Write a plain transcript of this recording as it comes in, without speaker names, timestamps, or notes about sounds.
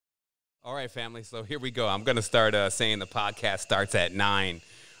All right, family. So here we go. I'm going to start saying the podcast starts at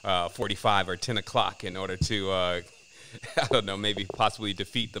 9:45 or 10 o'clock in order to, I don't know, maybe possibly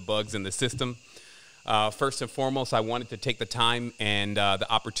defeat the bugs in the system. First and foremost, I wanted to take the time and the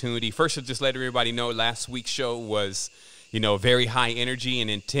opportunity. First, to just let everybody know last week's show was, very high energy and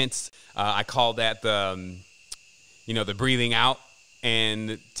intense. I call that the breathing out.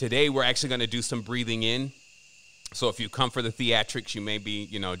 And today we're actually going to do some breathing in. So if you come for the theatrics, you may be,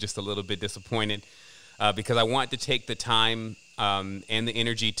 just a little bit disappointed because I want to take the time and the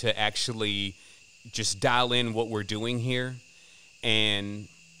energy to actually just dial in what we're doing here. And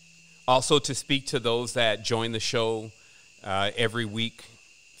also to speak to those that join the show every week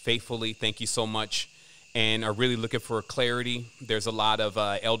faithfully. Thank you so much. And are really looking for clarity. There's a lot of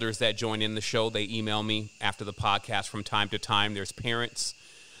elders that join in the show. They email me after the podcast from time to time. There's parents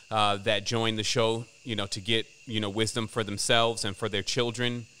that join the show, to get, wisdom for themselves and for their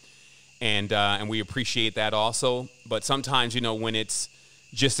children. And we appreciate that also. But sometimes, when it's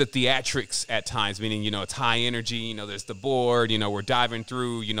just the theatrics at times, meaning, it's high energy, there's the board, we're diving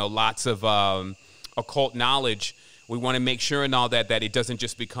through, lots of occult knowledge. We want to make sure and all that it doesn't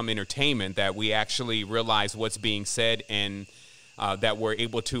just become entertainment, that we actually realize what's being said and that we're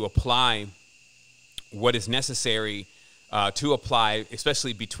able to apply what is necessary to apply,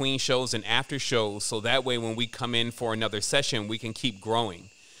 especially between shows and after shows. So that way, when we come in for another session, we can keep growing.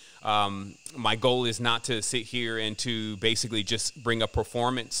 My goal is not to sit here and to basically just bring a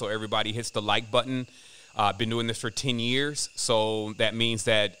performance so everybody hits the like button. I've been doing this for 10 years. So that means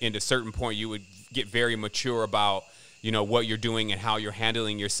that at a certain point, you would get very mature about what you're doing and how you're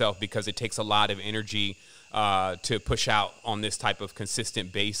handling yourself, because it takes a lot of energy to push out on this type of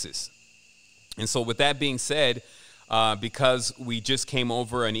consistent basis. And so with that being said, because we just came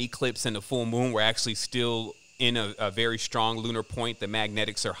over an eclipse and a full moon, we're actually still in a very strong lunar point. The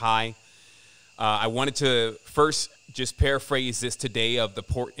magnetics are high. I wanted to first just paraphrase this today of the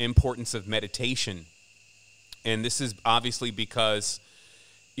importance of meditation. And this is obviously because,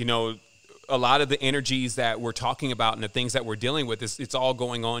 a lot of the energies that we're talking about and the things that we're dealing with, it's all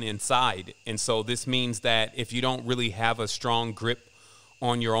going on inside. And so this means that if you don't really have a strong grip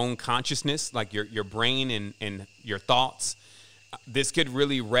on your own consciousness, like your brain and your thoughts, this could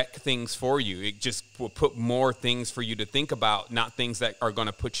really wreck things for you. It just will put more things for you to think about, not things that are going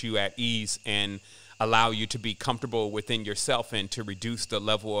to put you at ease and allow you to be comfortable within yourself and to reduce the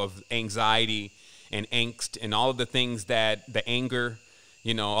level of anxiety and angst and all of the things that the anger,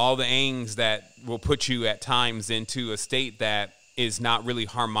 all the angs that will put you at times into a state that is not really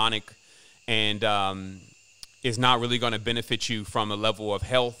harmonic and is not really going to benefit you from a level of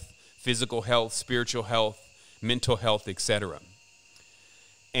health, physical health, spiritual health, mental health, etc.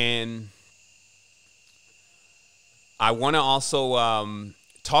 And I want to also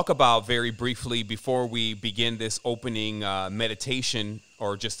talk about very briefly before we begin this opening meditation,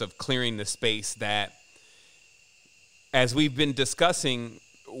 or just of clearing the space, that as we've been discussing,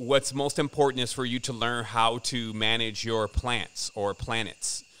 what's most important is for you to learn how to manage your plants or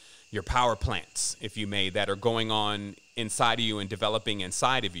planets, your power plants, if you may, that are going on inside of you and developing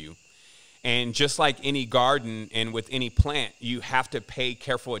inside of you. And just like any garden and with any plant, you have to pay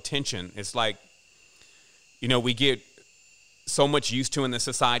careful attention. It's like, we get so much used to in the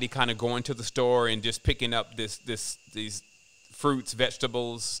society kind of going to the store and just picking up these fruits,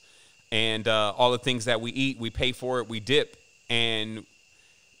 vegetables, and all the things that we eat. We pay for it, we dip, and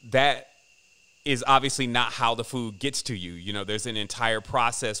that is obviously not how the food gets to you. There's an entire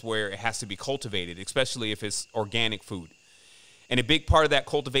process where it has to be cultivated, especially if it's organic food. And a big part of that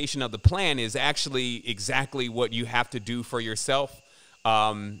cultivation of the plant is actually exactly what you have to do for yourself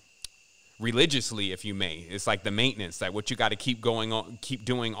religiously, if you may. It's like the maintenance, that what you got to keep going on, keep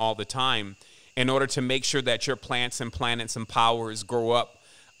doing all the time in order to make sure that your plants and planets and powers grow up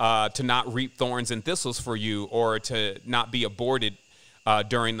to not reap thorns and thistles for you, or to not be aborted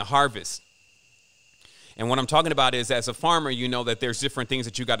during the harvest. And what I'm talking about is, as a farmer, you know that there's different things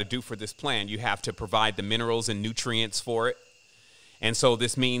that you got to do for this plant. You have to provide the minerals and nutrients for it. And so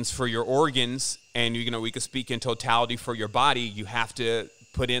this means for your organs, and we could speak in totality for your body, you have to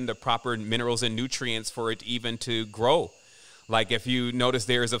put in the proper minerals and nutrients for it even to grow. Like if you notice,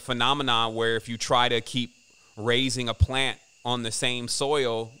 there's a phenomenon where if you try to keep raising a plant on the same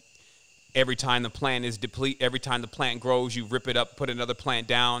soil, every time the plant is every time the plant grows, you rip it up, put another plant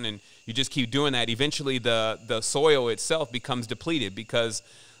down, and you just keep doing that. Eventually the soil itself becomes depleted, because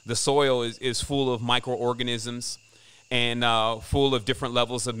the soil is full of microorganisms and full of different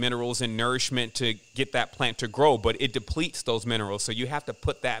levels of minerals and nourishment to get that plant to grow, but it depletes those minerals. So you have to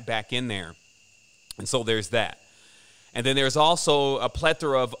put that back in there. And so there's that. And then there's also a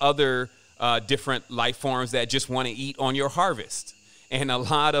plethora of other different life forms that just want to eat on your harvest. And a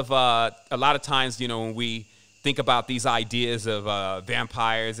lot of times, you know, when we think about these ideas of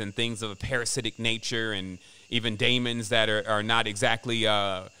vampires and things of a parasitic nature, and even demons that are not exactly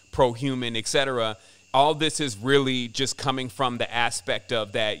pro-human, etc., all this is really just coming from the aspect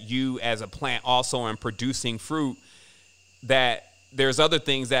of that you as a plant also in producing fruit, that there's other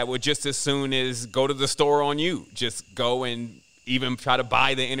things that would just as soon as go to the store on you, just go and even try to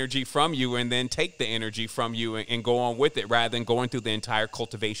buy the energy from you and then take the energy from you and go on with it, rather than going through the entire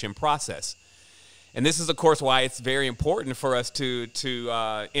cultivation process. And this is, of course, why it's very important for us to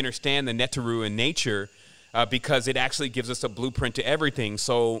understand the Neteru in nature, because it actually gives us a blueprint to everything.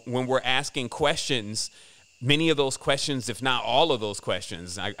 So when we're asking questions, many of those questions, if not all of those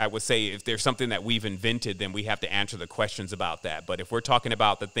questions, I would say if there's something that we've invented, then we have to answer the questions about that. But if we're talking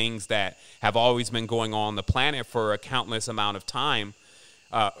about the things that have always been going on the planet for a countless amount of time,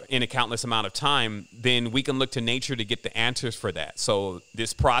 then we can look to nature to get the answers for that. So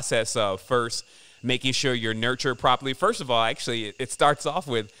this process of first making sure you're nurtured properly. First of all, actually, it starts off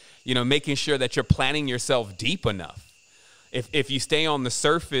with, you know, making sure that you're planting yourself deep enough. If you stay on the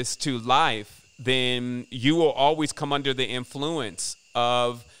surface to life, then you will always come under the influence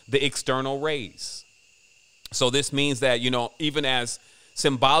of the external rays. So this means that, you know, even as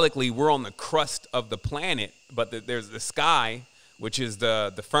symbolically we're on the crust of the planet, but there's the sky, which is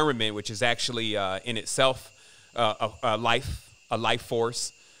the firmament, which is actually in itself a life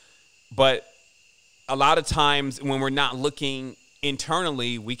force. But a lot of times when we're not looking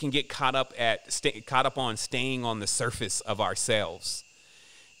internally, we can get caught up on staying on the surface of ourselves.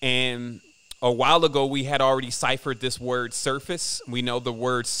 And a while ago, we had already ciphered this word surface. We know the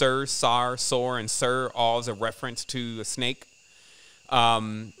word sir, sar, sor, and sir all is a reference to a snake,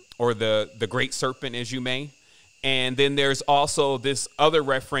 or the great serpent, as you may. And then there's also this other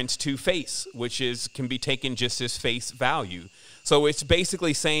reference to face, which can be taken just as face value. So it's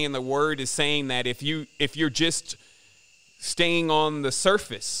basically saying, the word is saying that if you're just staying on the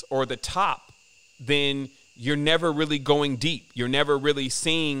surface or the top, then you're never really going deep. You're never really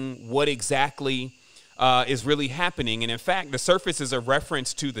seeing what exactly is really happening. And in fact, the surface is a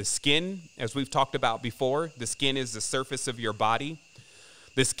reference to the skin, as we've talked about before. The skin is the surface of your body.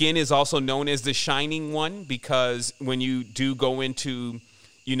 The skin is also known as the shining one, because when you do go into,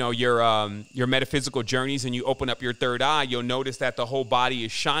 you know, your metaphysical journeys and you open up your third eye, you'll notice that the whole body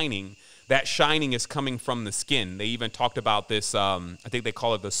is shining. That shining is coming from the skin. They even talked about this, I think they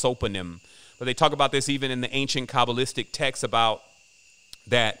call it the sopanim, but they talk about this even in the ancient Kabbalistic texts about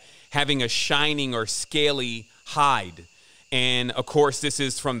that having a shining or scaly hide. And of course, this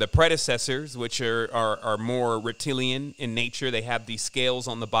is from the predecessors, which are more reptilian in nature. They have these scales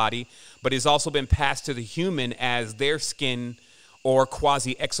on the body, but it's also been passed to the human as their skin or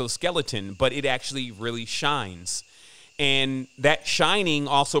quasi-exoskeleton, but it actually really shines. And that shining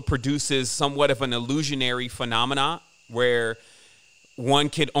also produces somewhat of an illusionary phenomena where one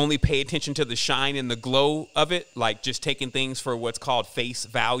can only pay attention to the shine and the glow of it, like just taking things for what's called face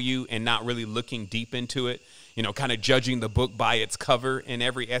value and not really looking deep into it, you know, kind of judging the book by its cover in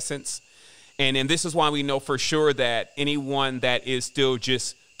every essence. And this is why we know for sure that anyone that is still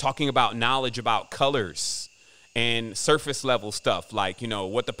just talking about knowledge about colors and surface level stuff, like, you know,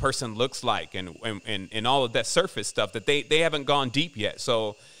 what the person looks like and all of that surface stuff, that they haven't gone deep yet.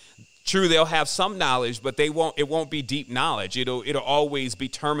 So true, they'll have some knowledge, but it won't be deep knowledge. It'll always be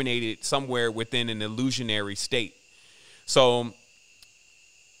terminated somewhere within an illusionary state. So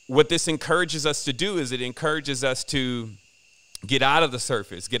what this encourages us to do is it encourages us to get out of the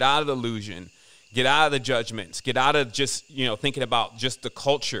surface, get out of the illusion, get out of the judgments, get out of just, you know, thinking about just the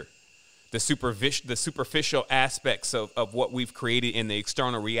culture, the superficial aspects of what we've created in the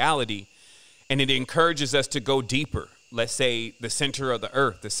external reality. And it encourages us to go deeper. Let's say the center of the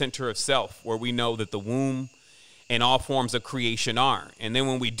earth, the center of self, where we know that the womb and all forms of creation are. And then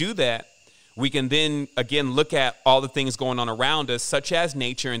when we do that, we can then again look at all the things going on around us, such as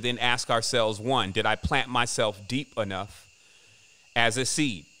nature, and then ask ourselves, one, did I plant myself deep enough as a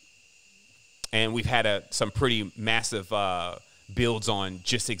seed? And we've had some pretty massive builds on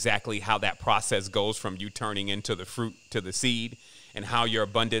just exactly how that process goes from you turning into the fruit to the seed, and how your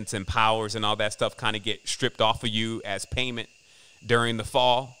abundance and powers and all that stuff kind of get stripped off of you as payment during the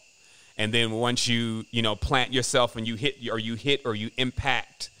fall. And then once you plant yourself and you hit or you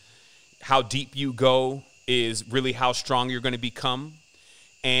impact, how deep you go is really how strong you're going to become.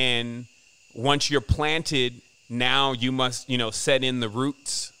 And once you're planted, now you must, set in the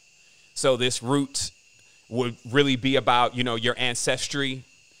roots. So this root would really be about, your ancestry.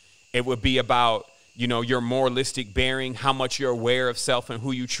 It would be about, you know, your moralistic bearing, how much you're aware of self and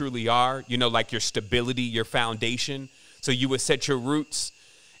who you truly are, you know, like your stability, your foundation. So you would set your roots.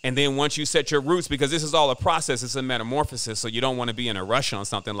 And then once you set your roots, because this is all a process, it's a metamorphosis. So you don't want to be in a rush on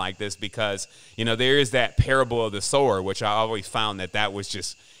something like this because, you know, there is that parable of the sower, which I always found that was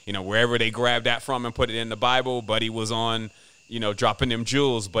just, you know, wherever they grabbed that from and put it in the Bible, Buddy was on, you know, dropping them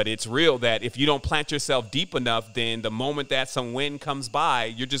jewels. But it's real that if you don't plant yourself deep enough, then the moment that some wind comes by,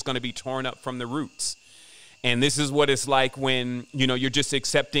 you're just going to be torn up from the roots. And this is what it's like when, you know, you're just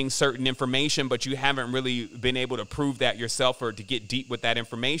accepting certain information, but you haven't really been able to prove that yourself or to get deep with that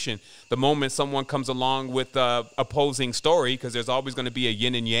information. The moment someone comes along with a opposing story, because there's always going to be a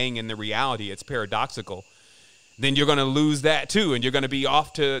yin and yang in the reality, it's paradoxical, then you're going to lose that too. And you're going to be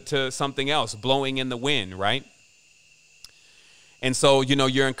off to something else, blowing in the wind, right? And so, you know,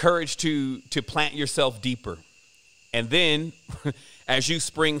 you're encouraged to plant yourself deeper. And then as you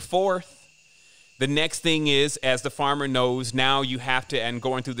spring forth, the next thing is, as the farmer knows, now you have to, and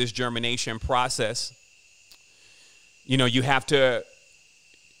going through this germination process, you know, you have to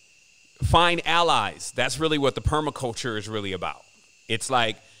find allies. That's really what the permaculture is really about. It's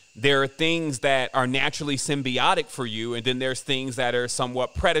like there are things that are naturally symbiotic for you, and then there's things that are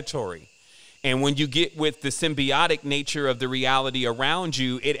somewhat predatory. And when you get with the symbiotic nature of the reality around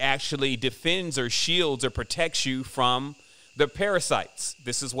you, it actually defends or shields or protects you from the parasites.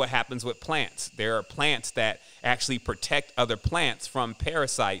 This is what happens with plants. There are plants that actually protect other plants from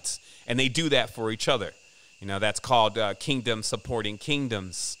parasites, and they do that for each other. You know, that's called kingdom supporting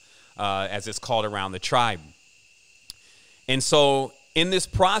kingdoms, as it's called around the tribe. And so in this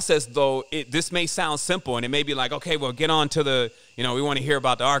process, though, this may sound simple, and it may be like, okay, well, get on to the, you know, we want to hear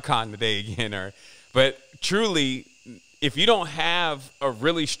about the Archon today again. But truly, if you don't have a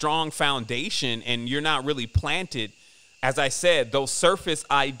really strong foundation and you're not really planted, as I said, those surface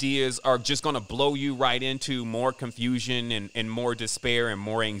ideas are just going to blow you right into more confusion and more despair and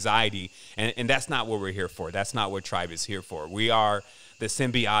more anxiety. And that's not what we're here for. That's not what Tribe is here for. We are the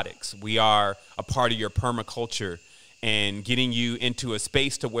symbiotics. We are a part of your permaculture and getting you into a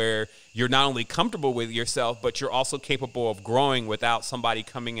space to where you're not only comfortable with yourself, but you're also capable of growing without somebody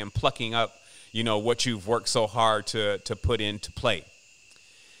coming and plucking up, you know, what you've worked so hard to put into play.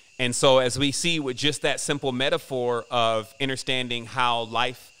 And so as we see with just that simple metaphor of understanding how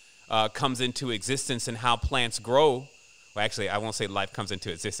life comes into existence and how plants grow, well, actually, I won't say life comes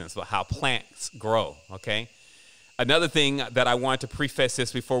into existence, but how plants grow, okay? Another thing that I want to preface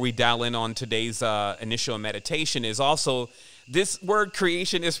this before we dial in on today's initial meditation is also this word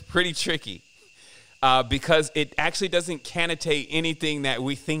creation is pretty tricky because it actually doesn't connotate anything that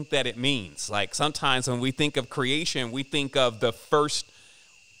we think that it means. Like sometimes when we think of creation, we think of the first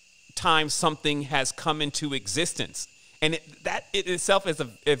time something has come into existence. And that itself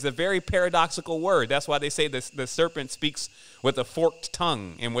is a very paradoxical word. That's why they say the serpent speaks with a forked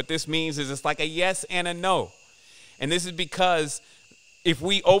tongue. And what this means is it's like a yes and a no. And this is because if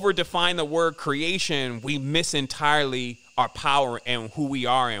we overdefine the word creation, we miss entirely our power and who we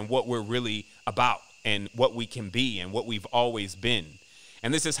are and what we're really about and what we can be and what we've always been.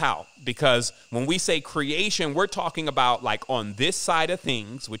 And this is how, because when we say creation, we're talking about like on this side of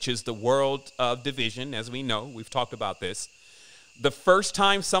things, which is the world of division, as we know, we've talked about this. The first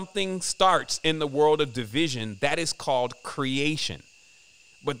time something starts in the world of division, that is called creation.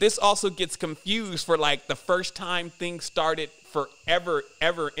 But this also gets confused for like the first time things started forever,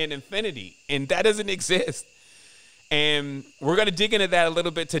 ever in infinity. And that doesn't exist. And we're going to dig into that a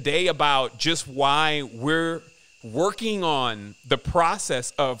little bit today about just why we're working on the process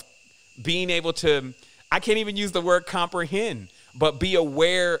of being able to, I can't even use the word comprehend, but be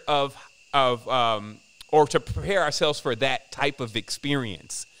aware of or to prepare ourselves for that type of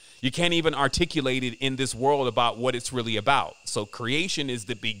experience. You can't even articulate it in this world about what it's really about. So creation is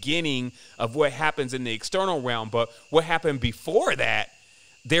the beginning of what happens in the external realm, but what happened before that,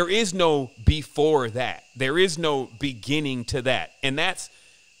 there is no before that. There is no beginning to that. And that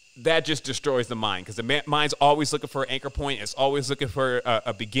just destroys the mind, because the mind's always looking for an anchor point. It's always looking for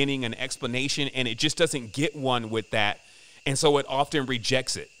a beginning, an explanation, and it just doesn't get one with that. And so it often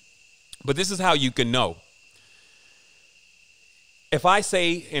rejects it. But this is how you can know. If I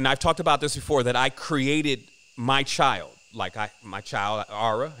say, and I've talked about this before, that I created my child, like my child,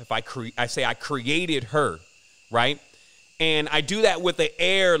 Ara, if I say I created her, right? And I do that with the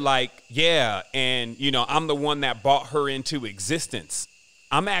air like, yeah, and, you know, I'm the one that brought her into existence.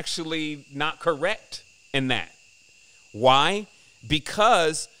 I'm actually not correct in that. Why?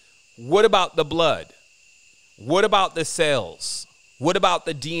 Because what about the blood? What about the cells? What about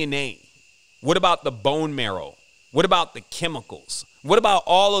the DNA? What about the bone marrow? What about the chemicals? What about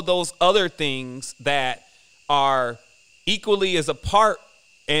all of those other things that are equally as a part,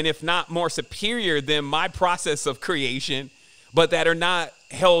 and if not more superior than my process of creation, but that are not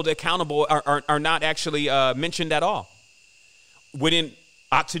held accountable, are not actually mentioned at all? Wouldn't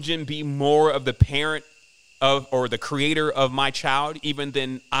oxygen be more of the parent of, or the creator of my child even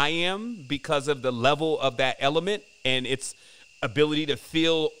than I am, because of the level of that element and its ability to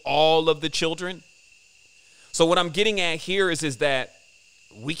fill all of the children? So what I'm getting at here is that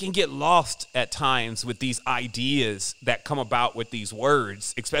we can get lost at times with these ideas that come about with these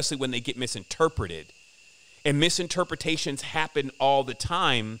words, especially when they get misinterpreted. And misinterpretations happen all the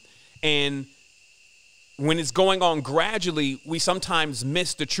time. And when it's going on gradually, we sometimes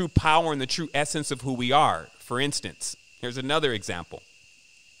miss the true power and the true essence of who we are. For instance, here's another example.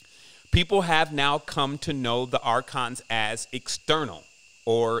 People have now come to know the archons as external,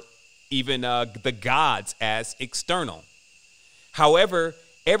 or even the gods as external. However,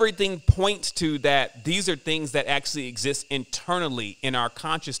 everything points to that these are things that actually exist internally in our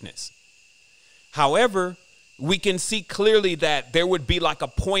consciousness. However, we can see clearly that there would be like a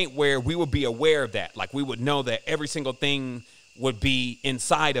point where we would be aware of that. Like we would know that every single thing would be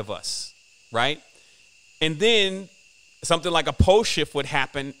inside of us, right? And then something like a pole shift would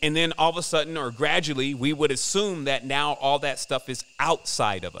happen. And then all of a sudden, or gradually, we would assume that now all that stuff is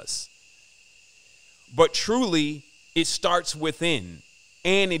outside of us. But truly, it starts within.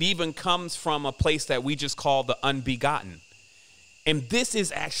 And it even comes from a place that we just call the unbegotten. And this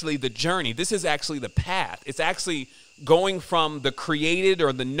is actually the journey. This is actually the path. It's actually going from the created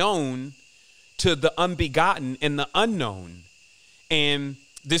or the known to the unbegotten and the unknown. And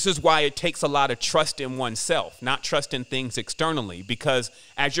this is why it takes a lot of trust in oneself, not trust in things externally. Because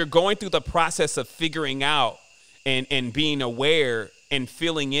as you're going through the process of figuring out and being aware and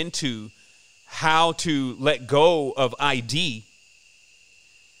feeling into how to let go of ID,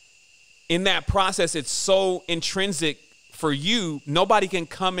 in that process, it's so intrinsic for you. Nobody can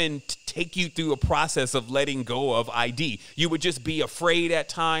come and take you through a process of letting go of ID. You would just be afraid at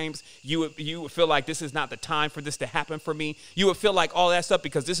times. You would feel like this is not the time for this to happen for me. You would feel like all that stuff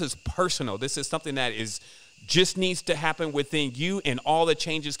because this is personal. This is something that just needs to happen within you, and all the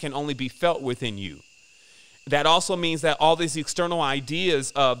changes can only be felt within you. That also means that all these external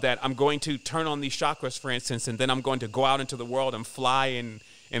ideas of that I'm going to turn on these chakras, for instance, and then I'm going to go out into the world and fly in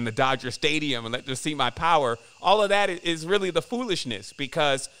the Dodger Stadium and let them see my power. All of that is really the foolishness,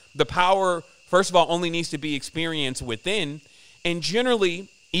 because the power, first of all, only needs to be experienced within. And generally,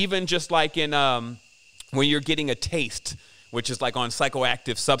 even just like in when you're getting a taste, which is like on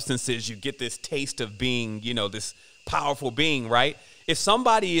psychoactive substances, you get this taste of being, this powerful being, right? If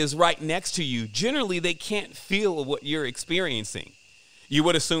somebody is right next to you, generally they can't feel what you're experiencing. You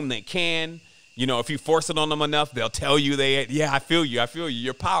would assume they can. If you force it on them enough, they'll tell you I feel you,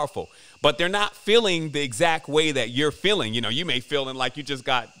 you're powerful. But they're not feeling the exact way that you're feeling. You may feel like you just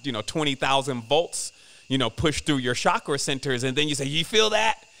got, 20,000 volts, pushed through your chakra centers. And then you say, you feel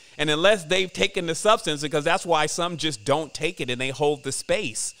that? And unless they've taken the substance, because that's why some just don't take it and they hold the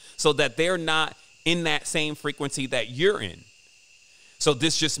space so that they're not in that same frequency that you're in. So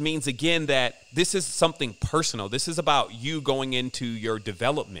this just means, again, that this is something personal. This is about you going into your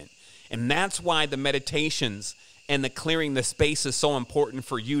development. And that's why the meditations and the clearing the space is so important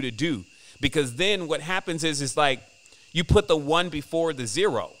for you to do. Because then what happens is like you put the 1 before the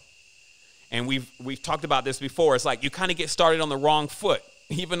 0. And we've talked about this before. It's like you kind of get started on the wrong foot,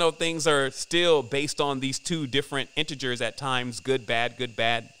 even though things are still based on these two different integers at times, good,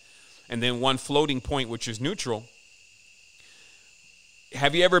 bad, and then one floating point, which is neutral.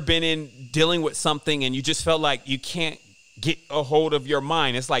 Have you ever been in dealing with something and you just felt like you can't get a hold of your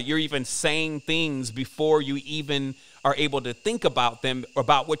mind? It's like you're even saying things before you even are able to think about them,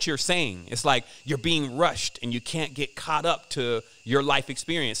 about what you're saying. It's like you're being rushed and you can't get caught up to your life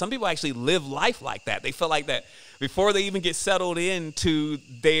experience. Some people actually live life like that. They feel like that before they even get settled into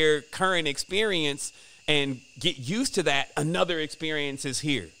their current experience and get used to that, another experience is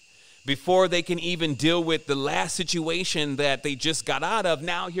here. Before they can even deal with the last situation that they just got out of,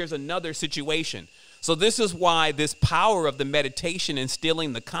 now here's another situation. So this is why this power of the meditation and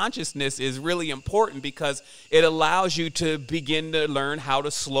stilling the consciousness is really important, because it allows you to begin to learn how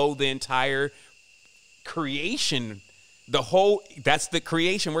to slow the entire creation. That's the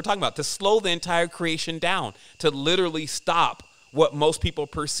creation we're talking about, to slow the entire creation down, to literally stop what most people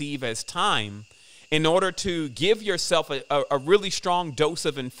perceive as time, in order to give yourself a really strong dose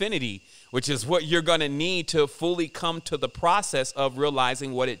of infinity, which is what you're going to need to fully come to the process of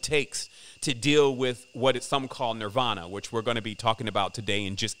realizing what it takes to deal with what some call nirvana, which we're going to be talking about today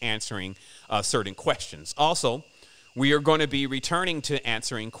and just answering certain questions. Also, we are going to be returning to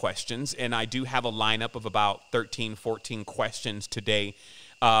answering questions, and I do have a lineup of about 13, 14 questions today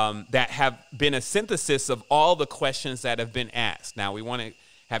that have been a synthesis of all the questions that have been asked. Now, we want to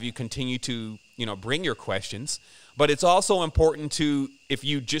have you continue to, bring your questions, but it's also important to, if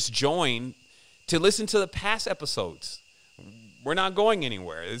you just join, to listen to the past episodes. We're not going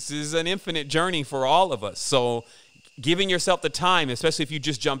anywhere. This is an infinite journey for all of us. So giving yourself the time, especially if you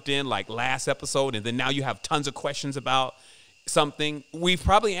just jumped in like last episode and then now you have tons of questions about something, we've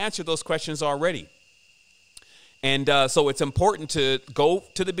probably answered those questions already. And so it's important to go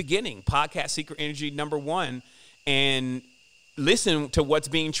to the beginning, Podcast Secret Energy #1, and listen to what's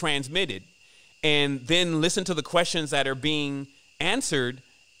being transmitted, and then listen to the questions that are being answered,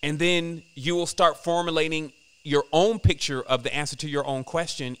 and then you will start formulating your own picture of the answer to your own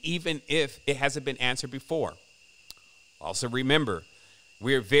question, even if it hasn't been answered before. Also remember,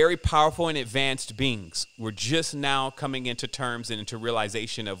 we're very powerful and advanced beings. We're just now coming into terms and into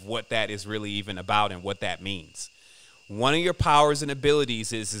realization of what that is really even about and what that means. One of your powers and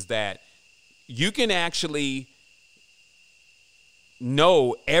abilities is that you can actually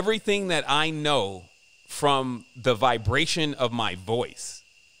know everything that I know from the vibration of my voice,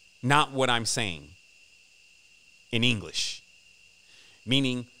 not what I'm saying in English.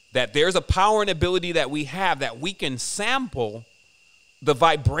 Meaning that there's a power and ability that we have that we can sample the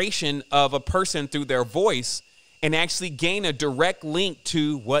vibration of a person through their voice and actually gain a direct link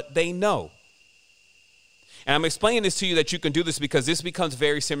to what they know. And I'm explaining this to you that you can do this because this becomes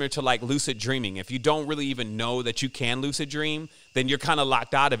very similar to like lucid dreaming. If you don't really even know that you can lucid dream, then you're kind of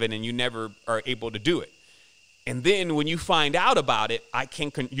locked out of it and you never are able to do it. And then when you find out about it,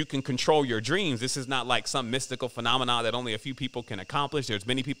 you can control your dreams. This is not like some mystical phenomenon that only a few people can accomplish. There's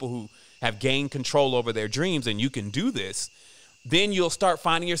many people who have gained control over their dreams, and you can do this. Then you'll start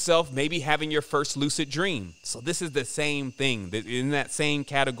finding yourself maybe having your first lucid dream. So this is the same thing, in that same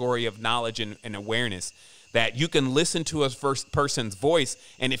category of knowledge and awareness, that you can listen to a first person's voice,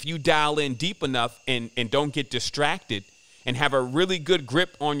 and if you dial in deep enough and don't get distracted, and have a really good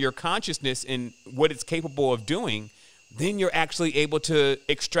grip on your consciousness and what it's capable of doing, then you're actually able to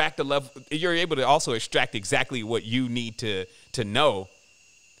extract a level. You're able to also extract exactly what you need to know.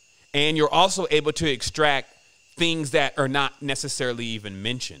 And you're also able to extract things that are not necessarily even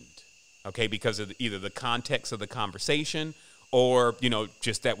mentioned, okay, because of either the context of the conversation or,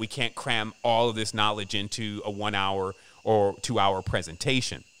 just that we can't cram all of this knowledge into a 1 hour or 2 hour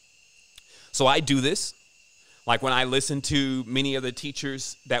presentation. So I do this. Like when I listen to many of the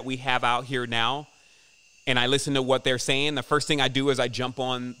teachers that we have out here now, and I listen to what they're saying, the first thing I do is I jump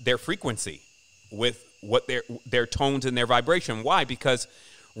on their frequency with what their tones and their vibration. Why? Because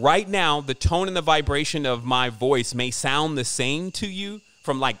right now, the tone and the vibration of my voice may sound the same to you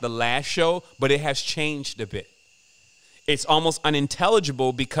from like the last show, but it has changed a bit. It's almost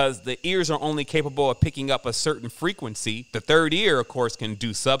unintelligible because the ears are only capable of picking up a certain frequency. The third ear, of course, can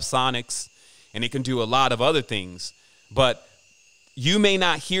do subsonics, and it can do a lot of other things. But you may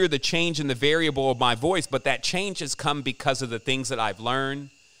not hear the change in the variable of my voice, but that change has come because of the things that I've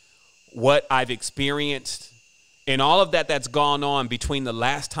learned, what I've experienced, and all of that that's gone on between the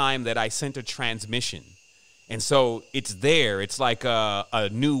last time that I sent a transmission. And so it's there. It's like a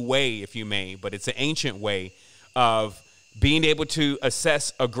new way, if you may, but it's an ancient way of being able to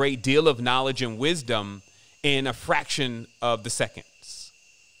assess a great deal of knowledge and wisdom in a fraction of the seconds.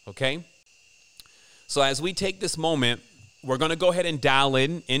 Okay? So as we take this moment, we're going to go ahead and dial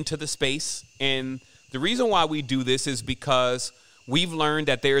into the space. And the reason why we do this is because we've learned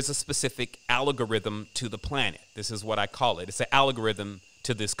that there is a specific algorithm to the planet. This is what I call it. It's an algorithm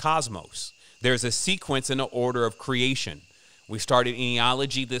to this cosmos. There's a sequence and an order of creation. We started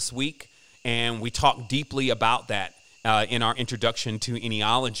Ennealogy this week, and we talked deeply about that in our introduction to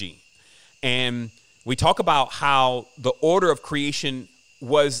Ennealogy. And we talk about how the order of creation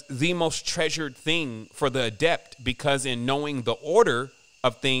was the most treasured thing for the adept, because in knowing the order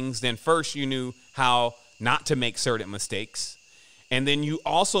of things, then first you knew how not to make certain mistakes. And then you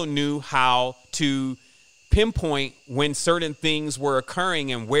also knew how to pinpoint when certain things were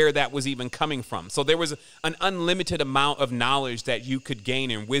occurring and where that was even coming from. So there was an unlimited amount of knowledge that you could gain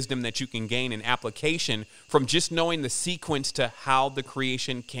and wisdom that you can gain in application from just knowing the sequence to how the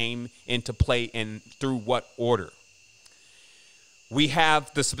creation came into play and through what order. We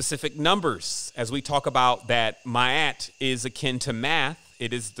have the specific numbers as we talk about that. Ma'at is akin to math.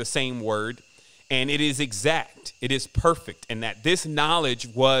 It is the same word, and it is exact. It is perfect, and that this knowledge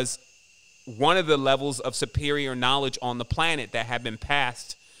was one of the levels of superior knowledge on the planet that have been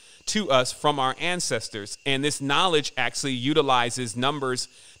passed to us from our ancestors. And this knowledge actually utilizes numbers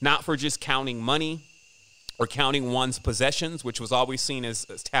not for just counting money or counting one's possessions, which was always seen as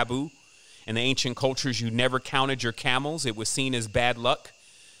taboo. In the ancient cultures, you never counted your camels. It was seen as bad luck.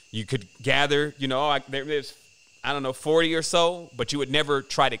 You could gather, there's, 40 or so, but you would never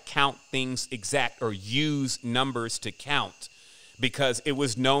try to count things exact or use numbers to count because it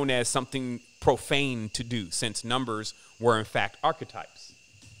was known as something profane to do, since numbers were in fact archetypes.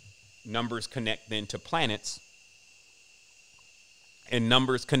 Numbers connect then to planets, and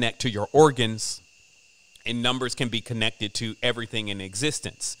numbers connect to your organs, and numbers can be connected to everything in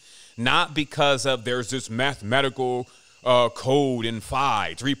existence. Not because of there's this mathematical code in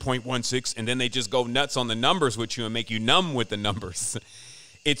phi 3.16, and then they just go nuts on the numbers with you and make you numb with the numbers.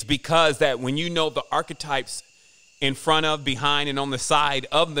 It's because that when you know the archetypes in front of, behind, and on the side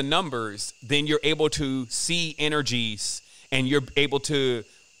of the numbers, then you're able to see energies, and you're able to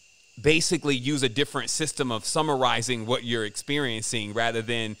basically use a different system of summarizing what you're experiencing, rather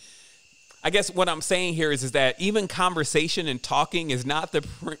than, I guess what I'm saying here is that even conversation and talking is not the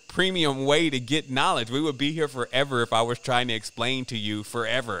premium way to get knowledge. We would be here forever if I was trying to explain to you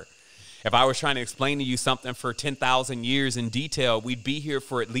forever. If I was trying to explain to you something for 10,000 years in detail, we'd be here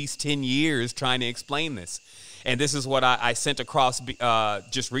for at least 10 years trying to explain this. And this is what I sent across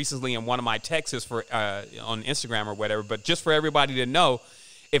just recently in one of my texts for on Instagram or whatever. But just for everybody to know,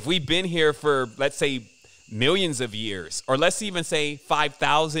 if we've been here for, let's say, millions of years, or let's even say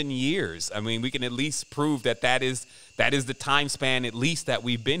 5,000 years, I mean, we can at least prove that that is the time span at least that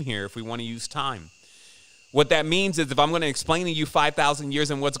we've been here if we want to use time. What that means is if I'm going to explain to you 5,000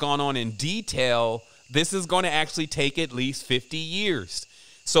 years and what's going on in detail, this is going to actually take at least 50 years.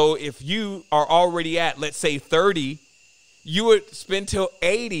 So if you are already at, let's say, 30, you would spend till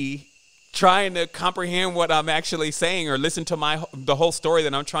 80 trying to comprehend what I'm actually saying or listen to the whole story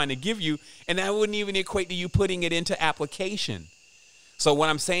that I'm trying to give you, and that wouldn't even equate to you putting it into application. So what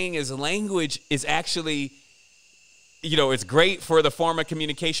I'm saying is language is actually, it's great for the form of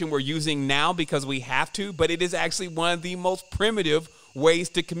communication we're using now because we have to, but it is actually one of the most primitive ways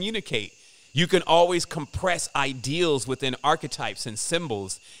to communicate. You can always compress ideals within archetypes and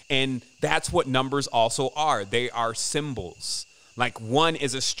symbols, and that's what numbers also are. They are symbols. Like 1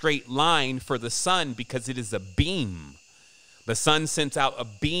 is a straight line for the sun because it is a beam. The sun sends out a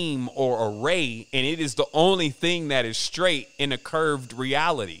beam or a ray, and it is the only thing that is straight in a curved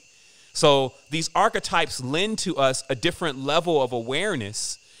reality. So these archetypes lend to us a different level of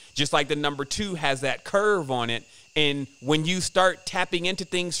awareness, just like the number 2 has that curve on it. And when you start tapping into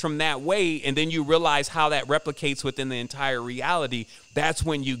things from that way, and then you realize how that replicates within the entire reality, that's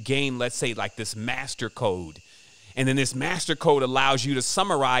when you gain, let's say, like this master code. And then this master code allows you to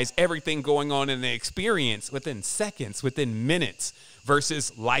summarize everything going on in the experience within seconds, within minutes,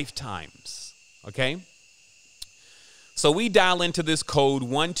 versus lifetimes. Okay? So we dial into this code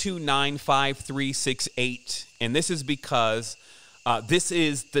 1295368, and this is because this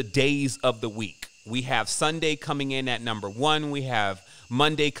is the days of the week. We have Sunday coming in at number 1, we have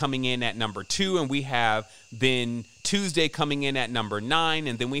Monday coming in at number 2, and we have then Tuesday coming in at number 9,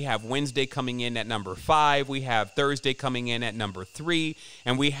 and then we have Wednesday coming in at number 5, we have Thursday coming in at number 3,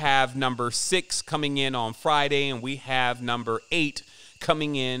 and we have number 6 coming in on Friday, and we have number 8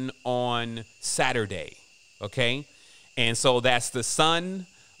 coming in on Saturday, okay? And so that's the sun,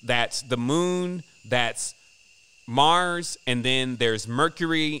 that's the moon, that's Mars, and then there's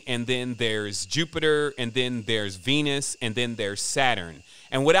Mercury, and then there's Jupiter, and then there's Venus, and then there's Saturn.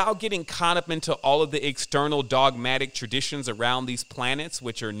 And without getting caught up into all of the external dogmatic traditions around these planets,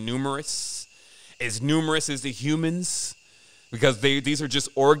 which are numerous as the humans, because these are just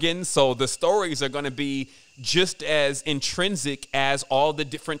organs, so the stories are going to be just as intrinsic as all the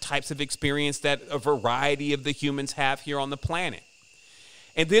different types of experience that a variety of the humans have here on the planet.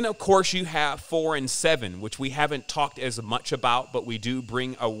 And then, of course, you have 4 and 7, which we haven't talked as much about, but we do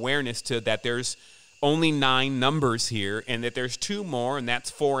bring awareness to that there's only 9 numbers here, and that there's 2 more, and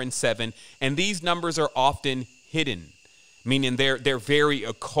that's 4 and 7. And these numbers are often hidden, meaning they're very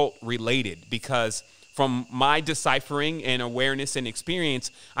occult related, because from my deciphering and awareness and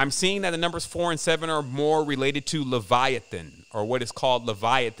experience, I'm seeing that the numbers 4 and 7 are more related to Leviathan, or what is called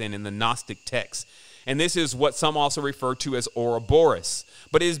Leviathan in the Gnostic text. And this is what some also refer to as Ouroboros.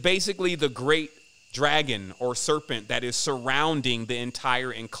 But it is basically the great dragon or serpent that is surrounding the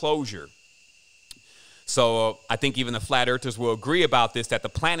entire enclosure. So I think even the flat earthers will agree about this, that the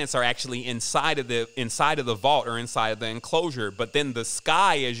planets are actually inside of the vault or inside of the enclosure. But then the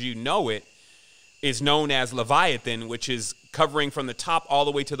sky, as you know it, is known as Leviathan, which is covering from the top all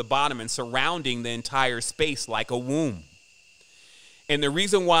the way to the bottom and surrounding the entire space like a womb. And the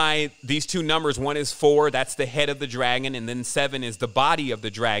reason why these 2 numbers, 1 is 4, that's the head of the dragon, and then 7 is the body of the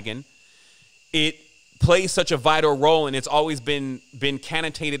dragon, it plays such a vital role, and it's always been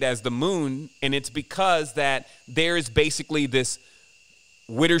connotated as the moon, and it's because that there's basically this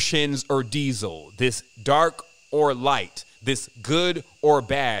Widdershins or diesel, this dark or light, this good or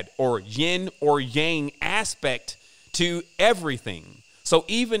bad, or yin or yang aspect to everything. So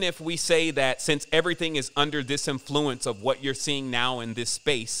even if we say that since everything is under this influence of what you're seeing now in this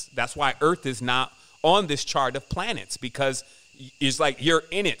space, that's why Earth is not on this chart of planets, because it's like you're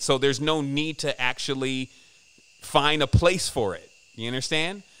in it. So there's no need to actually find a place for it. You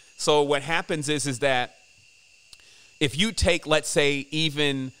understand? So what happens is that if you take, let's say,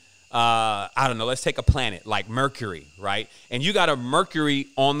 even, I don't know, let's take a planet like Mercury, right? And you got a Mercury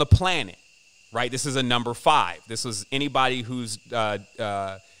on the planet, right? This is a number 5. This was anybody whose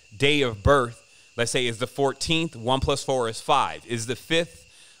day of birth, let's say, is the 14th. 1 + 4 is 5. Is the 5th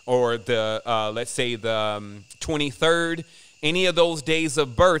or the, let's say, the 23rd, any of those days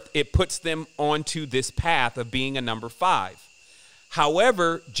of birth, it puts them onto this path of being a number 5.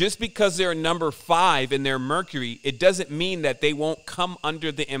 However, just because they're a number 5 in their Mercury, it doesn't mean that they won't come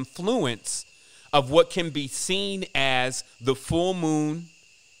under the influence of what can be seen as the full moon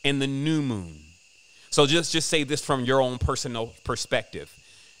and the new moon. So just say this from your own personal perspective.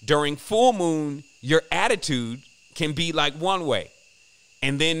 During full moon, your attitude can be like one way.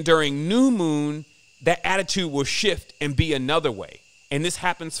 And then during new moon, that attitude will shift and be another way. And this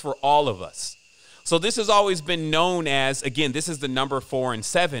happens for all of us. So this has always been known as, again, this is the number 4 and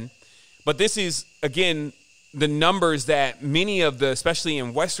 7. But this is, again, the numbers that many of the, especially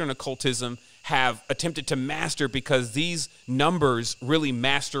in Western occultism, have attempted to master, because these numbers really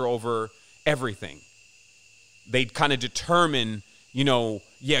master over everything. They kind of determine, you know,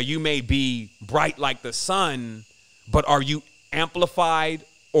 yeah, you may be bright like the sun, but are you amplified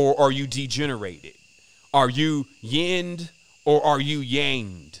or are you degenerated? Are you yinned or are you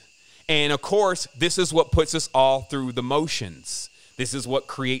yanged? And of course, this is what puts us all through the motions. This is what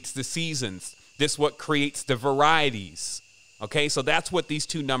creates the seasons. This is what creates the varieties. Okay, so that's what these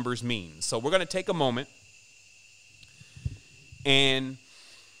two numbers mean. So we're going to take a moment. And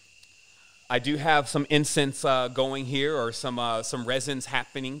I do have some incense going here, or some resins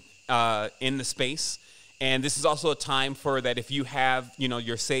happening in the space. And this is also a time for that if you have, you know,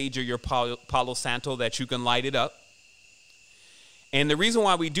 your sage or your Palo Santo, that you can light it up. And the reason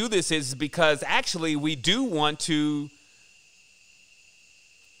why we do this is because actually we do want to,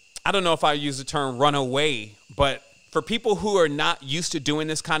 I don't know if I use the term run away, but for people who are not used to doing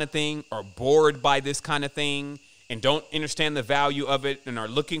this kind of thing, or bored by this kind of thing, and don't understand the value of it and are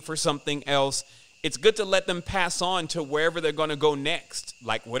looking for something else, it's good to let them pass on to wherever they're going to go next,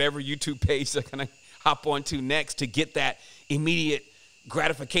 like whatever YouTube page they're going to hop onto next to get that immediate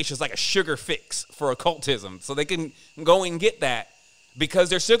gratification. It's like a sugar fix for occultism. So they can go and get that, because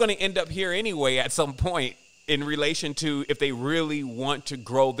they're still going to end up here anyway at some point in relation to if they really want to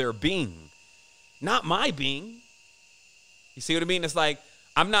grow their being. Not my being. You see what I mean? It's like,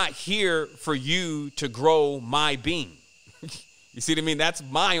 I'm not here for you to grow my being. You see what I mean? That's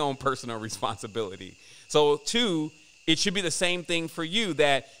my own personal responsibility. So, two, it should be the same thing for you,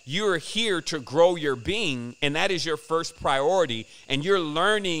 that you're here to grow your being, and that is your first priority. And you're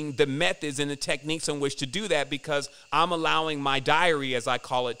learning the methods and the techniques in which to do that, because I'm allowing my diary, as I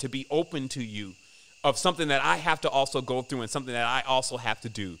call it, to be open to you of something that I have to also go through and something that I also have to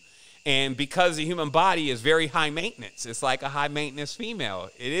do. And because the human body is very high maintenance, it's like a high maintenance female.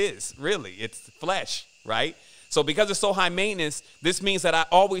 It is, really. It's flesh, right? So because it's so high maintenance, this means that I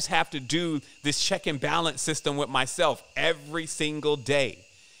always have to do this check and balance system with myself every single day.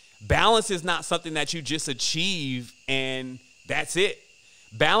 Balance is not something that you just achieve and that's it.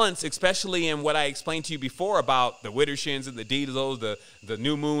 Balance, especially in what I explained to you before about the Widdershins and the Diesels, the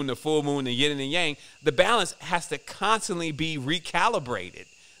new moon, the full moon, the yin and the yang, the balance has to constantly be recalibrated.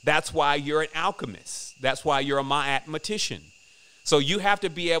 That's why you're an alchemist. That's why you're a mathematician. So you have to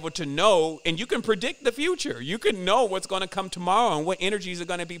be able to know, and you can predict the future. You can know what's going to come tomorrow and what energies are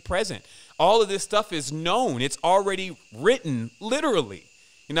going to be present. All of this stuff is known. It's already written, literally.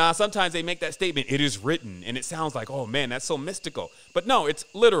 You know, sometimes they make that statement, it is written, and it sounds like, oh man, that's so mystical. But no, it's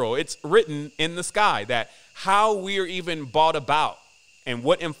literal. It's written in the sky, that how we are even brought about and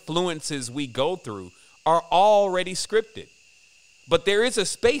what influences we go through are already scripted. But there is a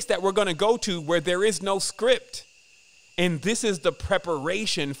space that we're going to go to where there is no script. And this is the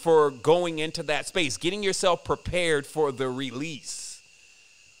preparation for going into that space, getting yourself prepared for the release.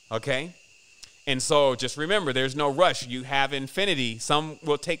 Okay? And so just remember, there's no rush. You have infinity. Some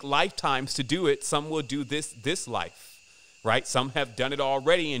will take lifetimes to do it. Some will do this life, right? Some have done it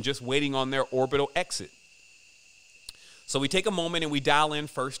already and just waiting on their orbital exit. So we take a moment and we dial in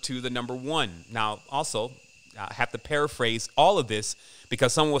first to the number 1. Now, also, I have to paraphrase all of this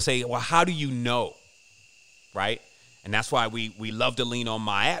because someone will say, well, how do you know, right? And that's why we love to lean on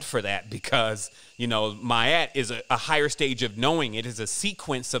Ma'at for that, because, you know, Ma'at is a higher stage of knowing. It is a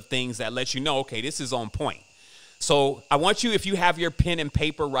sequence of things that lets you know, okay, this is on point. So I want you, if you have your pen and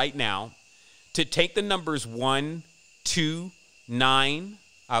paper right now, to take the numbers 1, 2, 9.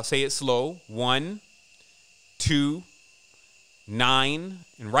 I'll say it slow. 1, 2, 9.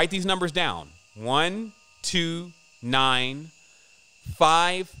 And write these numbers down. 1, 2, 9,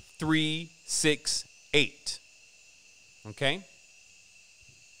 5, 3, 6, 8. Okay?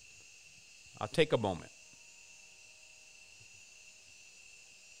 I'll take a moment.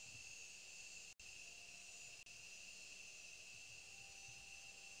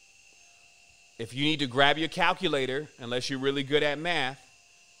 If you need to grab your calculator, unless you're really good at math,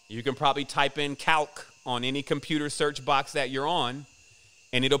 you can probably type in calc on any computer search box that you're on,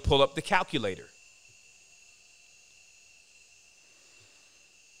 and it'll pull up the calculator.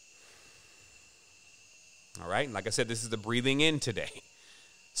 All right, like I said, this is the breathing in today.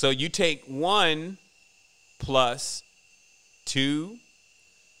 So you take 1 plus 2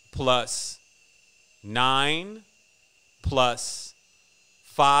 plus 9 plus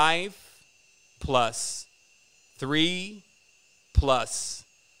 5 plus 3 plus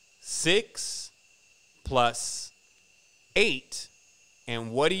 6 plus 8,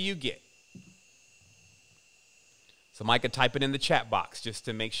 and what do you get? Somebody could type it in the chat box just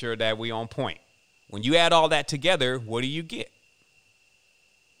to make sure that we're on point. When you add all that together, what do you get?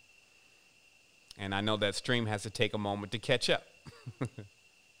 And I know that stream has to take a moment to catch up.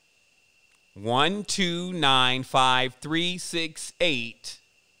 1, 2, 9, 5, 3, 6, 8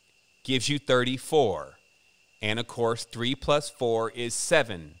 gives you 34. And of course, 3 plus 4 is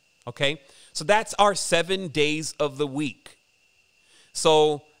 7. Okay? So that's our 7 days of the week.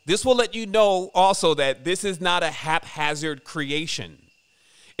 So this will let you know also that this is not a haphazard creation.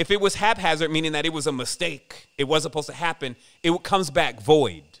 If it was haphazard, meaning that it was a mistake, it wasn't supposed to happen, it comes back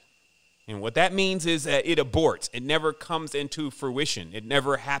void. And what that means is that it aborts. It never comes into fruition. It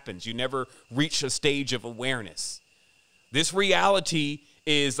never happens. You never reach a stage of awareness. This reality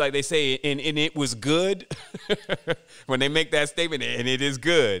is, like they say, and it was good. When they make that statement, and it is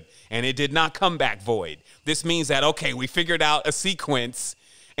good, and it did not come back void. This means that, okay, we figured out a sequence,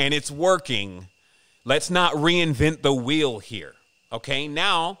 and it's working. Let's not reinvent the wheel here. Okay,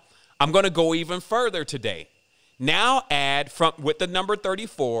 now I'm going to go even further today. Now add with the number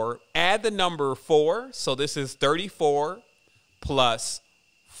 34, add the number 4. So this is 34 plus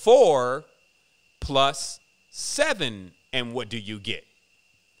 4 plus 7. And what do you get?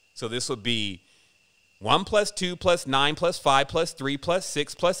 So this would be 1 plus 2 plus 9 plus 5 plus 3 plus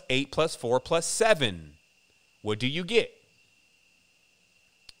 6 plus 8 plus 4 plus 7. What do you get?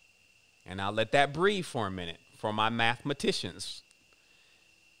 And I'll let that breathe for a minute for my mathematicians.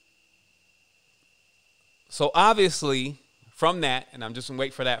 So obviously, from that, and I'm just going to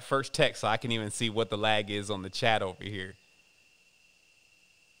wait for that first text so I can even see what the lag is on the chat over here.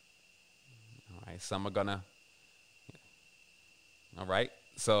 All right, some are going to. All right,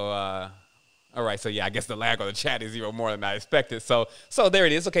 so yeah, I guess the lag on the chat is even more than I expected. So there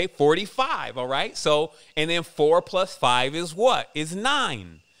it is. Okay, 45. All right, so and then 4 plus 5 is what? Is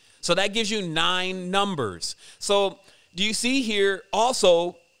 9. So that gives you 9 numbers. So do you see here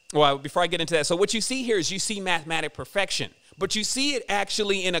also? Well, before I get into that, so what you see here is you see mathematic perfection, but you see it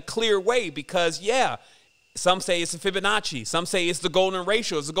actually in a clear way because, yeah, some say it's a Fibonacci, some say it's the golden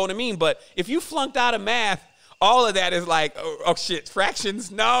ratio, it's the golden mean, but if you flunked out of math, all of that is like, oh shit, fractions,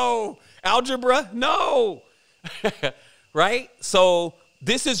 no, algebra, no, right? So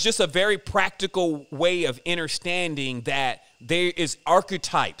this is just a very practical way of understanding that there is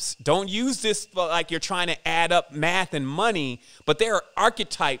archetypes. Don't use this like you're trying to add up math and money, but there are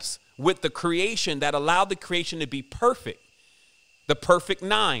archetypes with the creation that allow the creation to be perfect. The perfect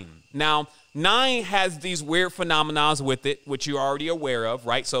 9. Now, 9 has these weird phenomena with it, which you're already aware of,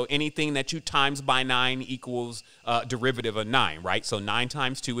 right? So anything that you times by 9 equals derivative of 9, right? So 9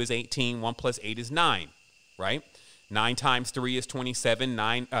 times 2 is 18, 1 plus 8 is 9, right? 9 times 3 is 27.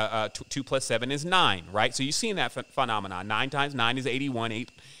 2 plus 7 is 9, right? So you've seen that phenomenon. 9 times 9 is 81.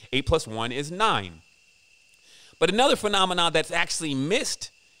 8 plus 1 is 9. But another phenomenon that's actually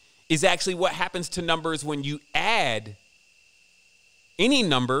missed is actually what happens to numbers when you add any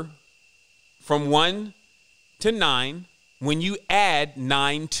number from 1 to 9. When you add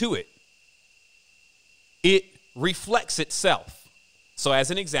 9 to it, it reflects itself. So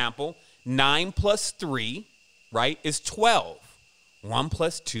as an example, 9 plus 3, right, is 12. 1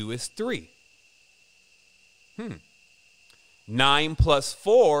 plus 2 is 3. 9 plus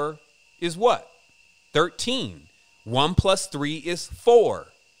 4 is what? 13. 1 plus 3 is 4.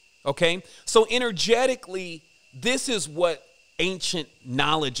 Okay? So energetically, this is what ancient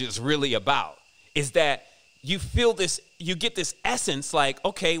knowledge is really about, is that you feel this, you get this essence like,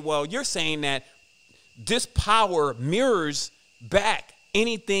 okay, well, you're saying that this power mirrors back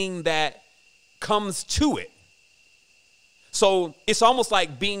anything that comes to it. So it's almost like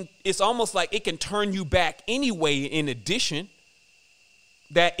it can turn you back anyway, in addition,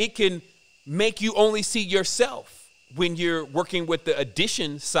 that it can make you only see yourself when you're working with the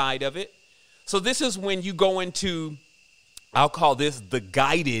addition side of it. So this is when you go into, I'll call this the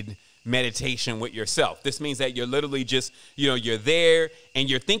guided meditation with yourself. This means that you're literally just, you're there and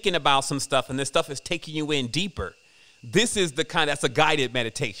you're thinking about some stuff, and this stuff is taking you in deeper. This is that's a guided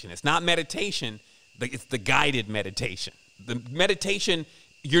meditation. It's not meditation, but it's the guided meditation. The meditation,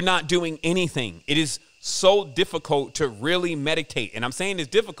 you're not doing anything. It is so difficult to really meditate. And I'm saying it's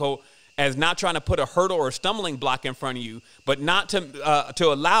difficult as not trying to put a hurdle or a stumbling block in front of you, but not to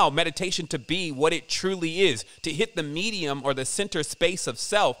allow meditation to be what it truly is, to hit the medium or the center space of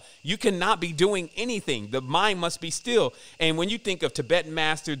self. You cannot be doing anything. The mind must be still. And when you think of Tibetan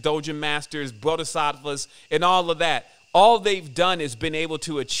masters, Dogen masters, bodhisattvas, and all of that, all they've done is been able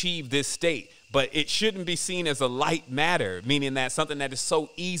to achieve this state. But it shouldn't be seen as a light matter, meaning that something that is so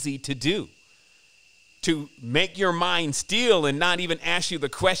easy to do. To make your mind still and not even ask you the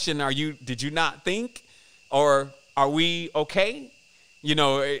question, did you not think? Or are we okay?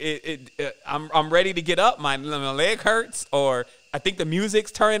 I'm ready to get up. My leg hurts. Or I think the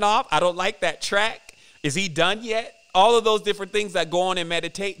music's turning off. I don't like that track. Is he done yet? All of those different things that go on in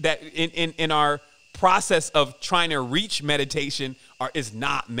meditate, that in our process of trying to reach meditation is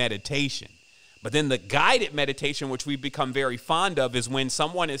not meditation. But then the guided meditation, which we've become very fond of, is when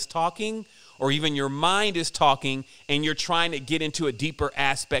someone is talking, or even your mind is talking, and you're trying to get into a deeper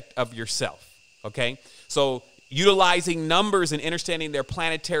aspect of yourself, okay? So utilizing numbers and understanding their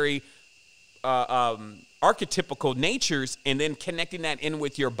planetary archetypical natures, and then connecting that in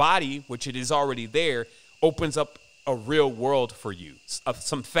with your body, which it is already there, opens up a real world for you, of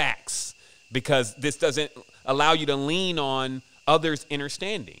some facts, because this doesn't allow you to lean on others'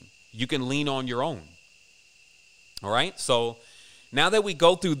 understanding. You can lean on your own, all right? So now that we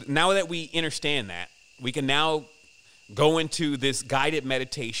understand that, we can now go into this guided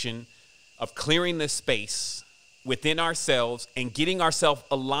meditation of clearing the space within ourselves and getting ourselves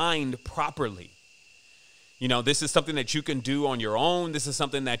aligned properly. This is something that you can do on your own. This is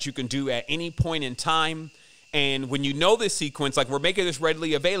something that you can do at any point in time. And when you know this sequence, like we're making this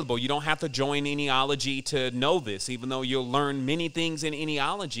readily available, you don't have to join Ennealogy to know this, even though you'll learn many things in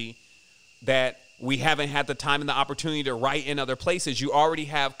Ennealogy that we haven't had the time and the opportunity to write in other places. You already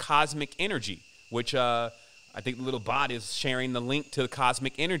have cosmic energy, which I think the little bot is sharing the link to the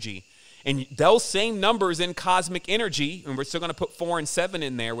cosmic energy. And those same numbers in cosmic energy, and we're still going to put 4 and 7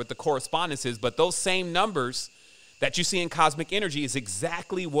 in there with the correspondences, but those same numbers that you see in cosmic energy is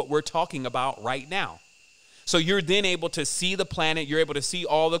exactly what we're talking about right now. So you're then able to see the planet, you're able to see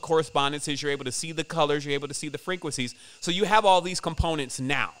all the correspondences, you're able to see the colors, you're able to see the frequencies. So you have all these components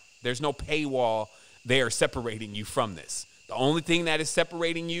now. There's no paywall there separating you from this. The only thing that is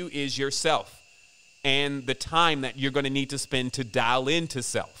separating you is yourself and the time that you're going to need to spend to dial into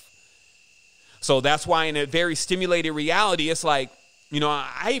self. So that's why in a very stimulated reality, it's like,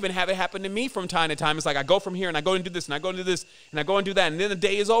 I even have it happen to me from time to time. It's like I go from here and I go and do this and I go and do this and I go and do that. And then the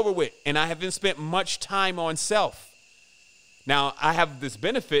day is over with and I haven't spent much time on self. Now, I have this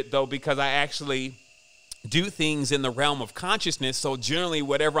benefit, though, because I actually do things in the realm of consciousness. So generally,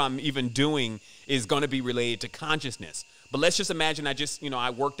 whatever I'm even doing is going to be related to consciousness. But let's just imagine I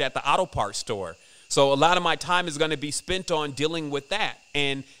worked at the auto parts store. So a lot of my time is going to be spent on dealing with that.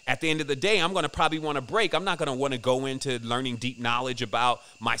 And at the end of the day, I'm going to probably want to break. I'm not going to want to go into learning deep knowledge about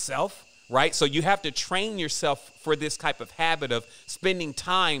myself, right? So you have to train yourself for this type of habit of spending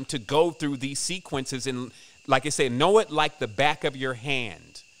time to go through these sequences. And like I say, know it like the back of your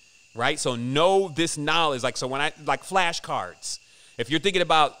hand, right? So know this knowledge. Like flashcards. If you're thinking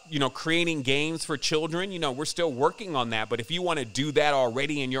about, creating games for children, we're still working on that. But if you want to do that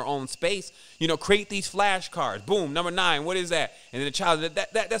already in your own space, create these flashcards. Boom, number 9, what is that? And then the child,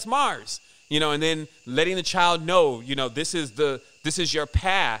 that's Mars. And then letting the child know, this is your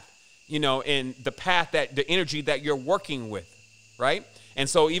path, and the path the energy that you're working with, right? And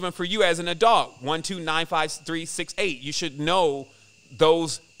so even for you as an adult, 1, 2, 9, 5, 3, 6, 8, you should know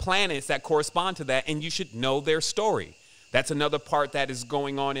those planets that correspond to that, and you should know their story. That's another part that is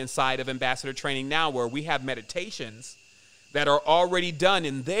going on inside of Ambassador Training now, where we have meditations that are already done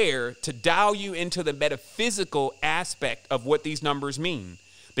in there to dial you into the metaphysical aspect of what these numbers mean.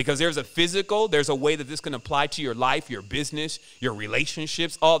 Because there's a physical, there's a way that this can apply to your life, your business, your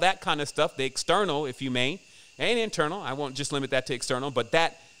relationships, all that kind of stuff. The external, if you may, and internal. I won't just limit that to external, but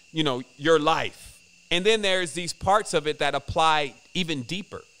that, you know, your life. And then there's these parts of it that apply even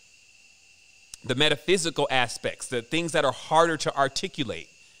deeper. The metaphysical aspects, the things that are harder to articulate.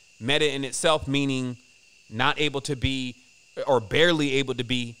 Meta in itself meaning not able to be or barely able to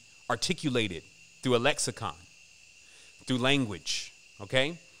be articulated through a lexicon, through language,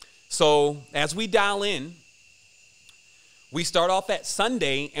 okay? So as we dial in, we start off at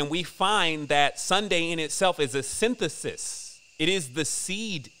Sunday, and we find that Sunday in itself is a synthesis. It is the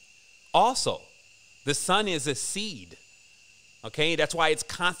seed also. The sun is a seed, okay? That's why it's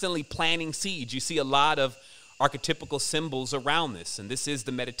constantly planting seeds. You see a lot of archetypical symbols around this, and this is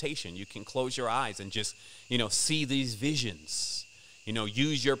the meditation. You can close your eyes and just, you know, see these visions. You know,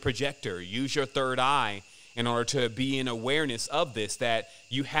 use your projector, use your third eye in order to be in awareness of this, that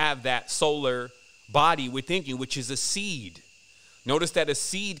you have that solar body within you, which is a seed. Notice that a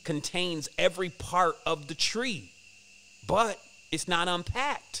seed contains every part of the tree, but it's not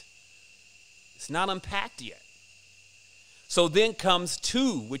unpacked. It's not unpacked yet. So then comes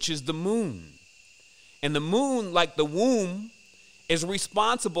 2, which is the moon. And the moon, like the womb, is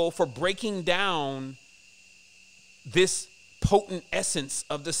responsible for breaking down this potent essence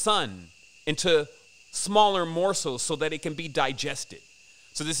of the sun into smaller morsels so that it can be digested.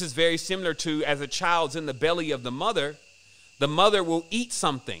 So this is very similar to as a child's in the belly of the mother will eat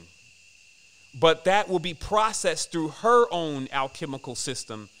something, but that will be processed through her own alchemical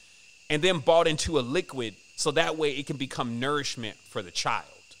system and then brought into a liquid so that way it can become nourishment for the child,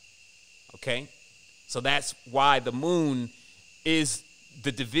 okay? So that's why the moon is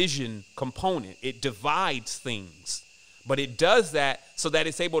the division component. It divides things, but it does that so that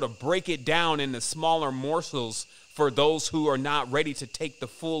it's able to break it down into smaller morsels for those who are not ready to take the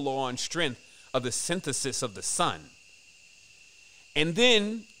full-on strength of the synthesis of the sun. And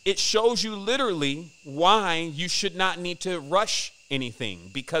then it shows you literally why you should not need to rush anything,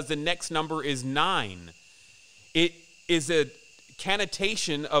 because the next number is 9. It is a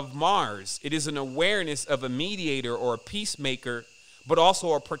connotation of Mars. It is an awareness of a mediator or a peacemaker, but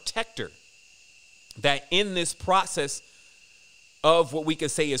also a protector. That in this process of what we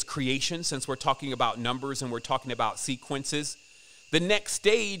could say is creation, since we're talking about numbers and we're talking about sequences, the next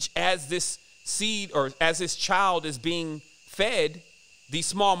stage as this seed or as this child is being fed these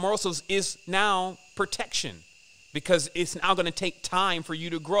small morsels is now protection, because it's now going to take time for you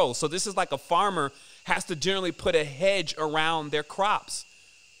to grow. So this is like a farmer has to generally put a hedge around their crops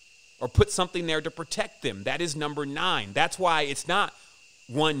or put something there to protect them. That is number 9. That's why it's not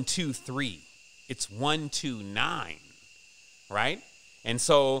 1, 2, 3. It's 1, 2, 9, right? And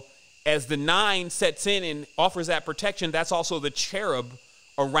so as the 9 sets in and offers that protection, that's also the cherub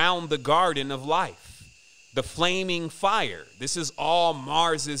around the garden of life, the flaming fire. This is all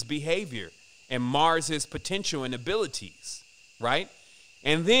Mars's behavior and Mars's potential and abilities, right?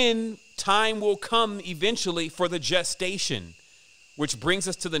 And then time will come eventually for the gestation, which brings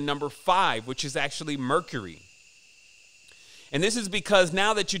us to the number 5, which is actually Mercury. And this is because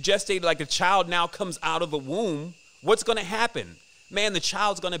now that you gestate, like a child now comes out of the womb, what's going to happen? Man, the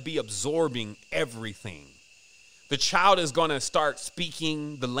child's going to be absorbing everything. The child is going to start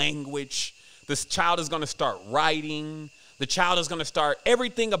speaking the language. This child is going to start writing. The child is going to start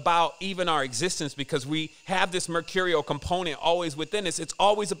everything about even our existence, because we have this mercurial component always within us. It's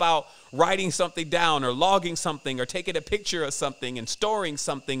always about writing something down or logging something or taking a picture of something and storing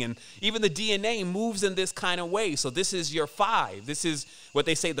something. And even the DNA moves in this kind of way. So this is your 5. This is what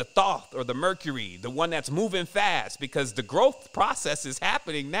they say the Thoth or the Mercury, the one that's moving fast, because the growth process is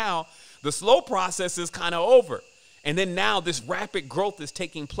happening now. The slow process is kind of over. And then now this rapid growth is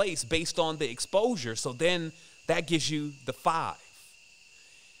taking place based on the exposure. So then that gives you the 5.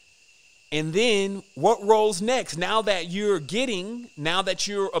 And then what rolls next? Now that you're getting, now that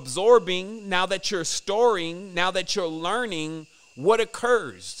you're absorbing, now that you're storing, now that you're learning, what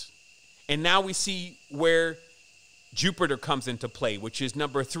occurs? And now we see where Jupiter comes into play, which is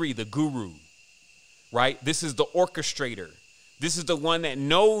number 3, the guru, right? This is the orchestrator. This is the one that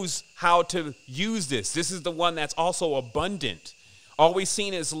knows how to use this. This is the one that's also abundant. Always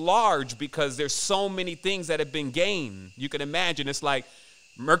seen as large because there's so many things that have been gained. You can imagine it's like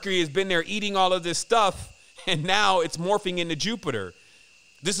Mercury has been there eating all of this stuff, and now it's morphing into Jupiter.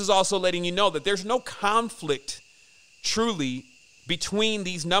 This is also letting you know that there's no conflict truly between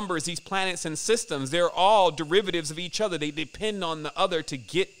these numbers, these planets and systems. They're all derivatives of each other. They depend on the other to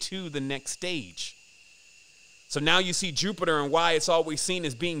get to the next stage. So now you see Jupiter and why it's always seen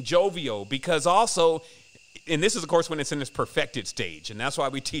as being jovial, because also, and this is, of course, when it's in its perfected stage. And that's why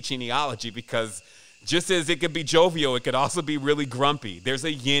we teach Ennealogy, because just as it could be jovial, it could also be really grumpy. There's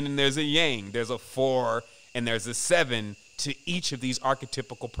a yin and there's a yang. There's a 4 and there's a 7 to each of these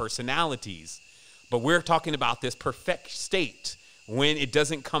archetypical personalities. But we're talking about this perfect state when it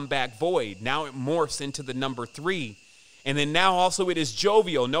doesn't come back void. Now it morphs into the number 3. And then now also it is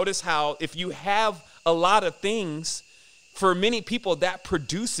jovial. Notice how if you have a lot of things, for many people that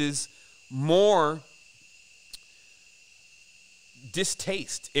produces more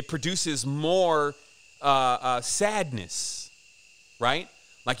distaste. It produces more sadness, right?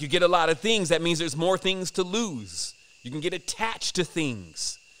 Like you get a lot of things, that means there's more things to lose. You can get attached to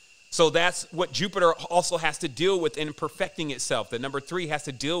things. So that's what Jupiter also has to deal with in perfecting itself. The number 3 has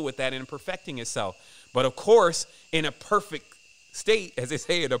to deal with that in perfecting itself. But of course, in a perfect state, as they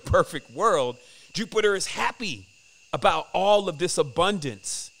say, in a perfect world, Jupiter is happy about all of this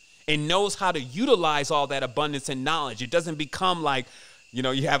abundance and knows how to utilize all that abundance and knowledge. It doesn't become like, you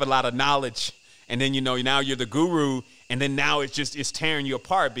have a lot of knowledge and then, now you're the guru and then now it's tearing you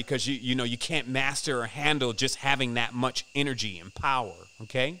apart because you can't master or handle just having that much energy and power,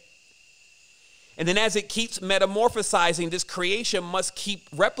 okay? And then as it keeps metamorphosizing, this creation must keep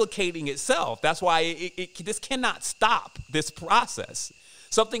replicating itself. That's why this cannot stop, this process.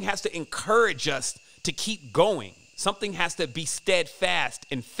 Something has to encourage us to keep going. Something has to be steadfast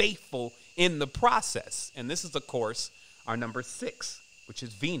and faithful in the process. And this is, of course, our number 6, which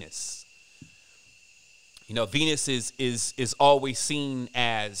is Venus. Venus is always seen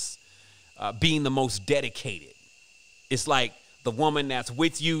as being the most dedicated. It's like the woman that's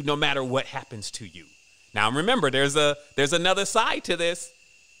with you no matter what happens to you. Now, remember, there's another side to this.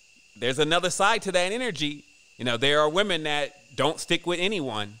 There's another side to that energy. There are women that don't stick with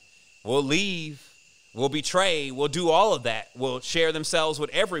anyone, will leave, will betray, will do all of that, will share themselves with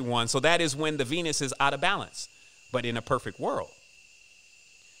everyone. So that is when the Venus is out of balance. But in a perfect world,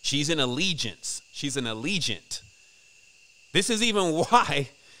 she's in allegiance. She's an allegiant. This is even why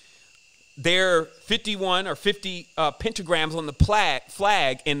there are 51 or 50 pentagrams on the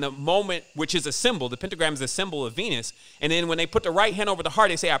flag in the moment, which is a symbol. The pentagram is a symbol of Venus. And then when they put the right hand over the heart,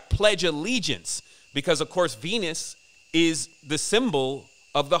 they say, I pledge allegiance. Because, of course, Venus is the symbol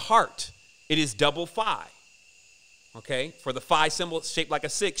of the heart. It is double phi. Okay? For the phi symbol, it's shaped like a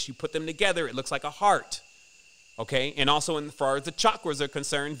 6. You put them together, it looks like a heart. Okay? And also, as far as the chakras are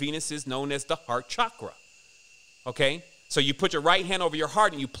concerned, Venus is known as the heart chakra. Okay? So you put your right hand over your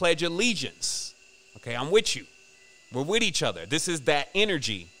heart and you pledge allegiance. Okay, I'm with you. We're with each other. This is that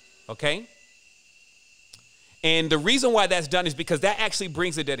energy. Okay? And the reason why that's done is because that actually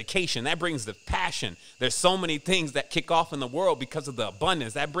brings the dedication. That brings the passion. There's so many things that kick off in the world because of the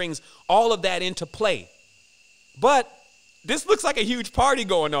abundance. That brings all of that into play. But this looks like a huge party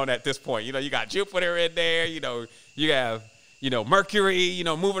going on at this point. You got Jupiter in there. You have Mercury,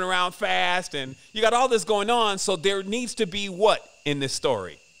 moving around fast, and you got all this going on. So there needs to be what in this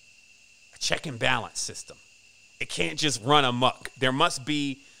story? A check and balance system. It can't just run amok. There must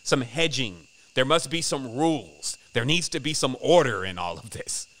be some hedging. There must be some rules. There needs to be some order in all of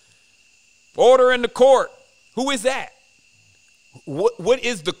this. Order in the court. Who is that? What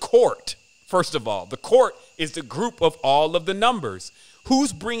is the court? First of all, the court is the group of all of the numbers.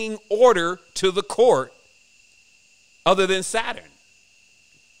 Who's bringing order to the court other than Saturn?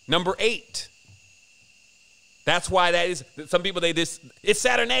 Number 8. That's why that is, some people, it's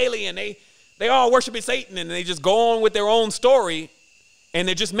Saturnalian. They all worship Satan and they just go on with their own story and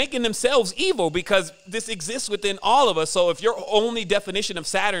they're just making themselves evil because this exists within all of us. So if your only definition of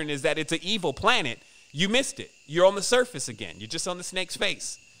Saturn is that it's an evil planet, you missed it. You're on the surface again. You're just on the snake's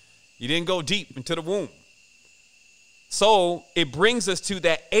face. You didn't go deep into the womb. So it brings us to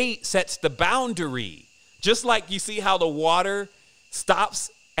that 8 sets the boundary. Just like you see how the water stops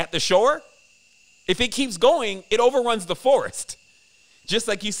at the shore. If it keeps going, it overruns the forest. Just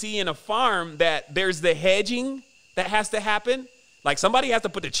like you see in a farm that there's the hedging that has to happen. Like somebody has to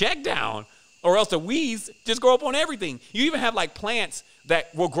put the check down or else the weeds just grow up on everything. You even have like plants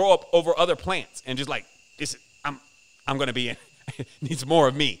that will grow up over other plants and just like, I'm going to be, needs more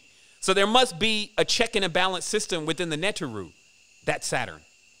of me. So there must be a check and a balance system within the Neteru. That's Saturn.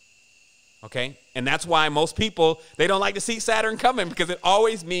 Okay? And that's why most people, they don't like to see Saturn coming because it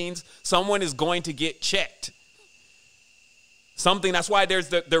always means someone is going to get checked. Something, that's why there's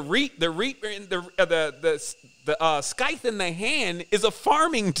the scythe in the hand is a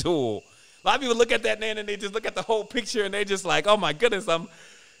farming tool. A lot of people look at that man and they just look at the whole picture and they just like, oh my goodness,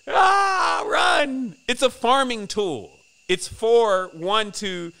 run. It's a farming tool. It's for one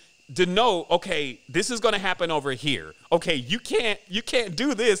to to know, okay, this is going to happen over here. Okay, you can't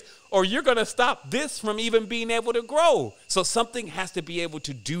do this, or you're going to stop this from even being able to grow. So something has to be able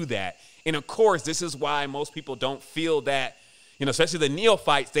to do that. And of course, this is why most people don't feel that, especially the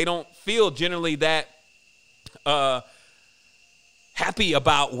neophytes, they don't feel generally that happy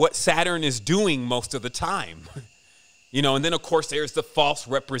about what Saturn is doing most of the time. And then of course there's the false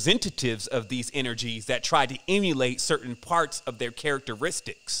representatives of these energies that try to emulate certain parts of their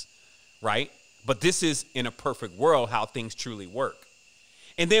characteristics, right? But this is, in a perfect world, how things truly work.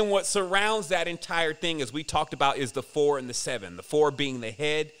 And then what surrounds that entire thing, as we talked about, is the 4 and the 7. The 4 being the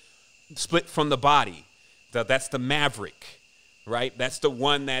head, split from the body. That's the maverick, right? That's the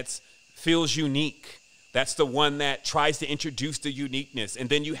one that feels unique. That's the one that tries to introduce the uniqueness. And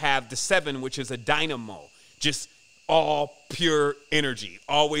then you have the 7, which is a dynamo, just all pure energy,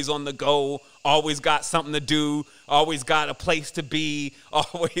 always on the go, always got something to do, always got a place to be,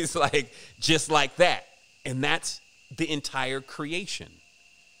 always just like that. And that's the entire creation.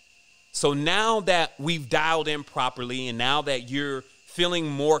 So now that we've dialed in properly, and now that you're feeling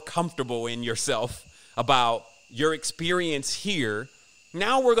more comfortable in yourself about your experience here,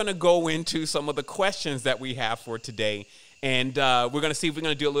 now we're going to go into some of the questions that we have for today. And we're going to see if we're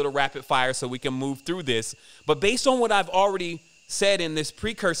going to do a little rapid fire so we can move through this. But based on what I've already said in this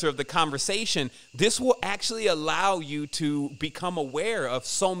precursor of the conversation, this will actually allow you to become aware of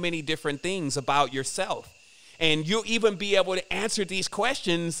so many different things about yourself. And you'll even be able to answer these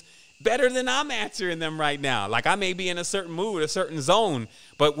questions better than I'm answering them right now. Like, I may be in a certain mood, a certain zone,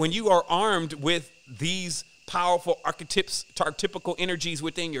 but when you are armed with these powerful archetypical energies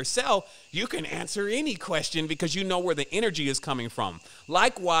within yourself, you can answer any question because you know where the energy is coming from.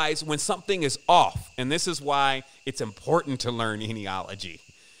 Likewise, when something is off, and this is why it's important to learn Ennealogy.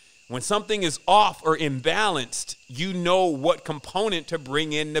 When something is off or imbalanced, you know what component to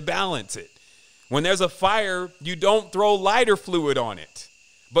bring in to balance it. When there's a fire, you don't throw lighter fluid on it.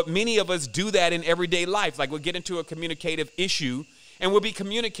 But many of us do that in everyday life. Like, we'll get into a communicative issue, and we'll be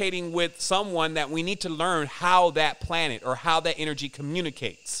communicating with someone that we need to learn how that planet or how that energy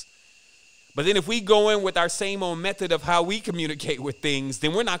communicates. But then if we go in with our same old method of how we communicate with things,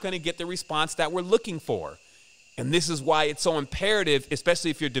 then we're not going to get the response that we're looking for. And this is why it's so imperative,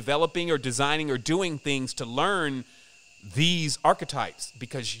 especially if you're developing or designing or doing things, to learn these archetypes,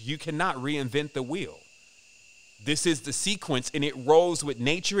 because you cannot reinvent the wheel. This is the sequence, and it rolls with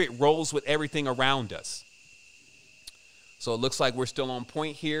nature. It rolls with everything around us. So it looks like we're still on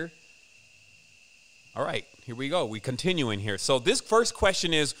point here. All right, here we go. We continue in here. So this first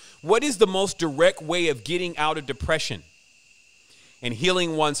question is, what is the most direct way of getting out of depression and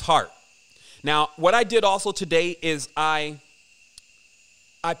healing one's heart? Now, what I did also today is I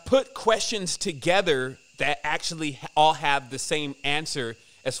put questions together that actually all have the same answer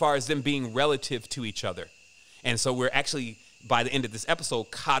as far as them being relative to each other. And so we're actually, by the end of this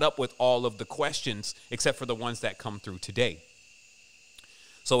episode, caught up with all of the questions except for the ones that come through today.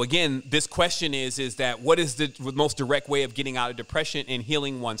 So again, this question is that what is the most direct way of getting out of depression and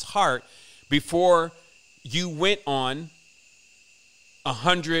healing one's heart? Before you went on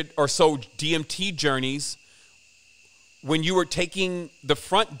 100 or so DMT journeys, when you were taking the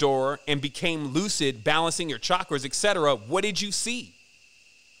front door and became lucid, balancing your chakras, etc., what did you see?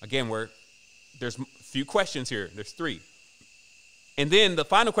 Again, there's a few questions here. There's 3. And then the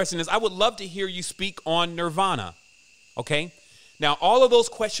final question is, I would love to hear you speak on nirvana. Okay? Now, all of those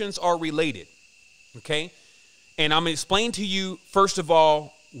questions are related. Okay? And I'm going to explain to you, first of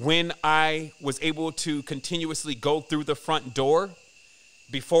all, when I was able to continuously go through the front door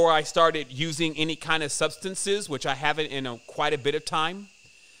before I started using any kind of substances, which I haven't in quite a bit of time.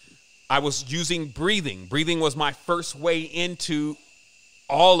 I was using breathing. Breathing was my first way into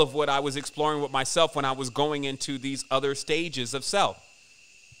all of what I was exploring with myself when I was going into these other stages of self.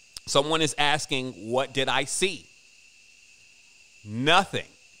 Someone is asking, what did I see? Nothing.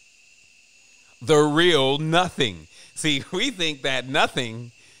 The real nothing. See, we think that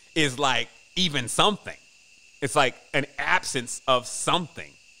nothing is like even something. It's like an absence of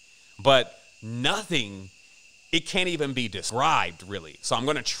something. But nothing, it can't even be described, really. So I'm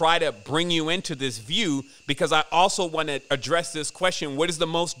going to try to bring you into this view because I also want to address this question: what is the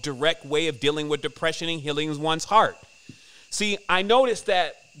most direct way of dealing with depression and healing one's heart? See, I noticed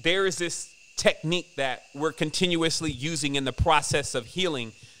that there is this technique that we're continuously using in the process of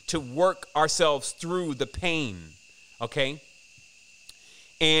healing to work ourselves through the pain, okay?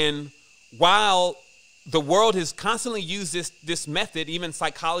 And while the world has constantly used this method, even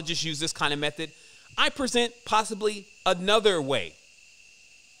psychologists use this kind of method, I present possibly another way.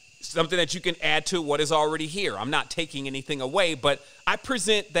 something that you can add to what is already here. I'm not taking anything away, but I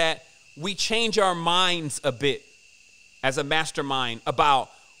present that we change our minds a bit as a mastermind about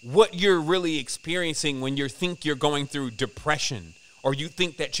what you're really experiencing when you think you're going through depression or you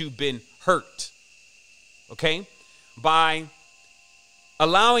think that you've been hurt, okay? By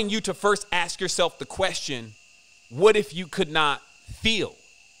allowing you to first ask yourself the question, what if you could not feel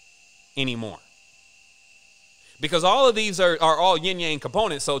anymore? Because all of these are all yin-yang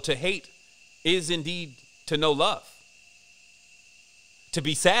components. So to hate is indeed to know love. To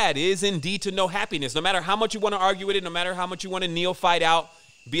be sad is indeed to know happiness. No matter how much you want to argue with it, no matter how much you want to neophyte out,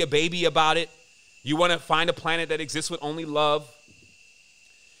 be a baby about it, you want to find a planet that exists with only love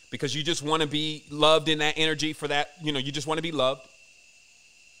because you just want to be loved in that energy for that, you just want to be loved.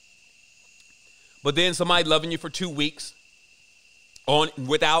 But then somebody loving you for 2 weeks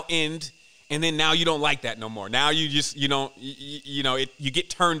without end, and then now you don't like that no more. Now you just, you get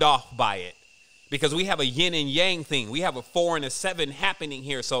turned off by it. Because we have a yin and yang thing. We have a 4 and a 7 happening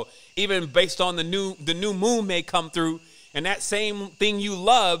here. So even based on the new moon may come through, and that same thing you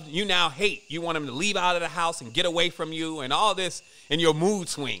loved, you now hate. You want them to leave out of the house and get away from you and all this, and your mood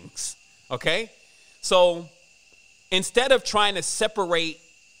swings, okay? So instead of trying to separate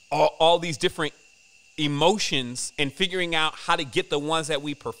all these different emotions and figuring out how to get the ones that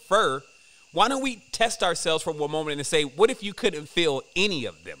we prefer, why don't we test ourselves for one moment and say, what if you couldn't feel any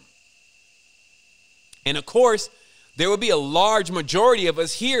of them? And of course, there would be a large majority of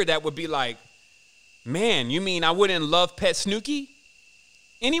us here that would be like, man, you mean I wouldn't love Pet Snooki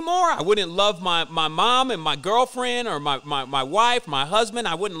anymore? I wouldn't love my mom and my girlfriend or my wife, my husband.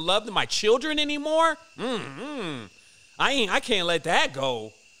 I wouldn't love my children anymore? I can't let that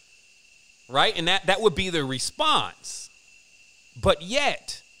go, right? And that would be the response. But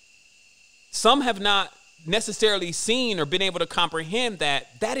yet, some have not necessarily seen or been able to comprehend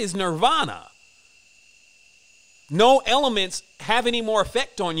that is nirvana. No elements have any more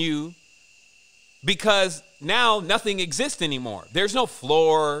effect on you because now nothing exists anymore. There's no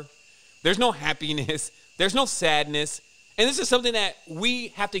floor, there's no happiness, there's no sadness. And this is something that we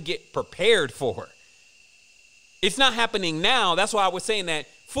have to get prepared for. It's not happening now. That's why I was saying that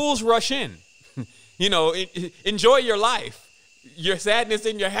fools rush in. Enjoy your life, your sadness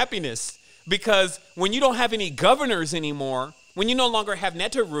and your happiness. Because when you don't have any governors anymore, when you no longer have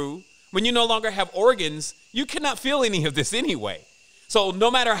Netaru, when you no longer have organs, you cannot feel any of this anyway. So no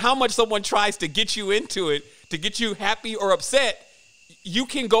matter how much someone tries to get you into it, to get you happy or upset, you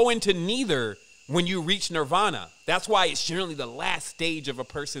can go into neither when you reach nirvana. That's why it's generally the last stage of a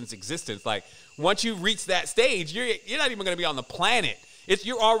person's existence. Like once you reach that stage, you're not even going to be on the planet.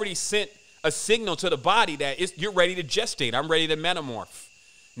 You're already sent a signal to the body that you're ready to gestate. I'm ready to metamorph.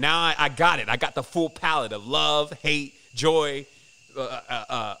 Now I got it. I got the full palette of love, hate, joy,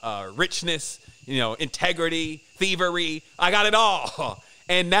 richness, integrity, thievery. I got it all.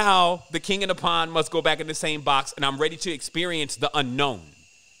 And now the king and the pawn must go back in the same box, and I'm ready to experience the unknown.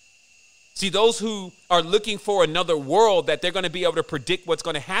 See, those who are looking for another world that they're going to be able to predict what's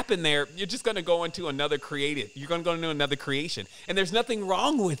going to happen there, you're just going to go into another you're going to go into another creation. And there's nothing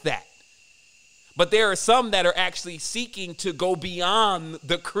wrong with that. But there are some that are actually seeking to go beyond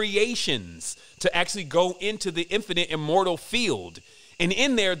the creations, to actually go into the infinite immortal field. And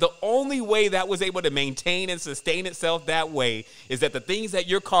in there, the only way that was able to maintain and sustain itself that way is that the things that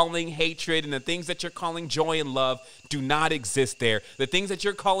you're calling hatred and the things that you're calling joy and love do not exist there. The things that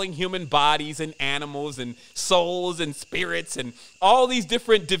you're calling human bodies and animals and souls and spirits and all these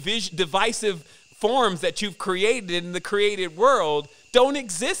different divisive forms that you've created in the created world don't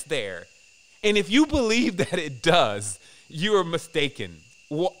exist there. And if you believe that it does, you are mistaken.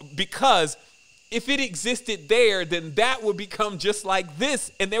 Because if it existed there, then that would become just like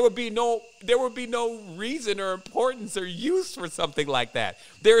this, and there would be no reason or importance or use for something like that.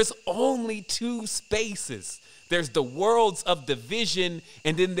 There is only two spaces. There's the worlds of division,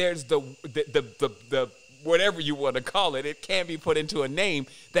 and then there's the whatever you want to call it. It can't be put into a name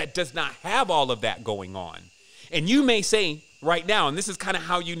that does not have all of that going on. And you may say right now, and this is kind of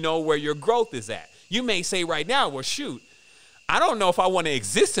how you know where your growth is at. You may say right now, well, shoot, I don't know if I want to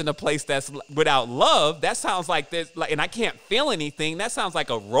exist in a place that's without love. That sounds like this, and I can't feel anything. That sounds like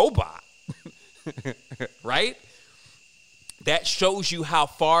a robot, right? That shows you how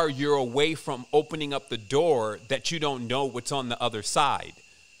far you're away from opening up the door that you don't know what's on the other side,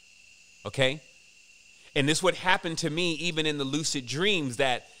 okay? And this would happen to me even in the lucid dreams,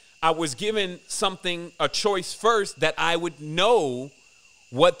 that I was given a choice first, that I would know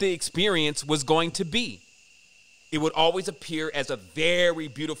what the experience was going to be. It would always appear as a very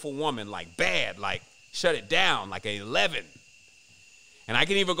beautiful woman, like bad, like shut it down, like an 11. And I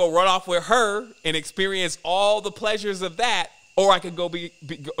can either go run off with her and experience all the pleasures of that, or I could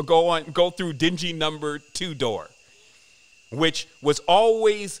go through dingy number 2 door, which was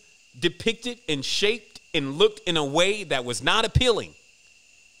always depicted and shaped and looked in a way that was not appealing.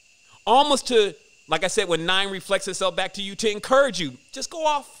 Almost to, like I said, when 9 reflects itself back to you to encourage you, just go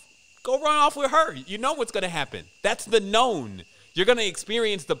run off with her. You know what's going to happen. That's the known. You're going to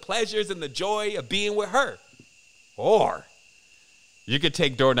experience the pleasures and the joy of being with her. Or you could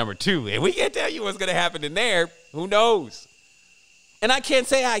take door number 2, and we can't tell you what's going to happen in there. Who knows? And I can't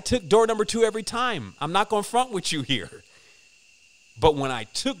say I took door number 2 every time. I'm not going to front with you here. But when I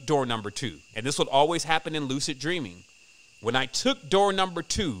took door number 2, and this would always happen in lucid dreaming, when I took door number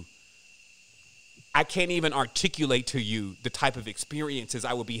 2, I can't even articulate to you the type of experiences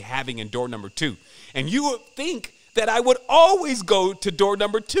I would be having in door number 2. And you would think that I would always go to door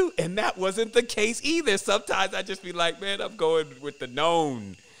number 2, and that wasn't the case either. Sometimes I'd just be like, man, I'm going with the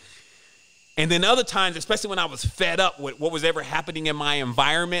known. And then other times, especially when I was fed up with what was ever happening in my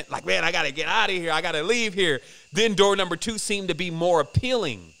environment, like, man, I got to get out of here. I got to leave here. Then door number 2 seemed to be more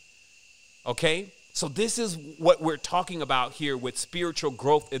appealing. Okay? So this is what we're talking about here with spiritual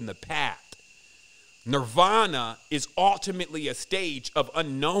growth in the path. Nirvana is ultimately a stage of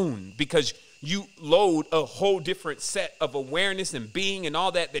unknown because you load a whole different set of awareness and being and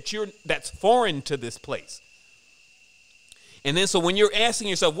all that's foreign to this place. And then so when you're asking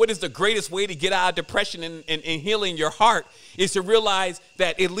yourself, what is the greatest way to get out of depression and healing your heart, is to realize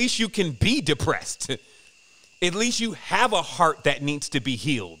that at least you can be depressed. At least you have a heart that needs to be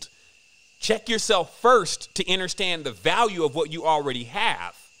healed. Check yourself first to understand the value of what you already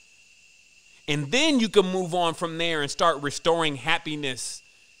have. And then you can move on from there and start restoring happiness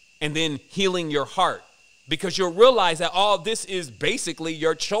and then healing your heart. Because you'll realize that all this is basically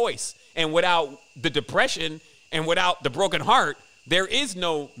your choice. And without the depression and without the broken heart, there is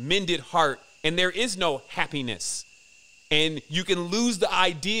no mended heart and there is no happiness. And you can lose the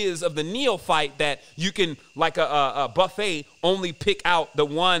ideas of the neophyte that you can, like a buffet, only pick out the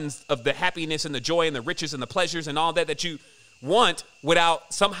ones of the happiness and the joy and the riches and the pleasures and all that you want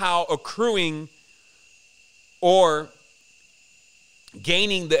without somehow accruing or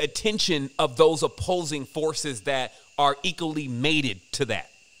gaining the attention of those opposing forces that are equally mated to that.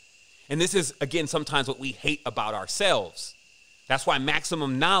 And this is, again, sometimes what we hate about ourselves. That's why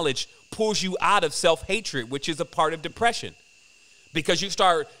maximum knowledge pulls you out of self-hatred, which is a part of depression. Because you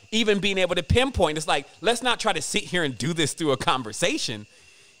start even being able to pinpoint. It's like, let's not try to sit here and do this through a conversation.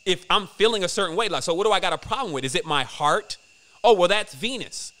 If I'm feeling a certain way, like, so what do I got a problem with? Is it my heart? Oh, well, that's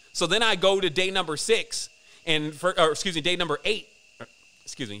Venus. So then I go to day number 6 day number 8.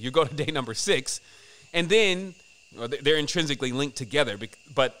 You go to day number 6 and then they're intrinsically linked together,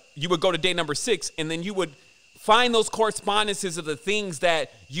 but you would go to day number 6 and then you would find those correspondences of the things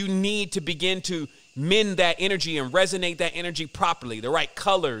that you need to begin to mend that energy and resonate that energy properly. The right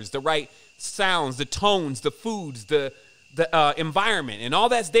colors, the right sounds, the tones, the foods, the environment, and all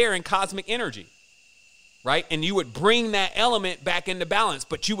that's there in cosmic energy, right? And you would bring that element back into balance,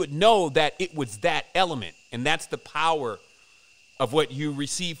 but you would know that it was that element. And that's the power of what you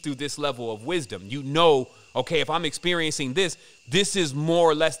receive through this level of wisdom. You know, okay, if I'm experiencing this, this is more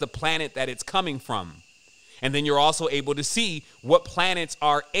or less the planet that it's coming from. And then you're also able to see what planets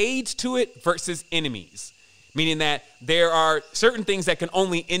are aids to it versus enemies, meaning that there are certain things that can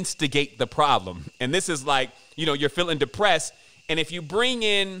only instigate the problem. And this is like, you know, you're feeling depressed. And if you bring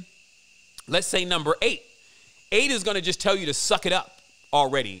in, let's say number 8, 8 is going to just tell you to suck it up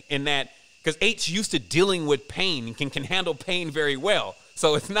already, in that, because 8's used to dealing with pain and can handle pain very well.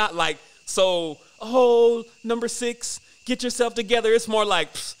 So it's not like, number 6, get yourself together. It's more like,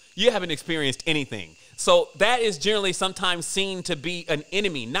 you haven't experienced anything. So that is generally sometimes seen to be an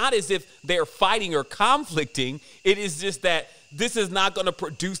enemy, not as if they're fighting or conflicting. It is just that this is not going to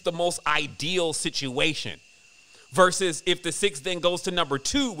produce the most ideal situation. Versus if the 6 then goes to number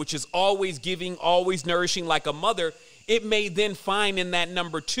 2, which is always giving, always nourishing like a mother, it may then find in that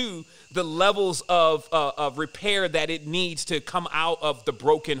number 2 the levels of repair that it needs to come out of the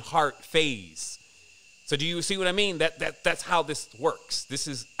broken heart phase. So do you see what I mean? That's how this works. This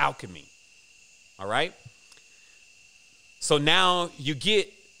is alchemy. All right? So now you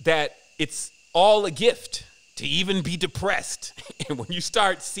get that it's all a gift to even be depressed. And when you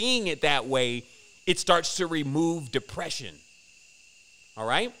start seeing it that way, it starts to remove depression. All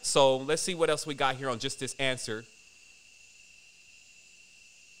right? So let's see what else we got here on just this answer.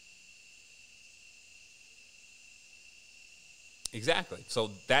 Exactly. So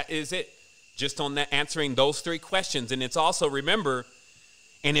that is it. Just on that, answering those 3 questions. And it's also, remember,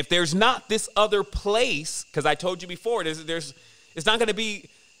 and if there's not this other place, because I told you before, there's It's not going to be,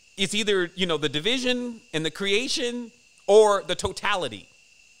 it's either, the division and the creation or the totality,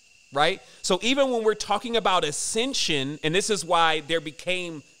 right? So even when we're talking about ascension, and this is why there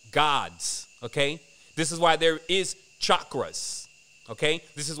became gods, okay? This is why there is chakras, okay?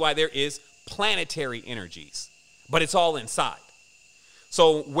 This is why there is planetary energies, but it's all inside.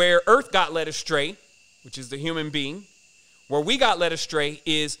 So where Earth got led astray, which is the human being, where we got led astray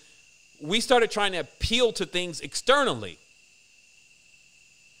is we started trying to appeal to things externally.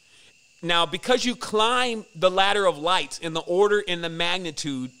 Now, because you climb the ladder of lights in the order and the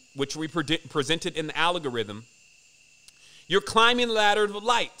magnitude, which we presented in the algorithm, you're climbing the ladder of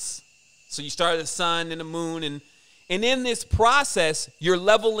lights. So you start at the sun and the moon, and in this process, you're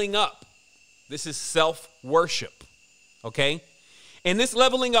leveling up. This is self-worship, okay? In this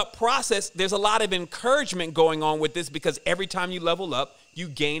leveling up process, there's a lot of encouragement going on with this because every time you level up, you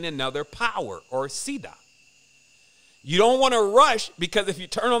gain another power or siddha. You don't want to rush because if you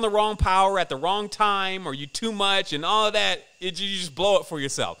turn on the wrong power at the wrong time or you too much and all of that, you just blow it for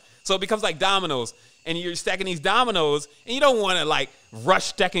yourself. So it becomes like dominoes, and you're stacking these dominoes, and you don't want to like rush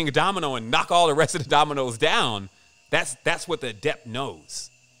stacking a domino and knock all the rest of the dominoes down. That's what the adept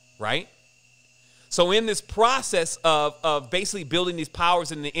knows, right? So in this process of basically building these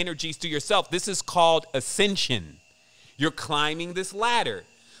powers and the energies to yourself, this is called ascension. You're climbing this ladder.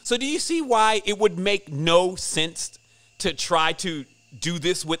 So do you see why it would make no sense to try to do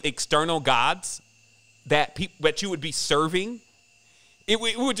this with external gods that you would be serving? It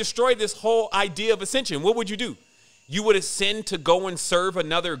would destroy this whole idea of ascension. What would you do? You would ascend to go and serve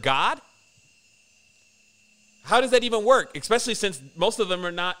another god? How does that even work? Especially since most of them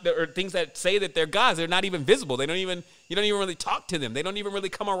are things that say that they're gods. They're not even visible. You don't even really talk to them. They don't even really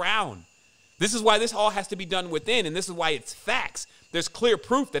come around. This is why this all has to be done within, and this is why it's facts. There's clear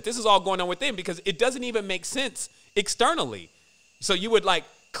proof that this is all going on within because it doesn't even make sense externally. So you would like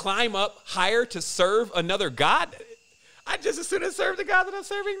climb up higher to serve another god? I just as soon as serve the God that I'm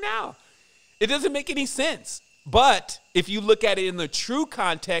serving now. It doesn't make any sense. But if you look at it in the true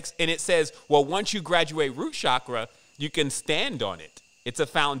context and it says, well, once you graduate root chakra, you can stand on it. It's a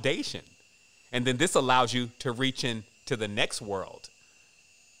foundation. And then this allows you to reach into the next world.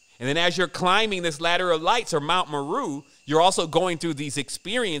 And then as you're climbing this ladder of lights or Mount Meru, you're also going through these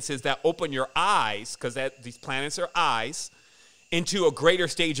experiences that open your eyes, because these planets are eyes, into a greater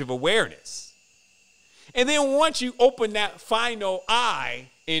stage of awareness. And then once you open that final eye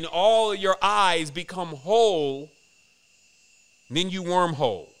and all of your eyes become whole, then you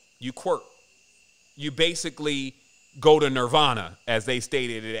wormhole, you quirk. You basically go to nirvana, as they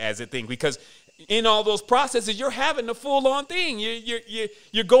stated it as a thing, because in all those processes, you're having the full-on thing.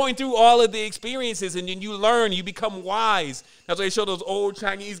 You're going through all of the experiences, and then you learn, you become wise. That's why they show those old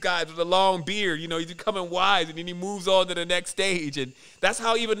Chinese guys with a long beard. He's becoming wise, and then he moves on to the next stage. And that's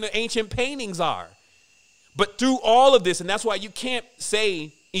how even the ancient paintings are. But through all of this, and that's why you can't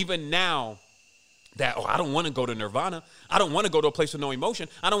say even now that, I don't want to go to nirvana. I don't want to go to a place with no emotion.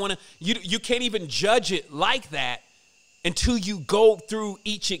 I don't want to. You can't even judge it like that until you go through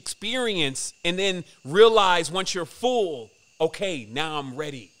each experience and then realize once you're full, okay, now I'm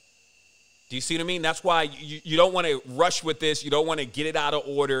ready. Do you see what I mean? That's why you don't want to rush with this. You don't want to get it out of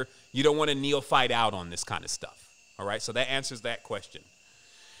order. You don't want to neophyte out on this kind of stuff. All right, so that answers that question.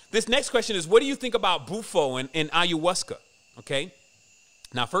 This next question is, what do you think about bufo and ayahuasca? Okay.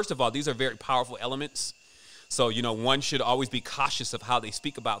 Now, first of all, these are very powerful elements. So, one should always be cautious of how they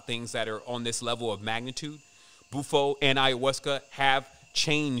speak about things that are on this level of magnitude. Bufo and ayahuasca have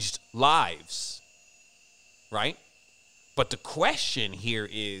changed lives, right? But the question here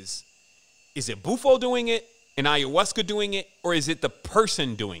is it bufo doing it and ayahuasca doing it, or is it the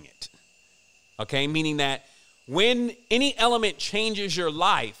person doing it? Okay, meaning that when any element changes your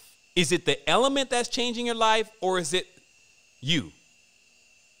life, is it the element that's changing your life, or is it you?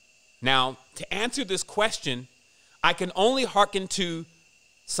 Now, to answer this question, I can only hearken to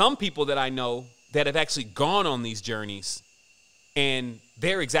some people that I know that have actually gone on these journeys, and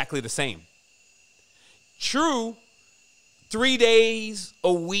they're exactly the same. True, 3 days,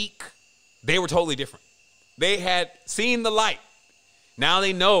 a week, they were totally different. They had seen the light. Now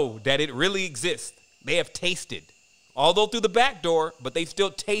they know that it really exists. They have tasted, although through the back door, but they've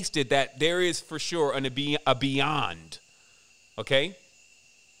still tasted that there is for sure a beyond, okay?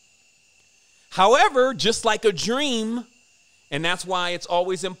 However, just like a dream, and that's why it's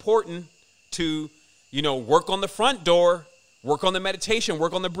always important to, work on the front door, work on the meditation,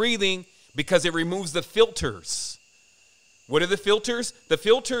 work on the breathing, because it removes the filters. What are the filters? The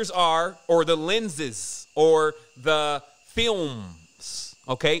filters are, or the lenses, or the films,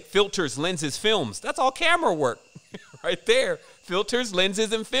 okay? Filters, lenses, films. That's all camera work. Right there. Filters,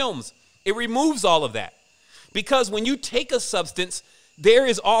 lenses, and films. It removes all of that. Because when you take a substance, there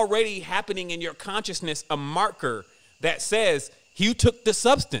is already happening in your consciousness a marker that says you took the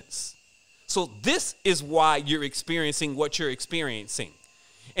substance. So this is why you're experiencing what you're experiencing.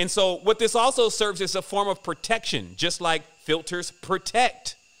 And so what this also serves as a form of protection, just like filters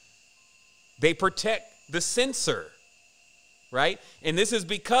protect. They protect the sensor, right? And this is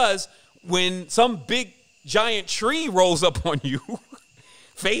because when some big giant tree rolls up on you,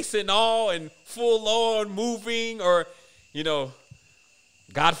 facing all and full on moving, or, you know,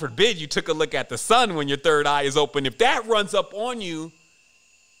 God forbid you took a look at the sun when your third eye is open. If that runs up on you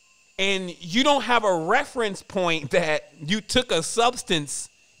and you don't have a reference point that you took a substance,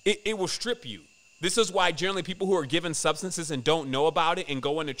 it will strip you. This is why generally people who are given substances and don't know about it and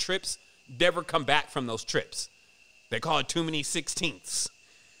go into trips never come back from those trips. They call it too many 16ths.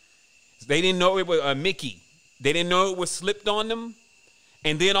 They didn't know it was a Mickey. They didn't know it was slipped on them.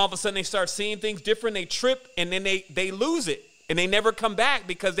 And then all of a sudden they start seeing things different. They trip and then they lose it. And they never come back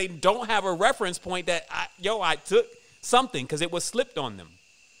because they don't have a reference point that, I took something because it was slipped on them.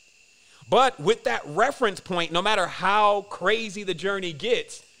 But with that reference point, no matter how crazy the journey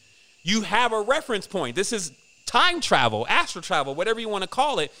gets, you have a reference point. This is time travel, astral travel, whatever you want to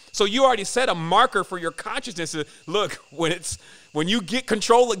call it. So you already set a marker for your consciousness. Look, when you get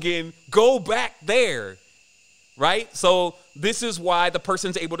control again, go back there, right? So this is why the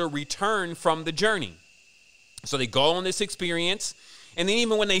person's able to return from the journey. So they go on this experience, and then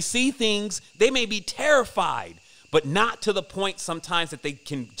even when they see things, they may be terrified, but not to the point sometimes that they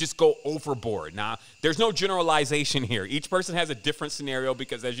can just go overboard. Now, there's no generalization here. Each person has a different scenario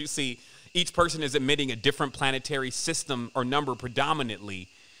because, as you see, each person is emitting a different planetary system or number predominantly.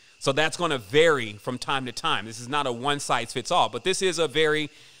 So that's going to vary from time to time. This is not a one-size-fits-all, but this is a very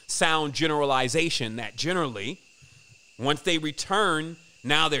sound generalization that generally, once they return,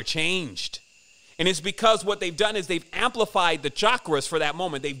 now they're changed. And it's because what they've done is they've amplified the chakras for that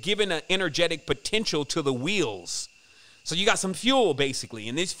moment. They've given an energetic potential to the wheels. So you got some fuel, basically.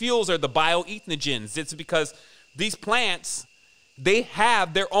 And these fuels are the bioethnogens. It's because these plants, they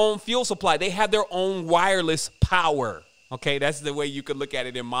have their own fuel supply. They have their own wireless power. Okay, that's the way you could look at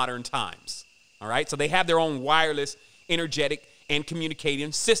it in modern times. All right, so they have their own wireless, energetic, and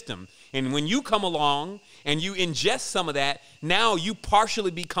communicating system. And when you come along and you ingest some of that, now you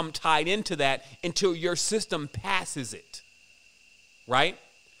partially become tied into that until your system passes it, right?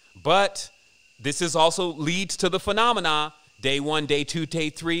 But this is also leads to the phenomena, day 1, day 2, day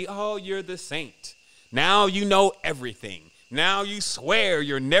 3, oh, you're the saint. Now you know everything. Now you swear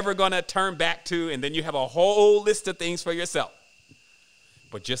you're never going to turn back to, and then you have a whole list of things for yourself.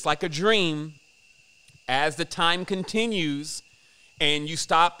 But just like a dream, as the time continues and you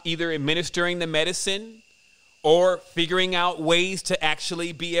stop either administering the medicine or figuring out ways to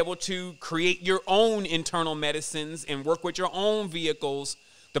actually be able to create your own internal medicines and work with your own vehicles,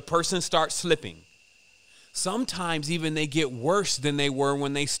 the person starts slipping. Sometimes even they get worse than they were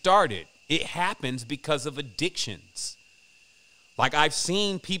when they started. It happens because of addictions. Like I've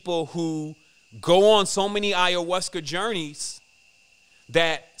seen people who go on so many ayahuasca journeys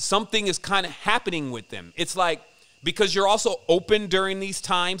that something is kind of happening with them. It's like, because you're also open during these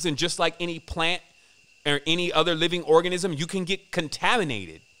times, and just like any plant or any other living organism, you can get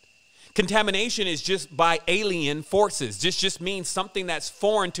contaminated. Contamination is just by alien forces. This just means something that's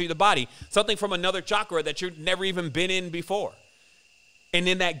foreign to the body, something from another chakra that you've never even been in before. And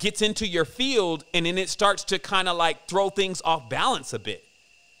then that gets into your field, and then it starts to kind of like throw things off balance a bit.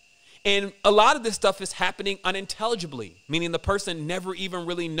 And a lot of this stuff is happening unintelligibly, meaning the person never even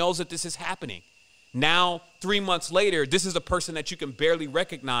really knows that this is happening. Now, 3 months later, this is a person that you can barely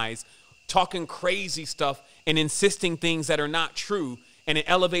recognize, talking crazy stuff and insisting things that are not true, and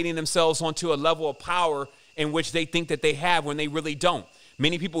elevating themselves onto a level of power in which they think that they have when they really don't.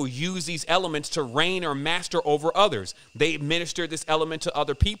 Many people use these elements to reign or master over others. They administer this element to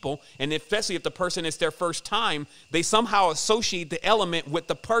other people, and especially if the person is their first time, they somehow associate the element with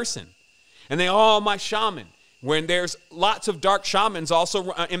the person. And they, oh, my shaman. When there's lots of dark shamans, also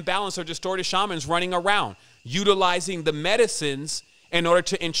imbalanced or distorted shamans running around, utilizing the medicines in order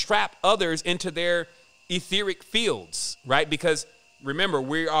to entrap others into their etheric fields, right? Because remember,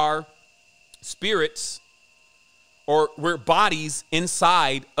 we are spirits, or we're bodies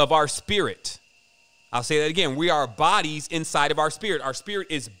inside of our spirit. I'll say that again. We are bodies inside of our spirit. Our spirit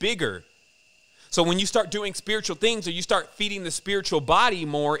is bigger. So when you start doing spiritual things, or you start feeding the spiritual body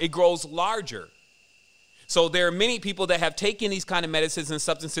more, it grows larger. So there are many people that have taken these kind of medicines and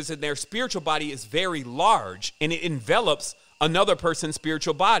substances, and their spiritual body is very large, and it envelops another person's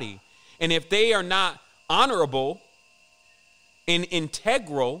spiritual body. And if they are not honorable and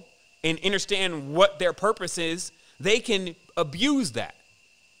integral and understand what their purpose is, they can abuse that.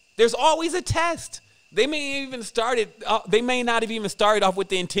 There's always a test. They may not have even started off with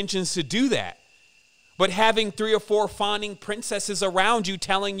the intentions to do that. But having 3 or 4 fawning princesses around you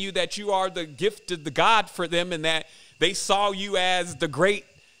telling you that you are the gift of the God for them and that they saw you as the great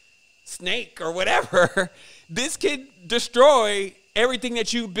snake or whatever, this could destroy everything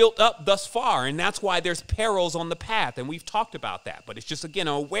that you built up thus far. And that's why there's perils on the path. And we've talked about that. But it's just, again,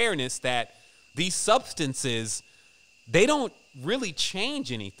 an awareness that these substances, they don't really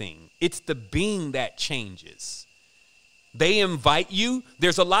change anything. It's the being that changes. They invite you.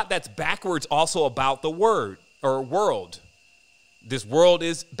 There's a lot that's backwards also about the word or world. This world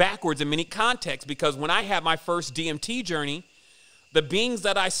is backwards in many contexts, because when I had my first DMT journey, the beings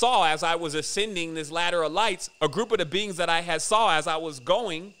that I saw as I was ascending this ladder of lights, a group of the beings that I had saw as I was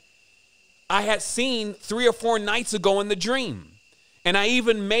going, I had seen 3 or 4 nights ago in the dream. And I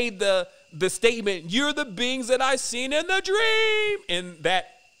even made the statement, "You're the beings that I seen in the dream." And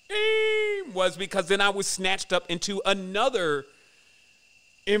that was because then I was snatched up into another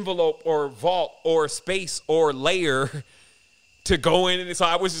envelope or vault or space or layer to go in. And so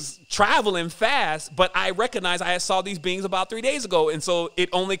I was just traveling fast, but I recognized I saw these beings about 3 days ago. And so it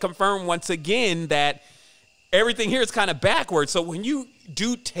only confirmed once again that everything here is kind of backwards. So when you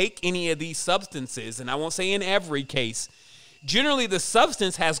do take any of these substances, and I won't say in every case, generally the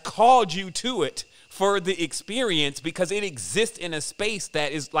substance has called you to it for the experience, because it exists in a space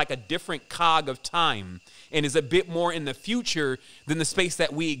that is like a different cog of time and is a bit more in the future than the space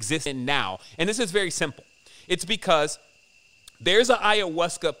that we exist in now. And this is very simple. It's because there's an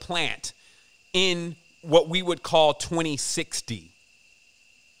ayahuasca plant in what we would call 2060.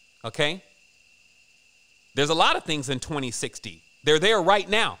 Okay? There's a lot of things in 2060. They're there right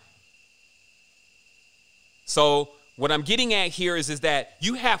now. So what I'm getting at here is that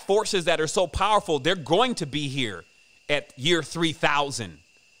you have forces that are so powerful, they're going to be here at year 3000.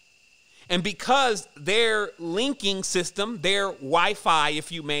 And because their linking system, their Wi-Fi,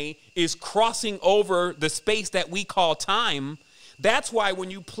 if you may, is crossing over the space that we call time, that's why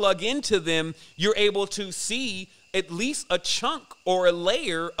when you plug into them, you're able to see at least a chunk or a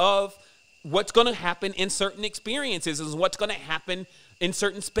layer of what's going to happen in certain experiences, is what's going to happen in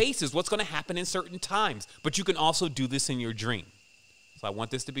certain spaces, what's going to happen in certain times. But you can also do this in your dream. So I want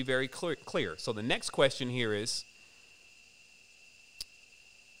this to be very clear. So the next question here is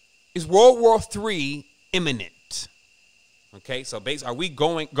World War III imminent? Okay, so basically, are we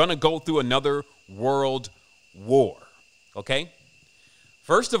going to go through another world war? Okay,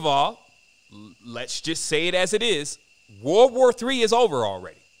 first of all, let's just say it as it is. World War III is over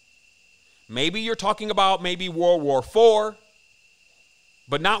already. Maybe you're talking about maybe World War IV,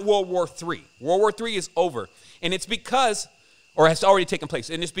 but not World War III. World War III is over. And it's because, or has already taken place,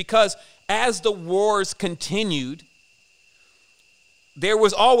 and it's because as the wars continued, there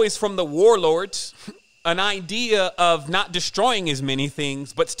was always from the warlords an idea of not destroying as many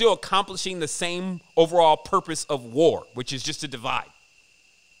things, but still accomplishing the same overall purpose of war, which is just to divide.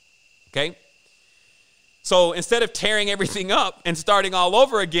 Okay? So instead of tearing everything up and starting all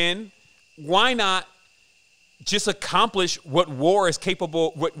over again, why not just accomplish what war is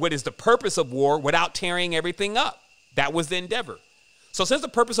capable, what is the purpose of war, without tearing everything up? That was the endeavor. So since the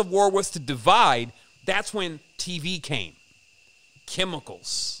purpose of war was to divide, that's when TV came.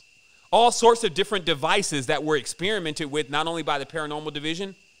 Chemicals. All sorts of different devices that were experimented with, not only by the paranormal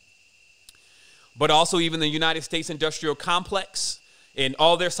division, but also even the United States industrial complex and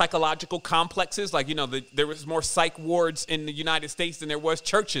all their psychological complexes. Like, you know, there was more psych wards in the United States than there was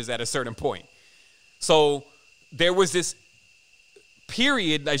churches at a certain point. So there was this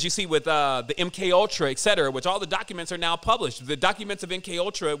period, as you see with the MK Ultra, et cetera, which all the documents are now published. The documents of MK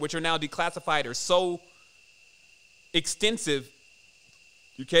Ultra, which are now declassified, are so extensive,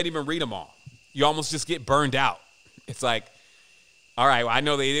 you can't even read them all. You almost just get burned out. It's like, all right, well, I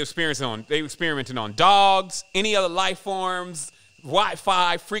know they experimented on dogs, any other life forms,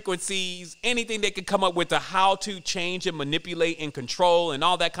 Wi-Fi, frequencies, anything they could come up with to how to change and manipulate and control and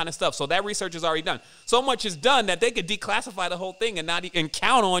all that kind of stuff. So that research is already done. So much is done that they could declassify the whole thing and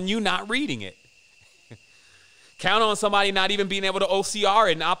count on you not reading it. Count on somebody not even being able to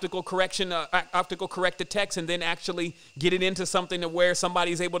OCR and optical correct the text and then actually get it into something to where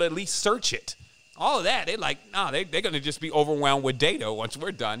somebody's able to at least search it. All of that, they're like, nah, they're going to just be overwhelmed with data once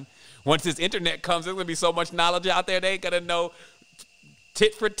we're done. Once this internet comes, there's going to be so much knowledge out there, they ain't going to know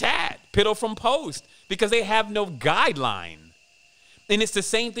tit for tat, piddle from post, because they have no guideline. And it's the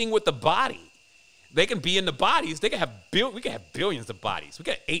same thing with the body. They can be in the bodies. We can have billions of bodies. We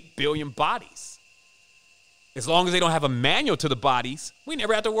got 8 billion bodies. as long as they don't have a manual to the bodies, we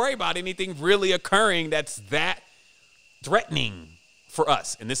never have to worry about anything really occurring that's that threatening for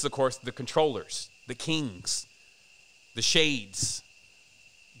us. And this is, of course, the controllers, the kings, the shades.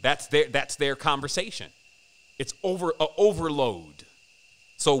 That's their conversation. It's overload.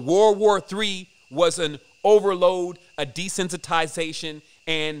 So World War III was an overload, a desensitization,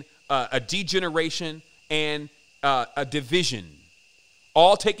 and a degeneration, and a division,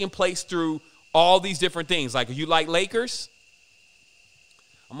 all taking place through all these different things. Like, if you like Lakers,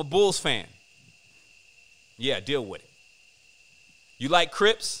 I'm a Bulls fan. Yeah, deal with it. You like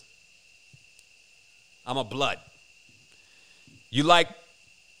Crips? I'm a Blood. You like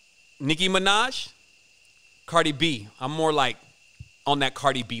Nicki Minaj? Cardi B. I'm more like on that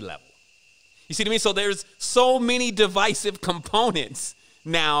Cardi B level. You see what I mean? So there's so many divisive components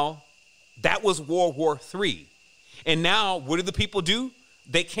now. That was World War III. And now, what do the people do?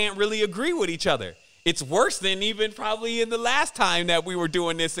 They can't really agree with each other. It's worse than even probably in the last time that we were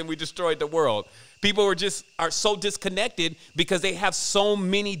doing this and we destroyed the world. People are so disconnected because they have so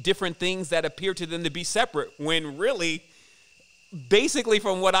many different things that appear to them to be separate, when really, basically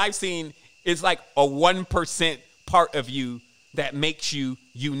from what I've seen, it's like a 1% part of you that makes you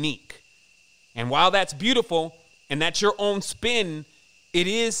unique. And while that's beautiful and that's your own spin, it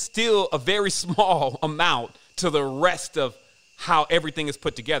is still a very small amount to the rest of how everything is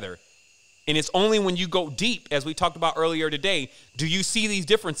put together. And it's only when you go deep, as we talked about earlier today, do you see these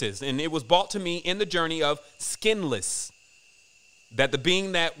differences. And it was brought to me in the journey of skinless, that the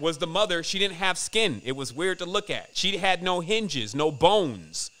being that was the mother, she didn't have skin. It was weird to look at. She had no hinges, no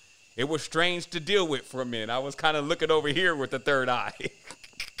bones. It was strange to deal with for a minute. I was kind of looking over here with the third eye.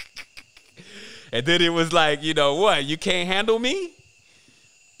 And then it was like, you know what, you can't handle me?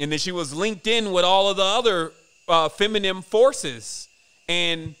 And then she was linked in with all of the other feminine forces.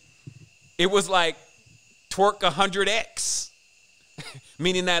 And it was like twerk 100x,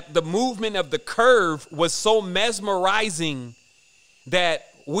 meaning that the movement of the curve was so mesmerizing that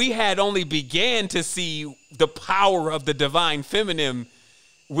we had only began to see the power of the divine feminine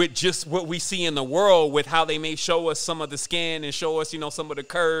with just what we see in the world, with how they may show us some of the skin and show us, you know, some of the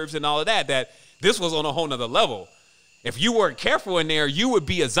curves and all of that, that this was on a whole nother level. If you weren't careful in there, you would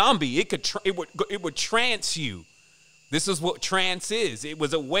be a zombie. It would trance you. This is what trance is. It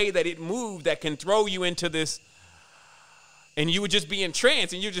was a way that it moved that can throw you into this, and you would just be in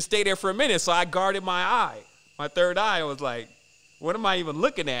trance, and you just stay there for a minute. So I guarded my eye, my third eye. I was like, what am I even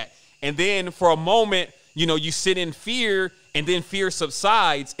looking at? And then for a moment, you know, you sit in fear, and then fear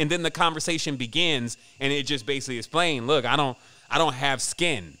subsides, and then the conversation begins, and it just basically explains, look, I don't have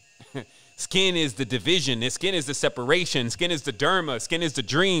skin. Skin is the division. Skin is the separation. Skin is the derma. Skin is the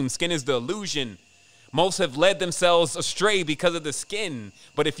dream. Skin is the illusion. Most have led themselves astray because of the skin.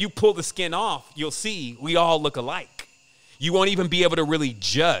 But if you pull the skin off, you'll see we all look alike. You won't even be able to really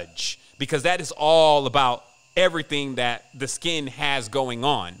judge, because that is all about everything that the skin has going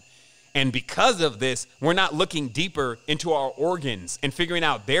on. And because of this, we're not looking deeper into our organs and figuring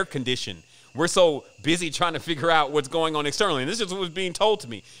out their condition. We're so busy trying to figure out what's going on externally. And this is what was being told to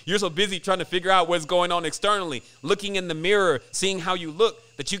me. You're so busy trying to figure out what's going on externally, looking in the mirror, seeing how you look,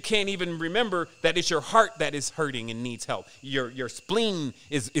 that you can't even remember that it's your heart that is hurting and needs help. Your spleen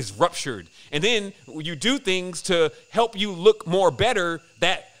is ruptured. And then you do things to help you look more better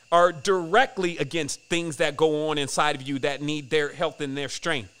that are directly against things that go on inside of you that need their health and their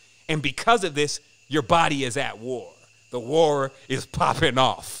strength. And because of this, your body is at war. The war is popping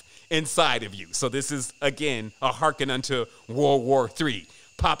off inside of you. So this is, again, a hearken unto World War III,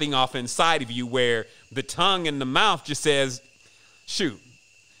 popping off inside of you, where the tongue and the mouth just says, shoot,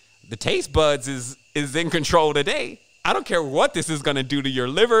 the taste buds is in control today. I don't care what this is going to do to your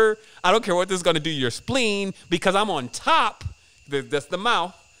liver. I don't care what this is going to do to your spleen, because I'm on top. That's the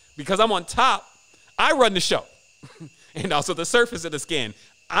mouth. Because I'm on top, I run the show. And also the surface of the skin.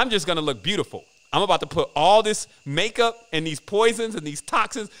 I'm just going to look beautiful. I'm about to put all this makeup and these poisons and these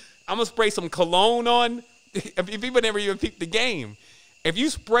toxins. I'm going to spray some cologne on. If people never even peeped the game. If you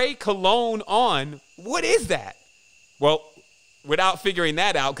spray cologne on, what is that? Well, without figuring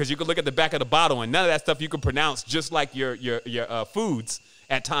that out, because you can look at the back of the bottle and none of that stuff you can pronounce, just like your foods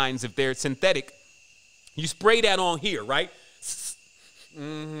at times if they're synthetic. You spray that on here, right?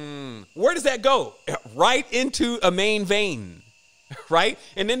 Where does that go? Right into a main vein, right?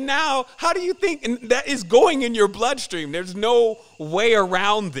 And then now, how do you think that is going in your bloodstream? There's no way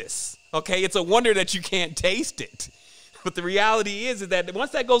around this, okay? It's a wonder that you can't taste it. But the reality is that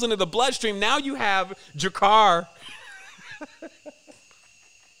once that goes into the bloodstream, now you have Jakar.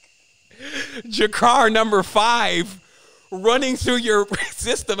 Jakar number 5 running through your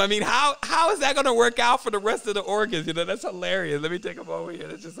system. I mean, how is that going to work out for the rest of the organs? You know, that's hilarious. Let me take a moment here.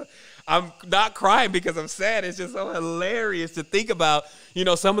 It's just, I'm not crying because I'm sad. It's just so hilarious to think about, you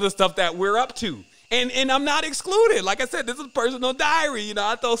know, some of the stuff that we're up to. And I'm not excluded. Like I said, this is personal diary. You know,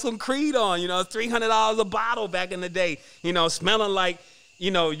 I throw some Creed on, you know, it's $300 a bottle back in the day, you know, smelling like, you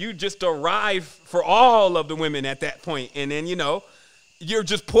know, you just arrived for all of the women at that point. And then, you know, you're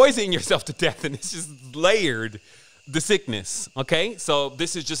just poisoning yourself to death, and it's just layered the sickness. Okay. So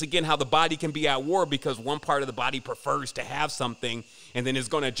this is just, again, how the body can be at war because one part of the body prefers to have something and then it's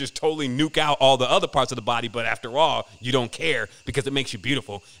going to just totally nuke out all the other parts of the body. But after all, you don't care because it makes you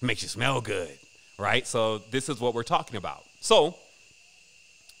beautiful. It makes you smell good. Right? So this is what we're talking about. So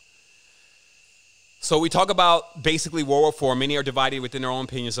we talk about basically World War IV. Many are divided within their own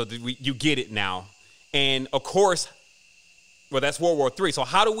opinions, so you get it now. And of course, well, that's World War III. So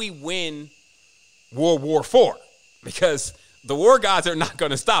how do we win World War IV? Because the war gods are not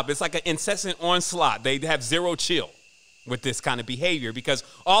going to stop. It's like an incessant onslaught. They have zero chill with this kind of behavior because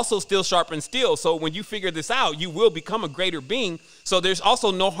also steel sharpens steel. So when you figure this out, you will become a greater being. So there's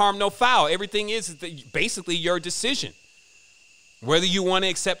also no harm, no foul. Everything is basically your decision, whether you want to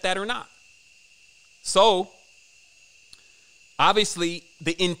accept that or not. So obviously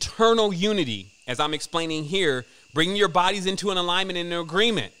the internal unity, as I'm explaining here, bringing your bodies into an alignment and an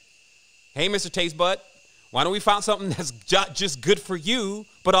agreement. Hey, Mr. Taste Bud, why don't we find something that's just good for you,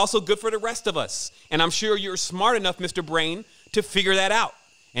 but also good for the rest of us? And I'm sure you're smart enough, Mr. Brain, to figure that out.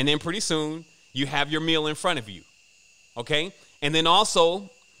 And then pretty soon you have your meal in front of you. Okay? And then also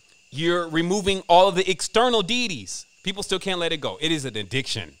you're removing all of the external deities. People still can't let it go. It is an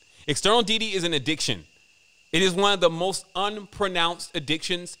addiction. External deity is an addiction. It is one of the most unpronounced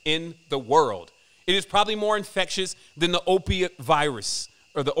addictions in the world. It is probably more infectious than the opiate virus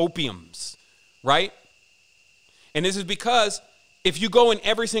or the opiums, right? And this is because if you go in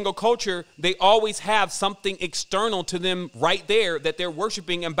every single culture, they always have something external to them right there that they're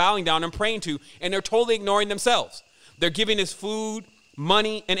worshiping and bowing down and praying to, and they're totally ignoring themselves. They're giving this food,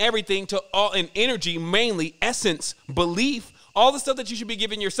 money, and everything to all, and energy, mainly essence, belief, all the stuff that you should be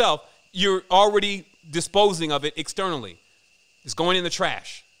giving yourself, you're already disposing of it externally. It's going in the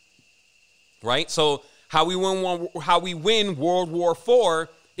trash, right? So how we win World War IV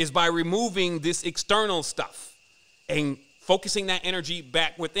is by removing this external stuff and focusing that energy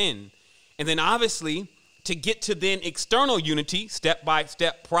back within. And then obviously to get to then external unity,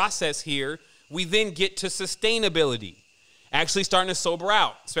 step-by-step process here, we then get to sustainability. Actually starting to sober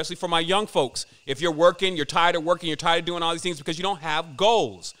out, especially for my young folks. If you're working, you're tired of working, you're tired of doing all these things because you don't have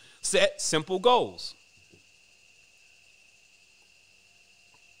goals. Set simple goals.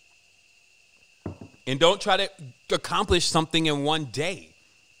 And don't try to accomplish something in one day.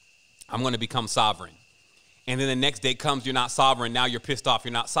 I'm going to become sovereign. And then the next day comes, you're not sovereign. Now you're pissed off,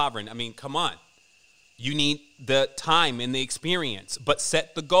 you're not sovereign. I mean, come on. You need the time and the experience, but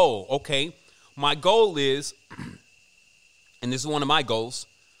set the goal. Okay, my goal is, and this is one of my goals,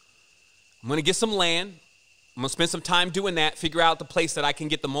 I'm going to get some land. I'm going to spend some time doing that, figure out the place that I can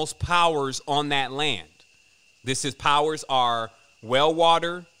get the most powers on that land. Powers are well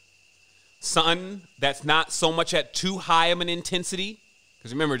water, sun that's not so much at too high of an intensity.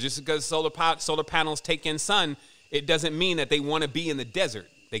 Because remember, just because solar panels take in sun, it doesn't mean that they want to be in the desert.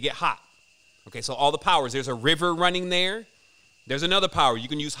 They get hot. Okay, so all the powers. There's a river running there. There's another power. You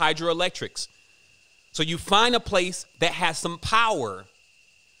can use hydroelectrics. So you find a place that has some power,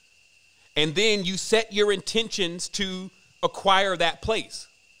 and then you set your intentions to acquire that place.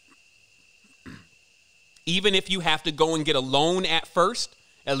 Even if you have to go and get a loan at first,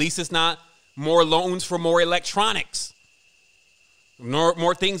 at least it's not more loans for more electronics.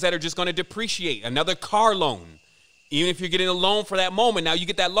 More things that are just going to depreciate. Another car loan. Even if you're getting a loan for that moment, now you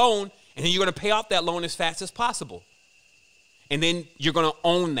get that loan, and then you're going to pay off that loan as fast as possible. And then you're going to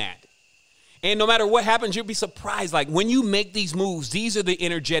own that. And no matter what happens, you'll be surprised. Like when you make these moves, these are the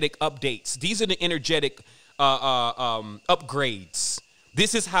energetic updates. These are the energetic upgrades.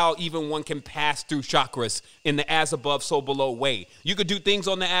 This is how even one can pass through chakras in the as above, so below way. You could do things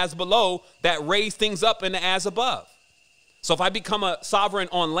on the as below that raise things up in the as above. So if I become a sovereign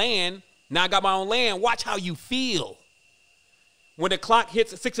on land, now I got my own land, watch how you feel. When the clock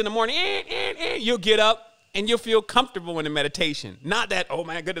hits at 6 in the morning, you'll get up and you'll feel comfortable in the meditation. Not that, oh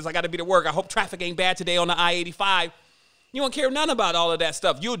my goodness, I got to be to work. I hope traffic ain't bad today on the I-85. You won't care none about all of that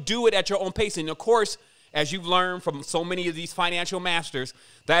stuff. You'll do it at your own pace. And of course, as you've learned from so many of these financial masters,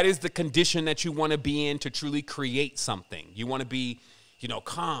 that is the condition that you want to be in to truly create something. You want to be,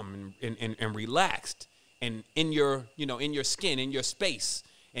 calm and relaxed and in your, in your skin, in your space.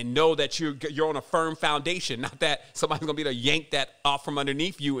 and know that you're on a firm foundation, not that somebody's going to be able to yank that off from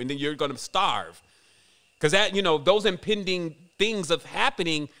underneath you and then you're going to starve. Because that, those impending things of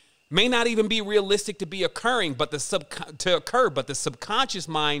happening may not even be realistic to be occurring, but the subconscious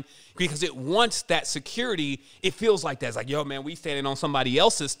mind, because it wants that security, it feels like that. It's like, yo, man, we standing on somebody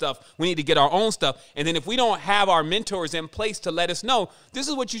else's stuff. We need to get our own stuff. And then if we don't have our mentors in place to let us know, this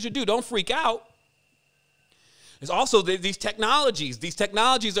is what you should do, don't freak out. There's also these technologies. These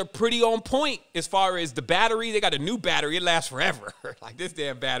technologies are pretty on point as far as the battery. They got a new battery. It lasts forever. Like, this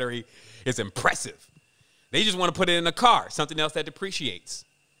damn battery is impressive. They just want to put it in a car, something else that depreciates.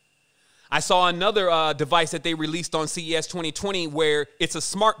 I saw another device that they released on CES 2020 where it's a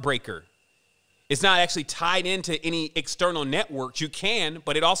smart breaker. It's not actually tied into any external networks. You can,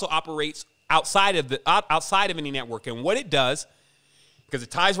 but it also operates outside of any network. And what it does, because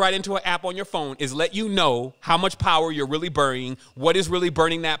it ties right into an app on your phone, is let you know how much power you're really burning, what is really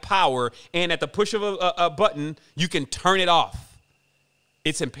burning that power, and at the push of a button, you can turn it off.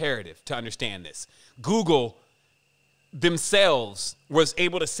 It's imperative to understand this. Google themselves was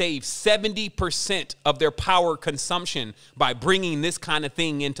able to save 70% of their power consumption by bringing this kind of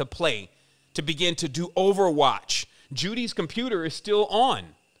thing into play to begin to do Overwatch. Judy's computer is still on.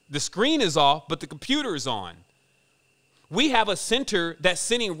 The screen is off, but the computer is on. We have a center that's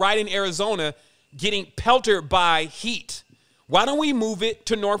sitting right in Arizona getting pelted by heat. Why don't we move it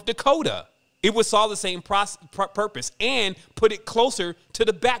to North Dakota? It would solve the same purpose and put it closer to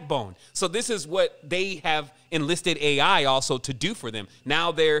the backbone. So this is what they have enlisted AI also to do for them.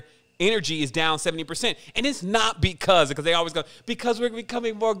 Now their energy is down 70%. And it's not because they always go, because we're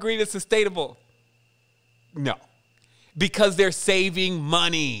becoming more green and sustainable. No, because they're saving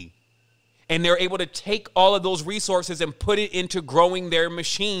money. And they're able to take all of those resources and put it into growing their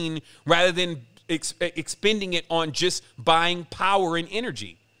machine rather than expending it on just buying power and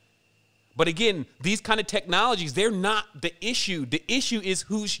energy. But again, these kind of technologies, they're not the issue. The issue is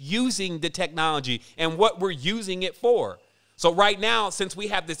who's using the technology and what we're using it for. So right now, since we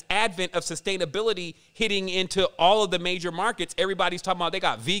have this advent of sustainability hitting into all of the major markets, everybody's talking about they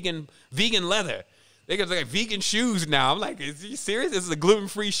got vegan leather. They got like vegan shoes now. I'm like, is you serious? This is a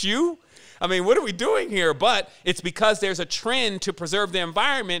gluten-free shoe? I mean, what are we doing here? But it's because there's a trend to preserve the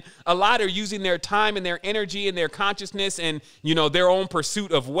environment. A lot are using their time and their energy and their consciousness and, their own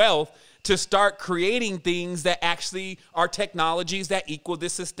pursuit of wealth to start creating things that actually are technologies that equal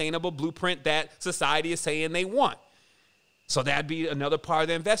this sustainable blueprint that society is saying they want. So that'd be another part of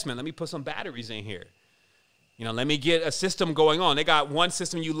the investment. Let me put some batteries in here. Let me get a system going on. They got one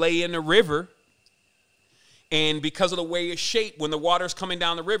system you lay in the river. And because of the way it's shaped, when the water's coming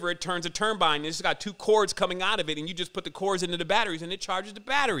down the river, it turns a turbine. It's got two cords coming out of it, and you just put the cords into the batteries, and it charges the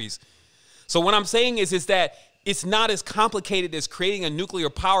batteries. So what I'm saying is that it's not as complicated as creating a nuclear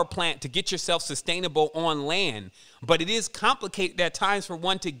power plant to get yourself sustainable on land. But it is complicated at times for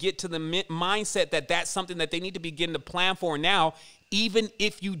one to get to the mindset that that's something that they need to begin to plan for now, even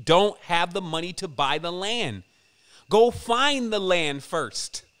if you don't have the money to buy the land. Go find the land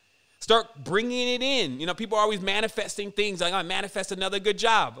first. Start bringing it in. People are always manifesting things. Like, I manifest another good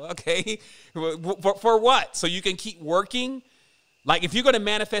job. Okay. For what? So you can keep working? Like, if you're going to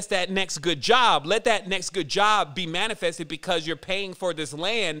manifest that next good job, let that next good job be manifested because you're paying for this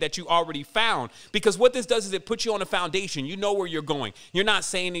land that you already found. Because what this does is it puts you on a foundation. You know where you're going. You're not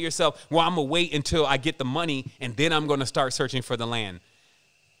saying to yourself, well, I'm going to wait until I get the money and then I'm going to start searching for the land.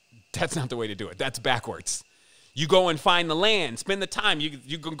 That's not the way to do it. That's backwards. You go and find the land, spend the time.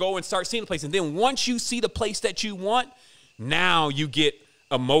 You can go and start seeing the place. And then once you see the place that you want, now you get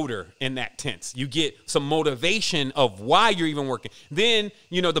a motor in that tense. You get some motivation of why you're even working. Then,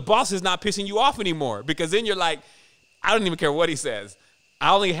 the boss is not pissing you off anymore because then you're like, I don't even care what he says.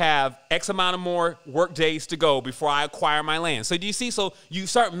 I only have X amount of more work days to go before I acquire my land. So do you see? So you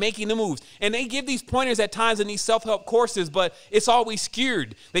start making the moves. And they give these pointers at times in these self-help courses, but it's always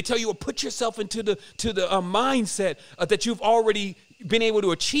skewed. They tell you, well, put yourself into the mindset that you've already been able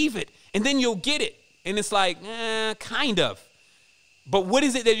to achieve it, and then you'll get it. And it's like, kind of. But what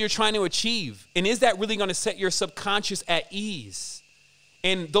is it that you're trying to achieve? And is that really going to set your subconscious at ease?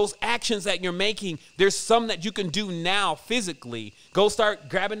 And those actions that you're making, there's some that you can do now physically. Go start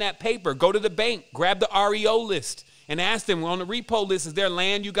grabbing that paper. Go to the bank. Grab the REO list and ask them, well, on the repo list, is there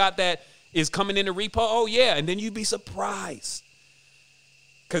land you got that is coming into repo? Oh, yeah. And then you'd be surprised.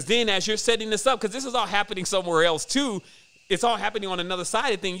 Because then as you're setting this up, because this is all happening somewhere else too, it's all happening on another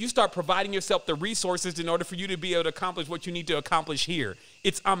side of things. You start providing yourself the resources in order for you to be able to accomplish what you need to accomplish here.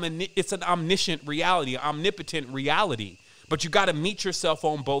 It's an omniscient reality, omnipotent reality. But you got to meet yourself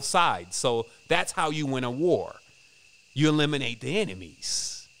on both sides. So that's how you win a war. You eliminate the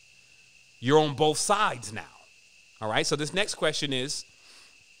enemies. you're on both sides now. All right, so this next question is,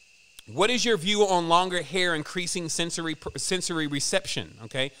 what is your view on longer hair increasing sensory reception?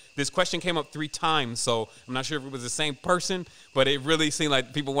 Okay, this question came up 3 times, so I'm not sure if it was the same person, but it really seemed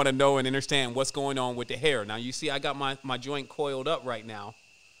like people want to know and understand what's going on with the hair. Now, you see I got my joint coiled up right now.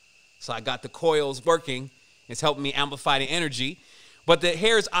 So I got the coils working. It's helping me amplify the energy. But the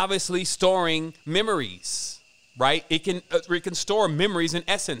hair is obviously storing memories, right? It can store memories in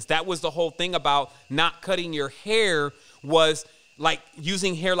essence. That was the whole thing about not cutting your hair, was like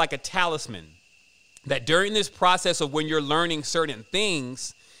using hair like a talisman. That during this process of when you're learning certain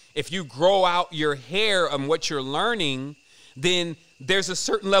things, if you grow out your hair and what you're learning, then there's a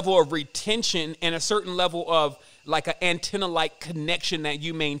certain level of retention and a certain level of like an antenna-like connection that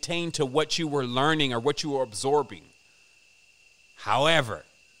you maintain to what you were learning or what you were absorbing. However,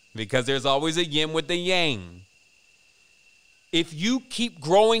 because there's always a yin with the yang, if you keep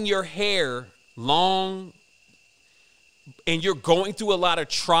growing your hair long and you're going through a lot of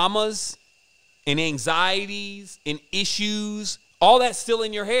traumas and anxieties and issues, all that's still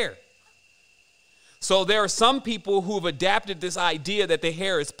in your hair. So there are some people who have adapted this idea that the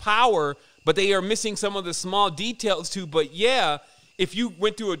hair is power, but they are missing some of the small details too. But yeah, if you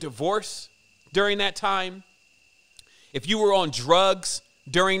went through a divorce during that time, if you were on drugs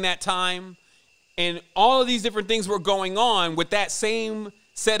during that time, and all of these different things were going on with that same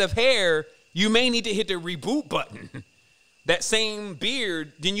set of hair, you may need to hit the reboot button. That same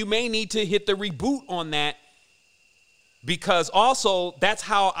beard, then you may need to hit the reboot on that, because also that's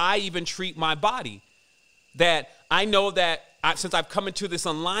how I even treat my body. That I know that since I've come into this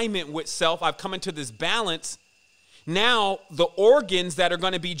alignment with self, I've come into this balance. Now the organs that are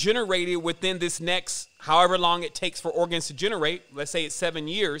going to be generated within this next, however long it takes for organs to generate, let's say it's 7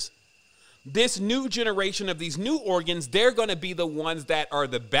 years, this new generation of these new organs, they're going to be the ones that are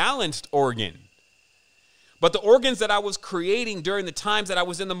the balanced organ. But the organs that I was creating during the times that I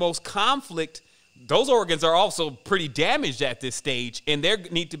was in the most conflict, those organs are also pretty damaged at this stage, and they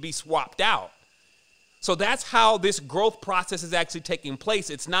need to be swapped out. So that's how this growth process is actually taking place.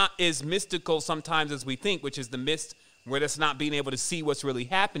 It's not as mystical sometimes as we think, which is the mist, where it's not being able to see what's really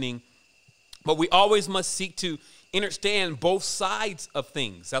happening. But we always must seek to understand both sides of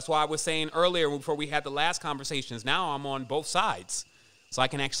things. That's why I was saying earlier before we had the last conversations, now I'm on both sides. So I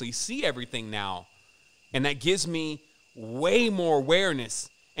can actually see everything now. And that gives me way more awareness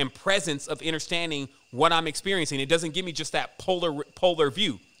and presence of understanding what I'm experiencing. It doesn't give me just that polar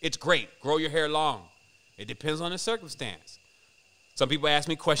view. It's great. Grow your hair long. It depends on the circumstance. Some people ask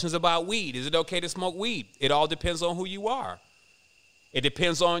me questions about weed. Is it okay to smoke weed? It all depends on who you are. It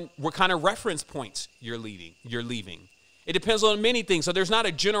depends on what kind of reference points you're leaving. It depends on many things. So there's not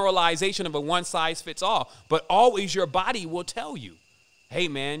a generalization of a one size fits all, but always your body will tell you, hey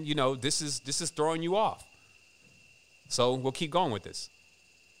man, you know, this is throwing you off. So we'll keep going with this.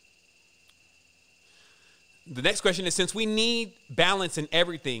 The next question is, since we need balance in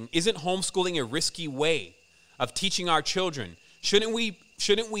everything, isn't homeschooling a risky way of teaching our children? Shouldn't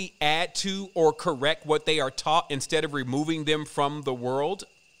we add to or correct what they are taught instead of removing them from the world?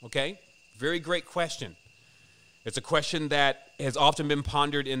 Okay, very great question. It's a question that has often been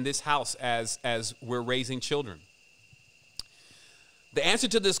pondered in this house as we're raising children. The answer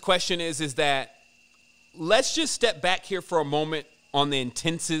to this question is that let's just step back here for a moment on the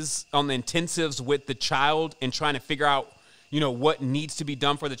intensives with the child and trying to figure out, you know, what needs to be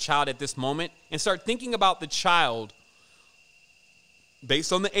done for the child at this moment, and start thinking about the child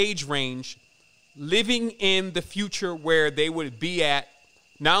based on the age range, living in the future where they would be at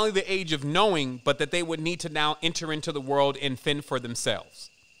not only the age of knowing, but that they would need to now enter into the world and fend for themselves.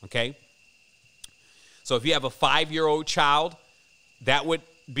 Okay. So if you have a 5-year-old child, that would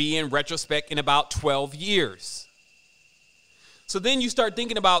be in retrospect in about 12 years. So then you start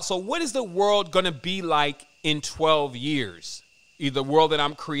thinking about, so what is the world going to be like in 12 years? Either the world that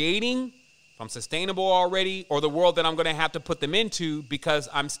I'm creating, if I'm sustainable already, or the world that I'm going to have to put them into because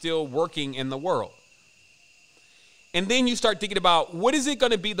I'm still working in the world. And then you start thinking about, what is it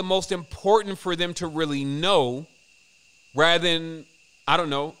going to be the most important for them to really know, rather than, I don't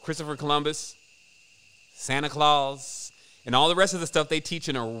know, Christopher Columbus, Santa Claus, and all the rest of the stuff they teach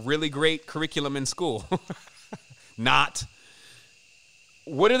in a really great curriculum in school. Not.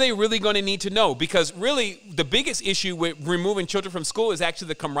 What are they really going to need to know? Because really, the biggest issue with removing children from school is actually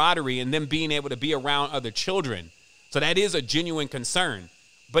the camaraderie and them being able to be around other children. So that is a genuine concern.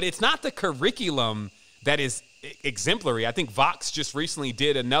 But it's not the curriculum that is exemplary. I think Vox just recently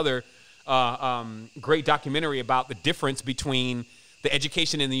did another great documentary about the difference between the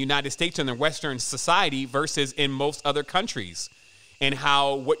education in the United States and the Western society versus in most other countries. and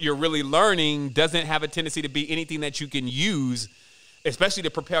how what you're really learning doesn't have a tendency to be anything that you can use, especially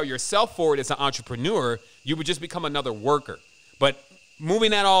to prepare yourself for it as an entrepreneur. You would just become another worker. But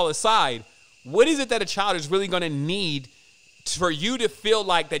moving that all aside, what is it that a child is really going to need for you to feel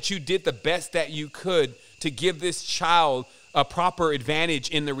like that you did the best that you could to give this child a proper advantage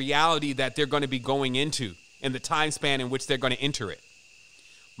in the reality that they're going to be going into and the time span in which they're going to enter it?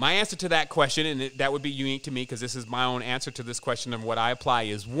 My answer to that question, and that would be unique to me because this is my own answer to this question of what I apply,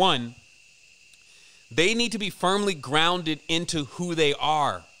 is one, they need to be firmly grounded into who they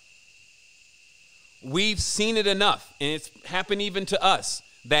are. We've seen it enough, and it's happened even to us,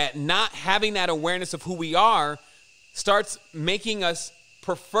 that not having that awareness of who we are starts making us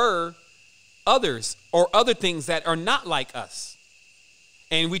prefer others or other things that are not like us.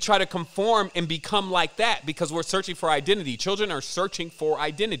 And we try to conform and become like that because we're searching for identity. Children are searching for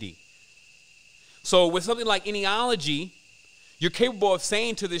identity. So with something like Ennealogy, you're capable of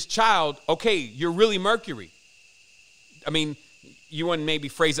saying to this child, okay, you're really Mercury. I mean, you wouldn't maybe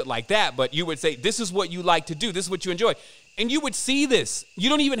phrase it like that, but you would say, this is what you like to do. This is what you enjoy. And you would see this. You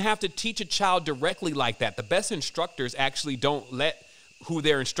don't even have to teach a child directly like that. The best instructors actually don't let who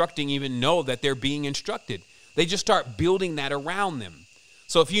they're instructing even know that they're being instructed. They just start building that around them.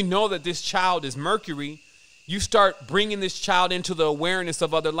 So if you know that this child is Mercury, you start bringing this child into the awareness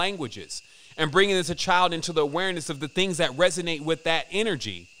of other languages and bringing this child into the awareness of the things that resonate with that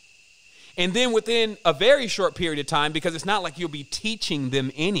energy. And then within a very short period of time, because it's not like you'll be teaching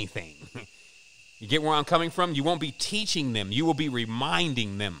them anything. You get where I'm coming from? You won't be teaching them. You will be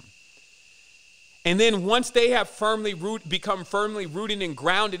reminding them. And then once they have become firmly rooted and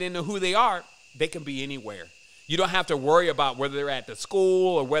grounded into who they are, they can be anywhere. You don't have to worry about whether they're at the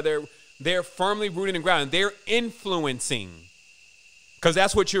school or whether they're firmly rooted and grounded. They're influencing, because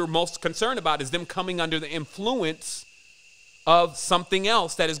that's what you're most concerned about, is them coming under the influence of something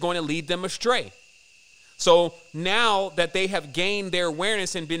else that is going to lead them astray. So now that they have gained their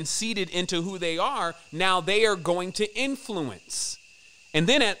awareness and been seated into who they are, now they are going to influence. And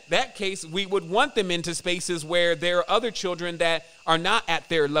then at that case, we would want them into spaces where there are other children that are not at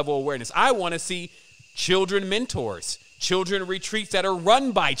their level of awareness. I want to see children mentors, children retreats that are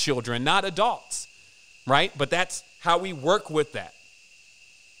run by children, not adults, right? But that's how we work with that.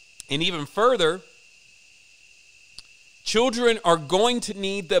 And even further, children are going to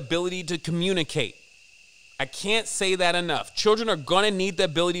need the ability to communicate. I can't say that enough. Children are going to need the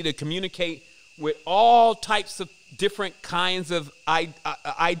ability to communicate with all types of different kinds of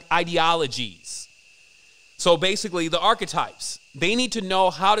ideologies. So basically, the archetypes, they need to know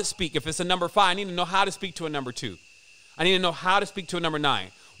how to speak. If it's a number 5, I need to know how to speak to a number 2. I need to know how to speak to a number 9.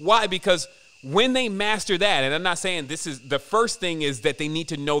 Why? Because when they master that, and I'm not saying this is, the first thing is that they need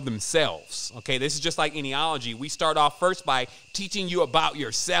to know themselves. Okay, this is just like Ennealogy. We start off first by teaching you about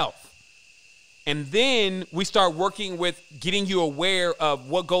yourself. And then we start working with getting you aware of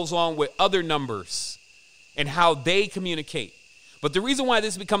what goes on with other numbers and how they communicate. But the reason why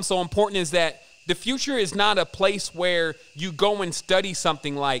this becomes so important is that the future is not a place where you go and study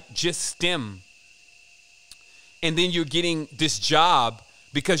something like just STEM, and then you're getting this job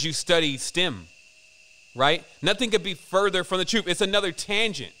because you study STEM, right? Nothing could be further from the truth. It's another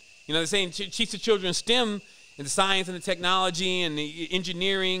tangent. You know, they're saying teach the children STEM and the science and the technology and the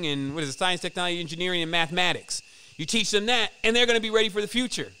engineering and what is it, science, technology, engineering, and mathematics. You teach them that, and they're going to be ready for the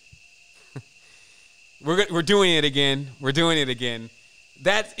future. We're doing it again. We're doing it again.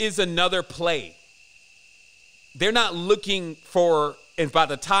 That is another play. They're not looking for, and by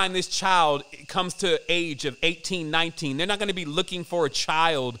the time this child comes to age of 18, 19, they're not going to be looking for a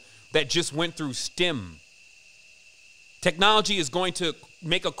child that just went through STEM. Technology is going to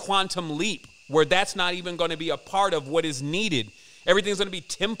make a quantum leap where that's not even going to be a part of what is needed. Everything's going to be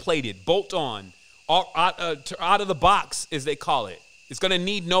templated, bolt on, out of the box, as they call it. It's going to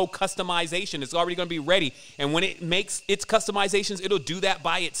need no customization. It's already going to be ready. And when it makes its customizations, it'll do that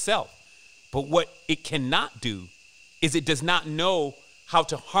by itself. But what it cannot do is it does not know how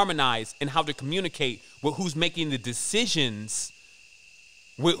to harmonize and how to communicate with who's making the decisions,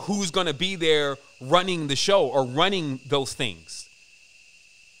 with who's going to be there running the show or running those things.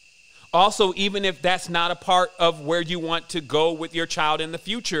 Also, even if that's not a part of where you want to go with your child in the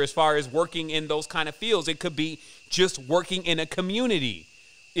future, as far as working in those kind of fields, it could be just working in a community.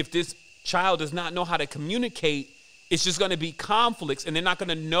 If this child does not know how to communicate, it's just going to be conflicts, and they're not going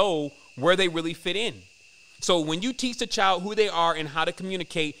to know where they really fit in. So when you teach the child who they are and how to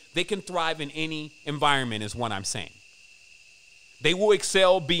communicate, they can thrive in any environment, is what I'm saying. They will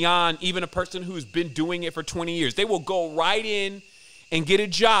excel beyond even a person who's been doing it for 20 years. They will go right in and get a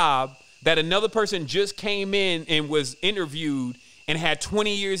job that another person just came in and was interviewed and had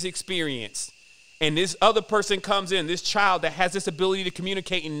 20 years experience, and this other person comes in, this child that has this ability to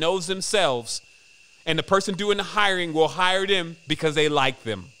communicate and knows themselves, and the person doing the hiring will hire them because they like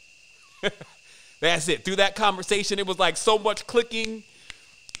them. That's it. Through that conversation, it was like so much clicking.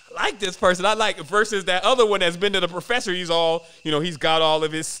 I like this person. I like it versus that other one that's been to the professor. He's all, he's got all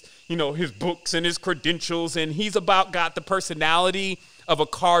of his, his books and his credentials, and he's got the personality of a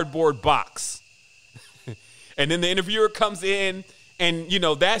cardboard box. And then the interviewer comes in, and,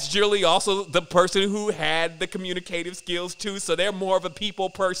 that's generally also the person who had the communicative skills too. So they're more of a people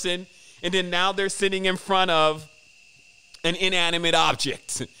person. And then now they're sitting in front of an inanimate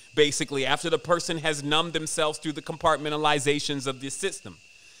object, basically, after the person has numbed themselves through the compartmentalizations of this system.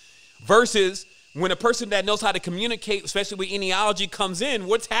 Versus when a person that knows how to communicate, especially with Ennealogy, comes in,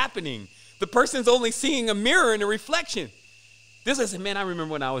 what's happening? The person's only seeing a mirror and a reflection. This is, man, I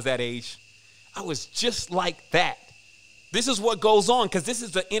remember when I was that age. I was just like that. This is what goes on because this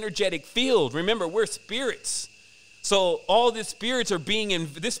is the energetic field. Remember, we're spirits. So all these spirits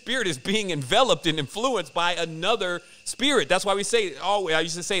this spirit is being enveloped and influenced by another spirit. That's why we say, I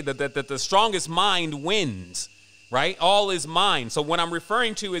used to say that the strongest mind wins, right? All is mind. So what I'm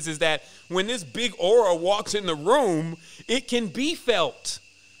referring to is that when this big aura walks in the room, it can be felt.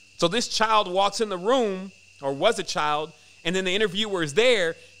 So this child walks in the room, or was a child, and then the interviewer is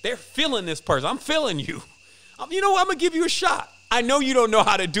there. They're feeling this person. I'm feeling you. I'm going to give you a shot. I know you don't know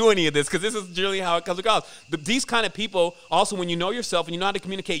how to do any of this because this is generally how it comes across. These kind of people, also, when you know yourself and you know how to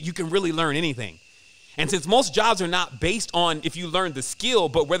communicate, you can really learn anything. And since most jobs are not based on if you learn the skill,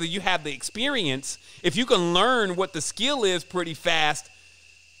 but whether you have the experience, if you can learn what the skill is pretty fast,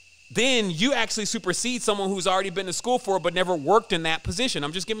 then you actually supersede someone who's already been to school for it but never worked in that position.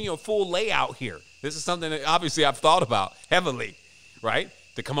 I'm just giving you a full layout here. This is something that obviously I've thought about heavily, right?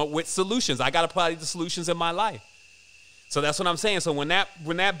 To come up with solutions. I got to apply the solutions in my life. So that's what I'm saying. So when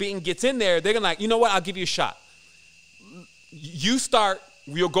that being gets in there, they're going to like, you know what? I'll give you a shot.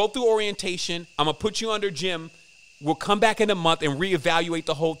 We'll go through orientation. I'm going to put you under Jim. We'll come back in a month and reevaluate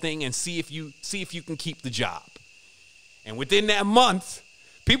the whole thing and see if you can keep the job. And within that month,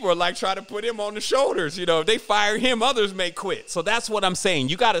 people are like trying to put him on the shoulders. If they fire him, others may quit. So that's what I'm saying.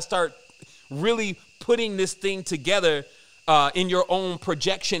 You got to start really putting this thing together in your own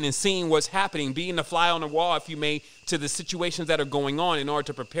projection and seeing what's happening, being the fly on the wall, if you may, to the situations that are going on in order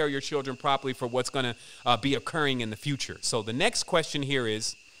to prepare your children properly for what's going to be occurring in the future. So the next question here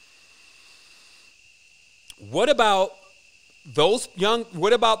is, what about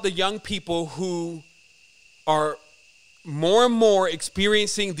the young people who are more and more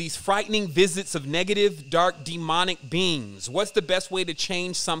experiencing these frightening visits of negative, dark, demonic beings? What's the best way to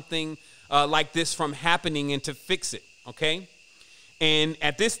change something like this from happening and to fix it? Okay, and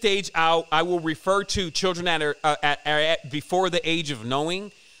at this stage, I will refer to children that are at before the age of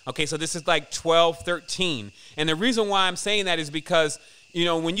knowing. Okay, so this is like 12, 13. And the reason why I'm saying that is because,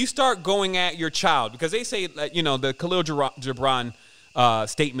 when you start going at your child, because they say, the Khalil Gibran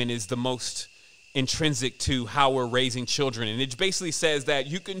statement is the most intrinsic to how we're raising children. And it basically says that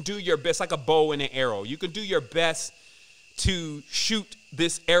you can do your best, like a bow and an arrow. You can do your best to shoot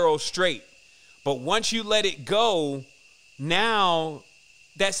this arrow straight. But once you let it go, now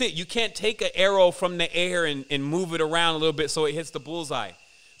that's it. You can't take an arrow from the air and move it around a little bit so it hits the bullseye.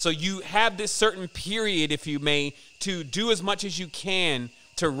 So you have this certain period, if you may, to do as much as you can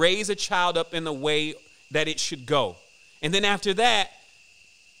to raise a child up in the way that it should go. And then after that,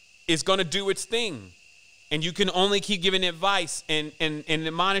 it's going to do its thing. And you can only keep giving advice and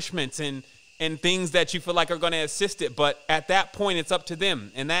admonishments and things that you feel like are going to assist it. But at that point, it's up to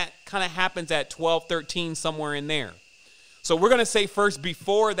them. And that kind of happens at 12, 13, somewhere in there. So we're going to say first,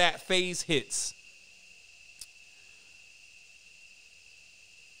 before that phase hits,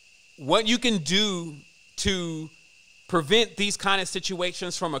 what you can do to prevent these kind of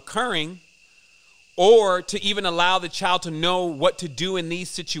situations from occurring, or to even allow the child to know what to do in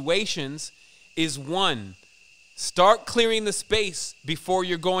these situations, is one, start clearing the space before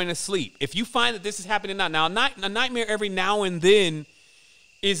you're going to sleep. If you find that this is happening now, a nightmare every now and then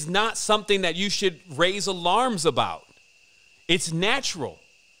is not something that you should raise alarms about. It's natural.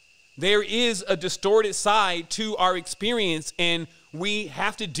 There is a distorted side to our experience, and we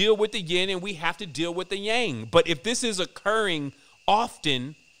have to deal with the yin and we have to deal with the yang. But if this is occurring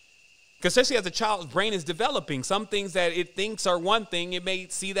often, especially as a child's brain is developing, some things that it thinks are one thing, it may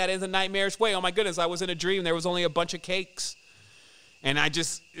see that as a nightmarish way. Oh my goodness, I was in a dream. There was only a bunch of cakes. And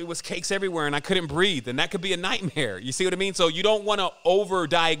it was cakes everywhere and I couldn't breathe. And that could be a nightmare. You see what I mean? So you don't want to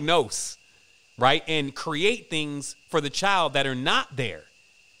over-diagnose, right? And create things for the child that are not there.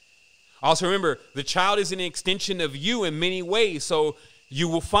 Also remember, the child is an extension of you in many ways. So you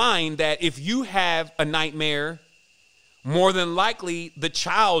will find that if you have a nightmare, more than likely the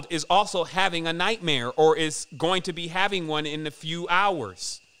child is also having a nightmare or is going to be having one in a few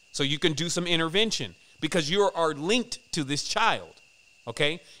hours. So you can do some intervention because you are linked to this child.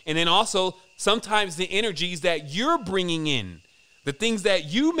 Okay. And then also sometimes the energies that you're bringing in, the things that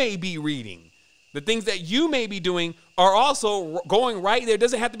you may be reading, the things that you may be doing are also going right there. It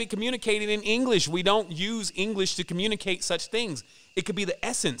doesn't have to be communicated in English. We don't use English to communicate such things. It could be the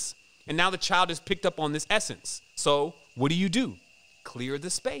essence. And now the child has picked up on this essence. So what do? Clear the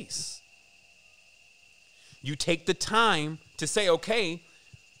space. You take the time to say, okay,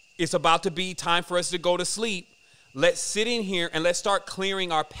 it's about to be time for us to go to sleep. Let's sit in here and let's start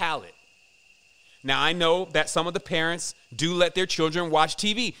clearing our palate. Now, I know that some of the parents do let their children watch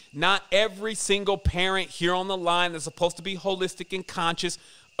TV. Not every single parent here on the line that's supposed to be holistic and conscious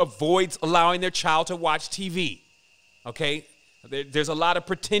avoids allowing their child to watch TV. Okay? There's a lot of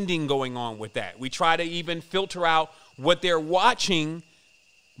pretending going on with that. We try to even filter out what they're watching,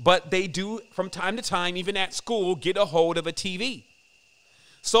 but they do from time to time, even at school, get a hold of a TV.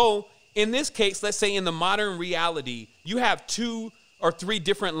 So in this case, let's say in the modern reality, you have 2 or 3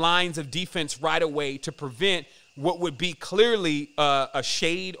 different lines of defense right away to prevent what would be clearly a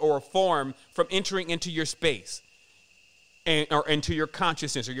shade or a form from entering into your space or into your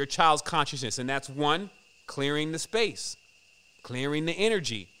consciousness or your child's consciousness. And that's 1, clearing the space, clearing the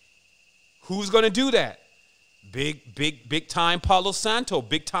energy. Who's going to do that? Big time Palo Santo,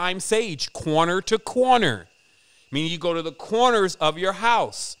 big time sage, corner to corner. Meaning you go to the corners of your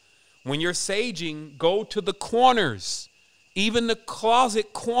house. When you're saging, go to the corners. Even the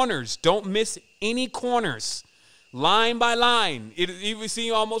closet corners. Don't miss any corners. Line by line. It even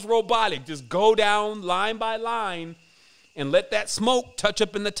seems almost robotic. Just go down line by line and let that smoke touch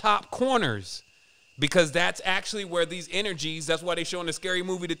up in the top corners. Because that's actually where these energies, that's why they show in the scary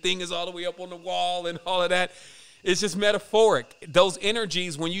movie, the thing is all the way up on the wall and all of that. It's just metaphoric. Those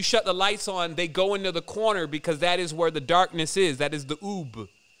energies, when you shut the lights on, they go into the corner because that is where the darkness is. That is the oob.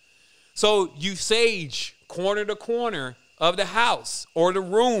 So you sage corner to corner of the house or the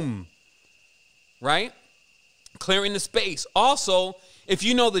room, right? Clearing the space. Also, if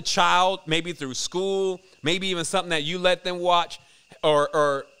you know the child, maybe through school, maybe even something that you let them watch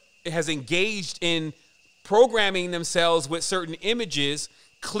or has engaged in programming themselves with certain images,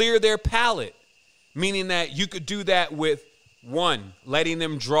 clear their palette. Meaning that you could do that with 1, letting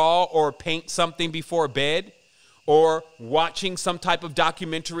them draw or paint something before bed, or watching some type of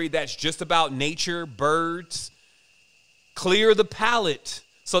documentary that's just about nature, birds. Clear the palette.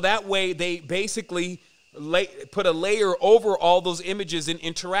 So that way they basically put a layer over all those images and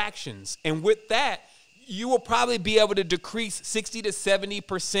interactions. And with that, you will probably be able to decrease 60 to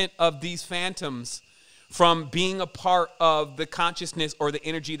 70% of these phantoms from being a part of the consciousness or the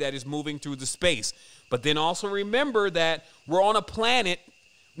energy that is moving through the space. But then also remember that we're on a planet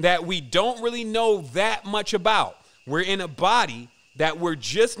that we don't really know that much about. We're in a body that we're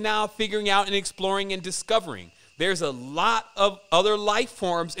just now figuring out and exploring and discovering. There's a lot of other life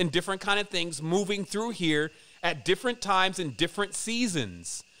forms and different kind of things moving through here at different times and different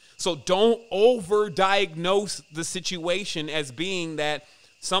seasons. So don't overdiagnose the situation as being that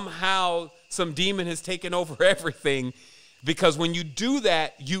somehow some demon has taken over everything, because when you do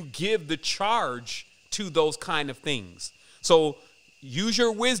that, you give the charge to those kind of things. So use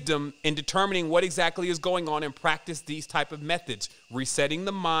your wisdom in determining what exactly is going on and practice these type of methods. Resetting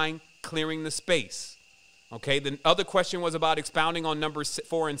the mind, clearing the space. Okay, the other question was about expounding on numbers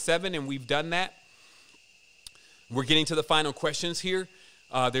 4 and 7, and we've done that. We're getting to the final questions here.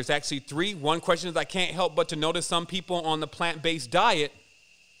 There's actually 3. One question is, I can't help but to notice some people on the plant-based diet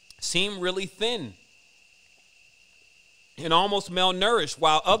seem really thin and almost malnourished,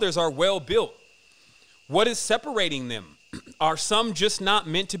 while others are well built. What is separating them? Are some just not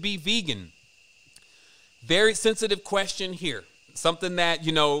meant to be vegan? Very sensitive question here. Something that,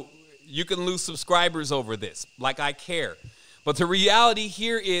 you can lose subscribers over this, like I care. But the reality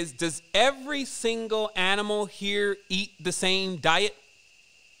here is, does every single animal here eat the same diet?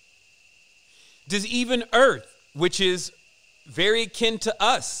 Does even Earth, which is very akin to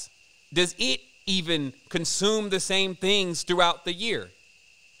us, does it even consume the same things throughout the year?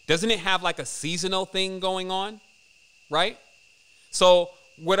 Doesn't it have like a seasonal thing going on, right? So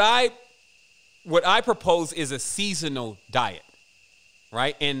what I propose is a seasonal diet,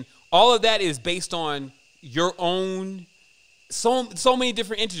 right? And all of that is based on your own, so many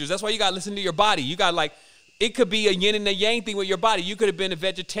different integers. That's why you got to listen to your body. You got it could be a yin and a yang thing with your body. You could have been a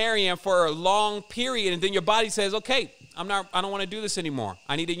vegetarian for a long period, and then your body says, okay, I don't want to do this anymore.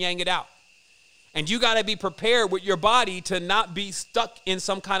 I need to yang it out. And you got to be prepared with your body to not be stuck in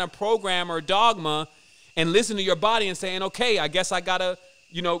some kind of program or dogma and listen to your body and saying, okay, I guess I got to,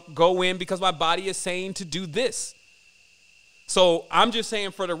 go in because my body is saying to do this. So I'm just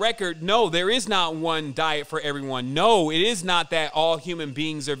saying for the record, no, there is not one diet for everyone. No, it is not that all human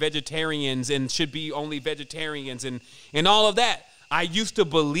beings are vegetarians and should be only vegetarians and all of that. I used to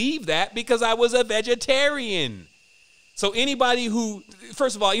believe that because I was a vegetarian. So anybody who,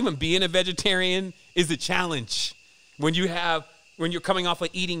 first of all, even being a vegetarian is a challenge when you're coming off of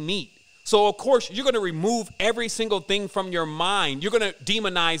eating meat. So of course you're going to remove every single thing from your mind. You're going to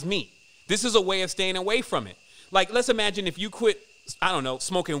demonize meat. This is a way of staying away from it. Like, let's imagine if you quit, I don't know,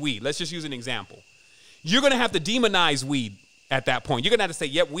 smoking weed. Let's just use an example. You're going to have to demonize weed at that point. You're going to have to say,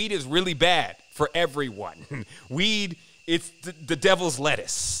 yep, weed is really bad for everyone. Weed, it's the devil's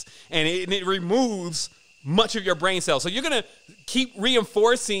lettuce. And it removes much of your brain cells. So you're going to keep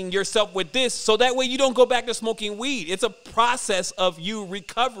reinforcing yourself with this so that way you don't go back to smoking weed. It's a process of you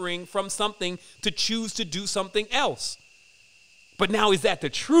recovering from something to choose to do something else. But now, is that the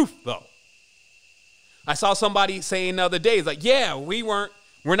truth, though? I saw somebody saying the other day, it's like, yeah, we're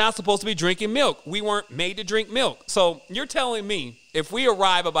not supposed to be drinking milk. We weren't made to drink milk. So you're telling me if we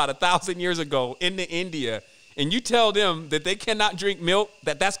arrive about 1,000 years ago into India and you tell them that they cannot drink milk,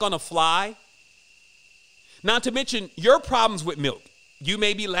 that's going to fly? Not to mention your problems with milk. You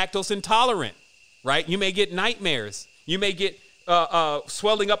may be lactose intolerant, right? You may get nightmares. You may get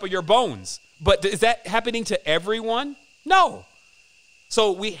swelling up of your bones. But is that happening to everyone? No.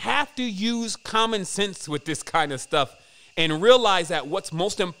 So we have to use common sense with this kind of stuff and realize that what's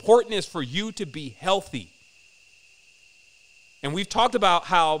most important is for you to be healthy. And we've talked about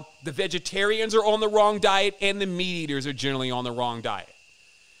how the vegetarians are on the wrong diet and the meat eaters are generally on the wrong diet.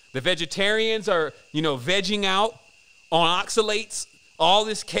 The vegetarians are, vegging out on oxalates, all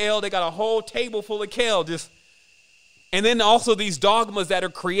this kale. They got a whole table full of kale. And then also these dogmas that are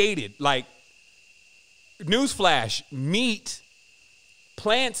created, like, newsflash,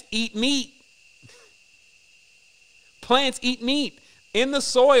 plants eat meat. Plants eat meat. In the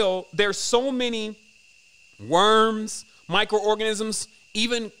soil, there's so many worms, microorganisms,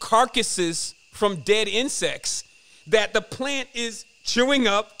 even carcasses from dead insects that the plant is chewing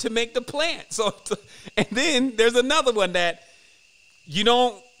up to make the plant. And then there's another one that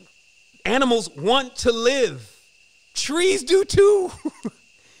animals want to live. Trees do too.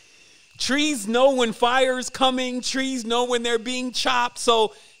 Trees know when fire is coming. Trees know when they're being chopped.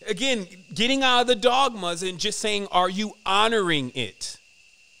 So again, getting out of the dogmas and just saying, are you honoring it?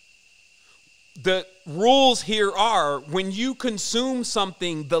 The rules here are when you consume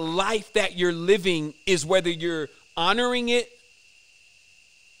something, the life that you're living is whether you're honoring it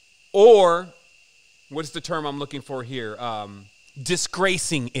or, what's the term I'm looking for here?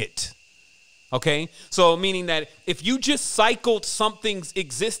 Disgracing it. Okay? So meaning that if you just cycled something's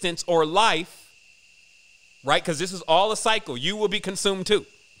existence or life, right? Because this is all a cycle. You will be consumed too.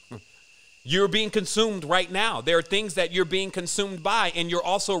 You're being consumed right now. There are things that you're being consumed by, and you're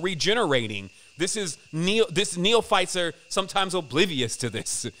also regenerating. Neophytes are sometimes oblivious to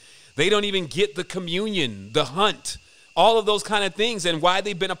this. They don't even get the communion, the hunt, all of those kind of things, and why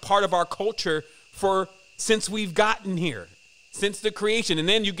they've been a part of our culture since we've gotten here, since the creation. And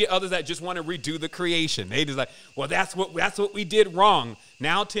then you get others that just want to redo the creation. They just like, well, that's what we did wrong.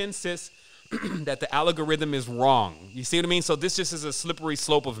 Now to insist that the algorithm is wrong. You see what I mean? So this just is a slippery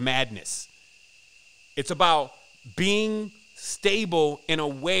slope of madness. It's about being stable and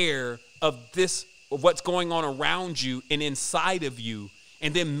aware of what's going on around you and inside of you,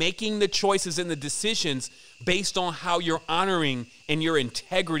 and then making the choices and the decisions based on how you're honoring and your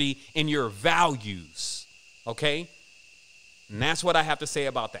integrity and your values. Okay? And that's what I have to say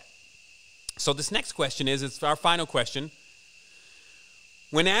about that. So this next question it's our final question.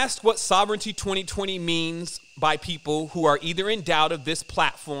 When asked what Sovereignty 2020 means by people who are either in doubt of this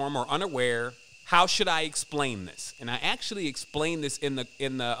platform or unaware, how should I explain this? And I actually explained this in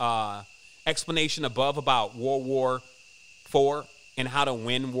the explanation above about World War IV and how to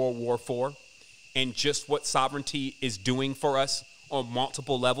win World War IV and just what sovereignty is doing for us on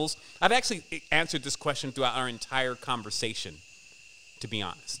multiple levels. I've actually answered this question throughout our entire conversation, to be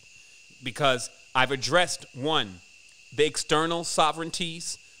honest, because I've addressed, one, the external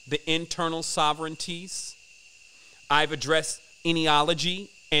sovereignties, the internal sovereignties. I've addressed Ennealogy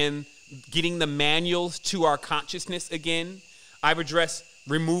and getting the manuals to our consciousness again. I've addressed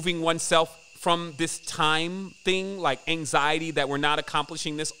removing oneself from this time thing, like anxiety that we're not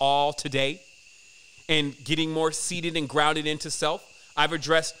accomplishing this all today, and getting more seated and grounded into self. I've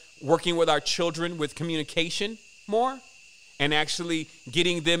addressed working with our children with communication, more and actually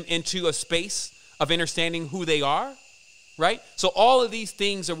getting them into a space of understanding who they are, right? So all of these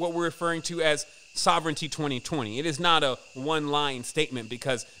things are what we're referring to as Sovereignty 2020. It is not a one-line statement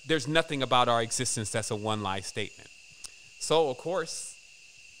because there's nothing about our existence that's a one-line statement. So, of course,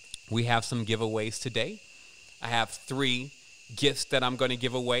 we have some giveaways today. I have 3 gifts that I'm going to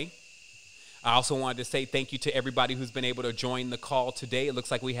give away. I also wanted to say thank you to everybody who's been able to join the call today. It looks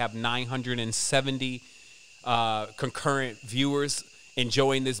like we have 970 concurrent viewers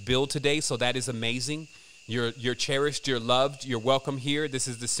enjoying this build today, so that is amazing. You're cherished, you're loved, you're welcome here. This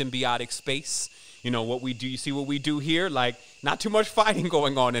is the symbiotic space. You know what we do, you see what we do here? Like, not too much fighting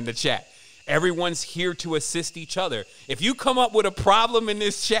going on in the chat. Everyone's here to assist each other. If you come up with a problem in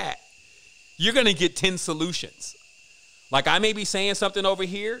this chat, you're going to get 10 solutions. Like, I may be saying something over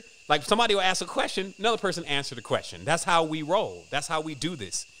here. Like, somebody will ask a question, another person answer the question. That's how we roll. That's how we do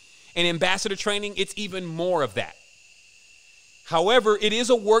this. In ambassador training, it's even more of that. However, it is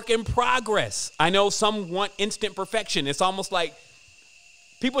a work in progress. I know some want instant perfection. It's almost like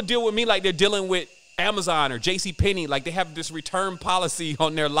people deal with me like they're dealing with Amazon or JCPenney, like they have this return policy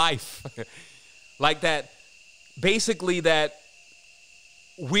on their life. Like that, basically that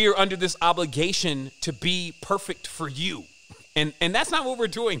we're under this obligation to be perfect for you. And that's not what we're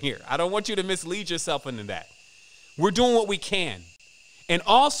doing here. I don't want you to mislead yourself into that. We're doing what we can. And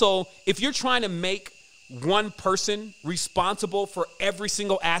also, if you're trying to make one person responsible for every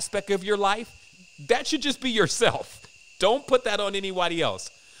single aspect of your life, that should just be yourself. Don't put that on anybody else.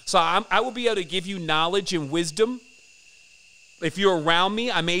 So I will be able to give you knowledge and wisdom. If you're around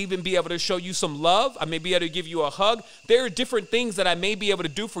me, I may even be able to show you some love. I may be able to give you a hug. There are different things that I may be able to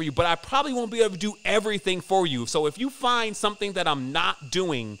do for you, but I probably won't be able to do everything for you. So if you find something that I'm not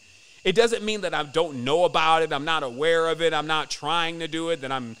doing, it doesn't mean that I don't know about it, I'm not aware of it, I'm not trying to do it,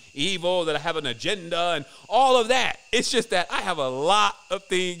 that I'm evil, that I have an agenda, and all of that. It's just that I have a lot of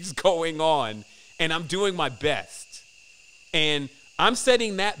things going on, and I'm doing my best. And I'm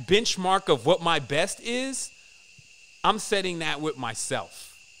setting that benchmark of what my best is, I'm setting that with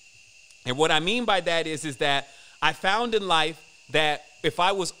myself. And what I mean by that is that I found in life that if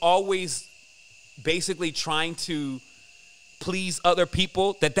I was always basically trying to please other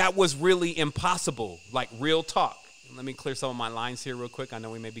people, that was really impossible, like real talk. Let me clear some of my lines here real quick. I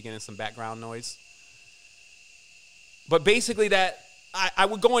know we may be getting some background noise. But basically that I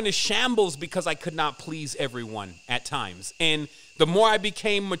would go into shambles because I could not please everyone at times. And the more I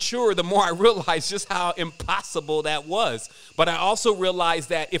became mature, the more I realized just how impossible that was. But I also realized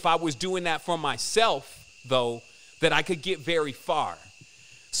that if I was doing that for myself, though, that I could get very far.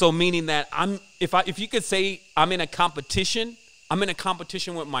 So meaning that if you could say I'm in a competition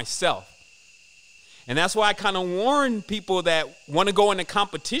with myself. And that's why I kind of warn people that want to go in a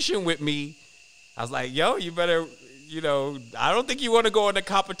competition with me. I was like, yo, you better, I don't think you want to go in a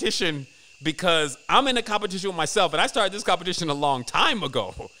competition because I'm in a competition with myself. And I started this competition a long time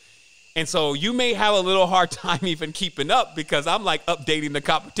ago. And so you may have a little hard time even keeping up because I'm like updating the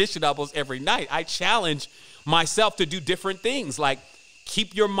competition almost every night. I challenge myself to do different things like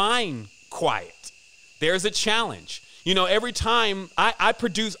keep your mind quiet. There's a challenge. Every time I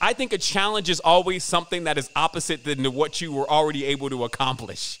produce, I think a challenge is always something that is opposite than what you were already able to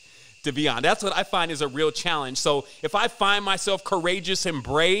accomplish, to be honest. That's what I find is a real challenge. So if I find myself courageous and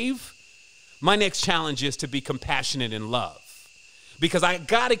brave, my next challenge is to be compassionate and love. Because I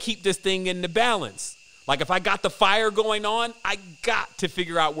got to keep this thing in the balance. Like if I got the fire going on, I got to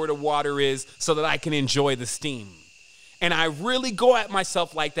figure out where the water is so that I can enjoy the steam. And I really go at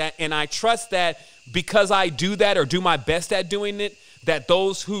myself like that. And I trust that because I do that or do my best at doing it, that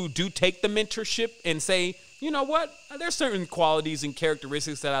those who do take the mentorship and say, you know what, there's certain qualities and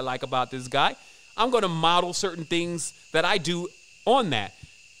characteristics that I like about this guy. I'm going to model certain things that I do on that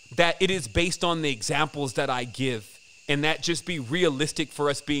it is based on the examples that I give. And that just be realistic for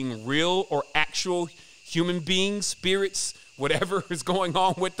us being real or actual human beings, spirits, whatever is going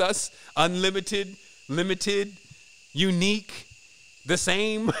on with us, unlimited, limited, unique, the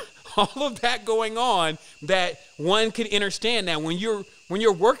same, all of that going on, that one can understand that when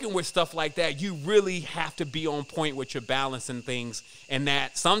you're working with stuff like that, you really have to be on point with your balance and things. And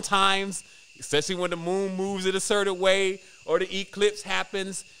that sometimes, especially when the moon moves in a certain way or the eclipse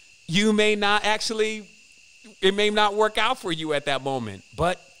happens, you may not actually, it may not work out for you at that moment,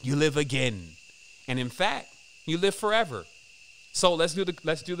 but you live again. And in fact, you live forever. So let's do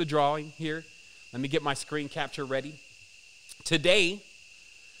the drawing here. Let me get my screen capture ready. Today,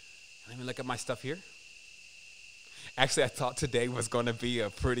 let me look at my stuff here. Actually, I thought today was going to be a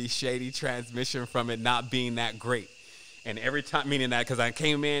pretty shady transmission from it not being that great. And every time, meaning that because I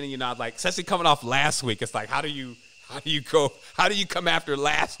came in and, I was like, especially coming off last week, it's like, how do you come after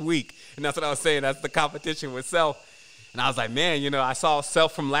last week? And that's what I was saying. That's the competition with self. And I was like, man, I saw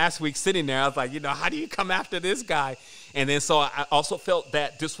self from last week sitting there. I was like, how do you come after this guy? And then so I also felt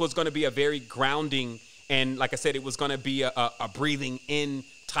that this was going to be a very grounding, and like I said, it was going to be a breathing in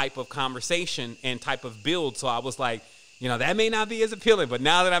type of conversation and type of build. So I was like, that may not be as appealing. But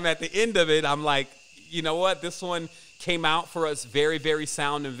now that I'm at the end of it, I'm like, you know what? This one came out for us very, very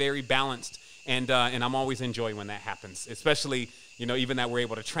sound and very balanced. And I'm always enjoying when that happens, especially, even that we're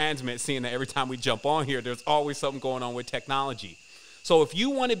able to transmit, seeing that every time we jump on here, there's always something going on with technology. So if you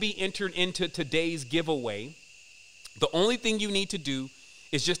want to be entered into today's giveaway, the only thing you need to do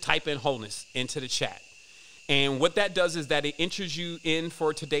is just type in wholeness into the chat. And what that does is that it enters you in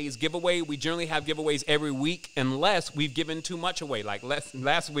for today's giveaway. We generally have giveaways every week unless we've given too much away. Like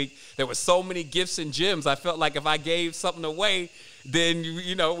last week, there were so many gifts and gems. I felt like if I gave something away, then,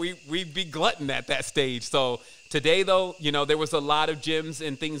 we'd be glutton at that stage. So today, though, there was a lot of gems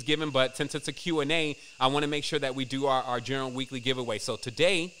and things given. But since it's a Q&A, I want to make sure that we do our general weekly giveaway. So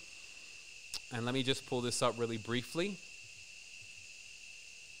today, and let me just pull this up really briefly.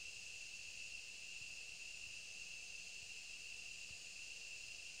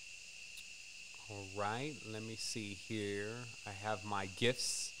 All right, let me see here. I have my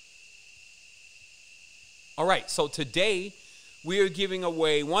gifts. All right, so today we are giving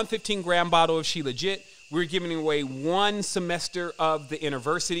away one 15-gram bottle of She Legit. We're giving away one semester of the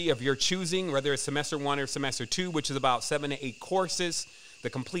University of your choosing, whether it's semester 1 or semester 2, which is about 7 to 8 courses, the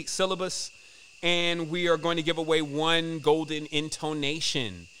complete syllabus. And we are going to give away one golden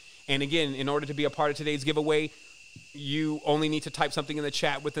intonation. And again, in order to be a part of today's giveaway, you only need to type something in the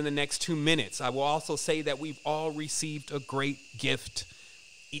chat within the next 2 minutes. I will also say that we've all received a great gift,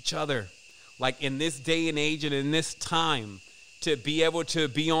 each other. Like in this day and age and in this time, to be able to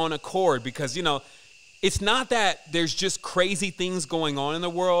be on accord, because, it's not that there's just crazy things going on in the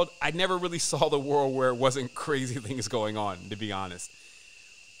world. I never really saw the world where it wasn't crazy things going on, to be honest.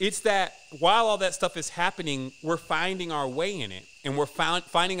 It's that while all that stuff is happening, we're finding our way in it, and we're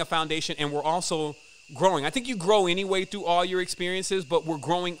finding a foundation, and we're also growing. I think you grow anyway through all your experiences, but we're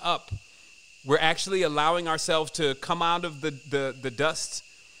growing up. We're actually allowing ourselves to come out of the dust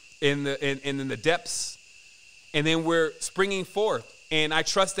in the depths, and then we're springing forth. And I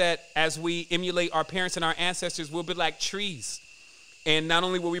trust that as we emulate our parents and our ancestors, we'll be like trees. And not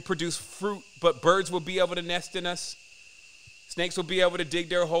only will we produce fruit, but birds will be able to nest in us. Snakes will be able to dig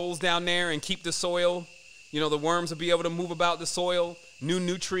their holes down there and keep the soil. The worms will be able to move about the soil. New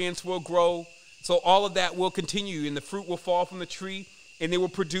nutrients will grow. So all of that will continue, and the fruit will fall from the tree, and they will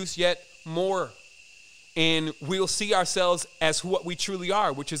produce yet more. And we'll see ourselves as what we truly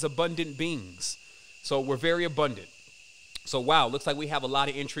are, which is abundant beings. So we're very abundant. So wow, looks like we have a lot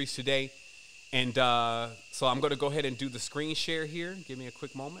of entries today. And so I'm going to go ahead and do the screen share here. Give me a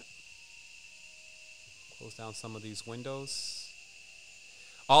quick moment. Close down some of these windows.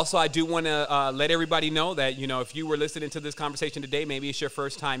 Also, I do want to let everybody know that, if you were listening to this conversation today, maybe it's your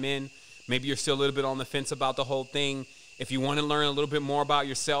first time in. Maybe you're still a little bit on the fence about the whole thing. If you want to learn a little bit more about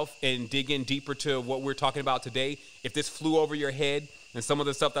yourself and dig in deeper to what we're talking about today, if this flew over your head and some of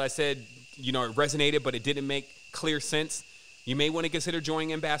the stuff that I said, it resonated, but it didn't make clear sense, you may want to consider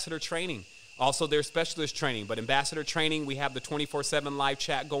joining Ambassador Training. Also, there's specialist training, but Ambassador Training, we have the 24/7 live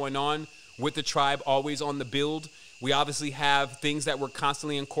chat going on with the tribe, always on the build. We obviously have things that we're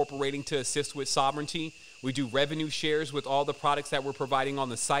constantly incorporating to assist with sovereignty. We do revenue shares with all the products that we're providing on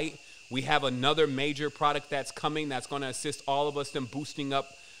the site. We have another major product that's coming that's going to assist all of us in boosting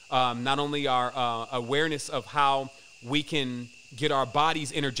up not only our awareness of how we can get our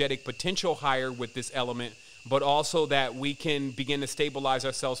body's energetic potential higher with this element, but also that we can begin to stabilize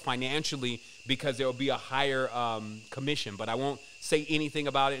ourselves financially because there will be a higher commission. But I won't say anything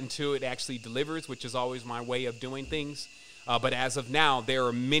about it until it actually delivers, which is always my way of doing things. But as of now, there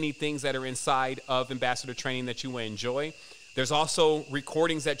are many things that are inside of Ambassador Training that you will enjoy. There's also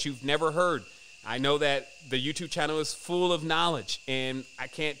recordings that you've never heard. I know that the YouTube channel is full of knowledge, and I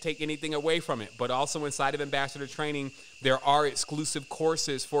can't take anything away from it. But also inside of Ambassador Training, there are exclusive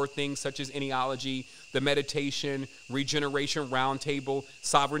courses for things such as Ennealogy, the meditation, regeneration roundtable,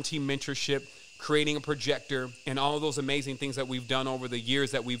 sovereignty mentorship, creating a projector, and all of those amazing things that we've done over the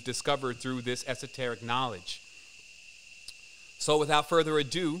years that we've discovered through this esoteric knowledge. So without further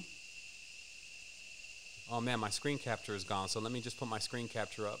ado, oh man, my screen capture is gone. So let me just put my screen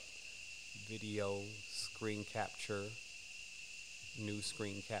capture up. Video, screen capture, new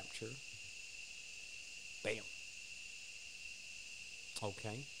screen capture. Bam.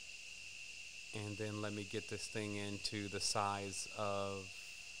 Okay. And then let me get this thing into the size of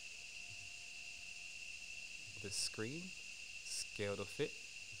the screen. Scale to fit.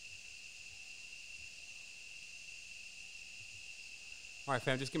 All right,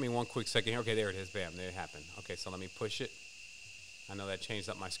 fam, just give me one quick second here. Okay, there it is. Bam, there it happened. Okay, so let me push it. I know that changed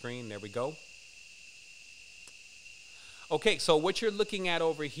up my screen. There we go. Okay, so what you're looking at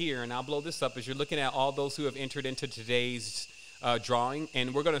over here, and I'll blow this up, is you're looking at all those who have entered into today's drawing.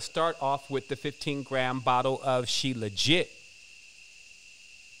 And we're going to start off with the 15-gram bottle of She Legit.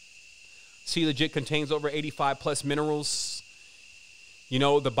 She Legit contains over 85 plus minerals. You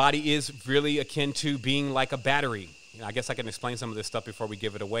know, the body is really akin to being like a battery. You know, I guess I can explain some of this stuff before we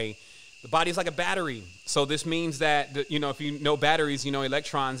give it away. The body is like a battery. So this means that, you know, if you know batteries, you know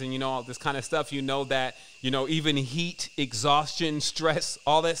electrons, and you know all this kind of stuff, you know that, you know, even heat, exhaustion, stress,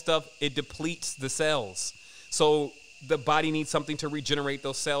 all that stuff, it depletes the cells. So the body needs something to regenerate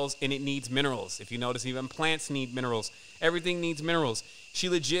those cells, and it needs minerals. If you notice, even plants need minerals. Everything needs minerals. She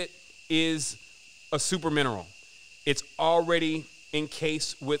Legit is a super mineral. It's already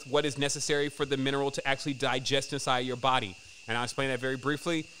encased with what is necessary for the mineral to actually digest inside your body. And I'll explain that very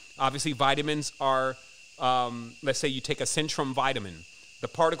briefly. Obviously, vitamins are, let's say you take a Centrum vitamin. The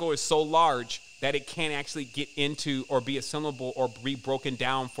particle is so large that it can't actually get into or be assimilable or be broken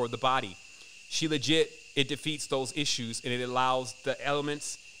down for the body. She Legit, it defeats those issues, and it allows the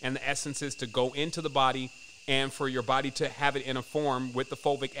elements and the essences to go into the body, and for your body to have it in a form with the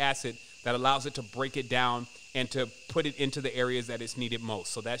fulvic acid that allows it to break it down and to put it into the areas that it's needed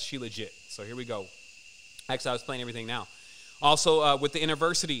most. So that's She Legit. So here we go. Actually, I'll explain everything now. Also, with the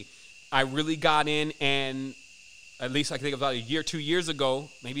Innerversity, I really got in, and at least I think about a year, 2 years ago,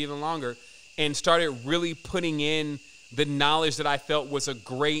 maybe even longer, and started really putting in the knowledge that I felt was a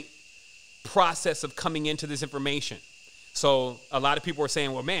great process of coming into this information. So a lot of people were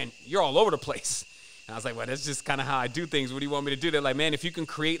saying, well, man, you're all over the place. And I was like, well, that's just kind of how I do things. What do you want me to do? They're like, man, if you can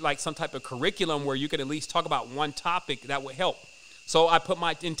create like some type of curriculum where you could at least talk about one topic, that would help. So I put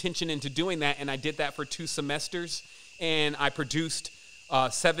my intention into doing that, and I did that for 2 semesters. And I produced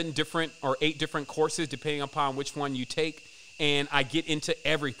 7 different or 8 different courses, depending upon which one you take. And I get into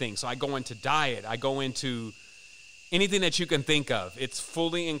everything. So I go into diet. I go into anything that you can think of. It's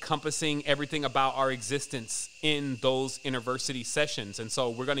fully encompassing everything about our existence in those Innerversity sessions. And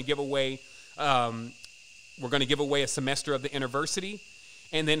so we're going to give away a semester of the Innerversity.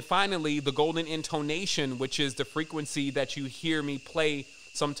 And then finally, the golden intonation, which is the frequency that you hear me play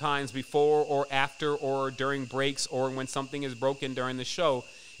sometimes before or after or during breaks or when something is broken during the show.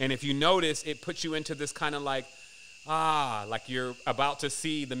 And if you notice, it puts you into this kind of like you're about to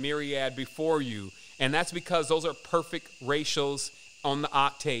see the myriad before you. And that's because those are perfect ratios on the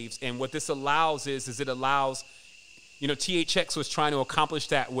octaves. And what this allows is it allows, you know, THX was trying to accomplish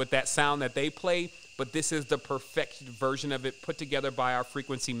that with that sound that they play, but this is the perfect version of it put together by our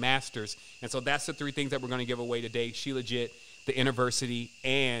frequency masters. And so that's the 3 things that we're going to give away today: She Legit, the Innerversity,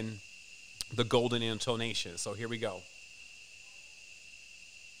 and the golden intonation. So here we go.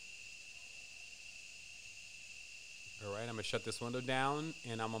 All right, I'm going to shut this window down,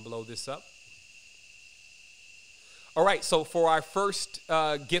 and I'm going to blow this up. All right, so for our first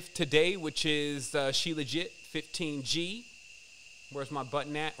gift today, which is She Legit 15G. Where's my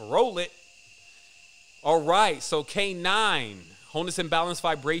button at? Roll it. All right, so K9, Wholeness and Balanced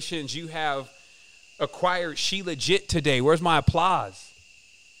Vibrations, you have acquired She Legit today. Where's my applause?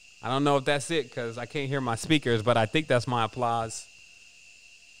 I don't know if that's it because I can't hear my speakers, but I think that's my applause.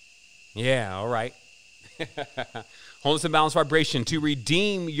 Yeah, all right. Wholeness and Balanced Vibration. To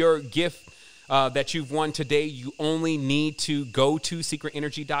redeem your gift that you've won today, you only need to go to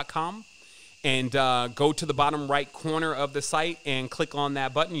secretenergy.com and go to the bottom right corner of the site and click on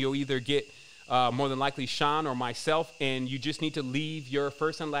that button. You'll either get more than likely Sean or myself, and you just need to leave your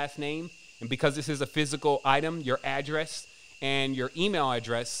first and last name. And because this is a physical item, your address and your email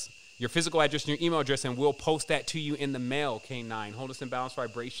address, your physical address and your email address, and we'll post that to you in the mail, K9, Wholeness and Balanced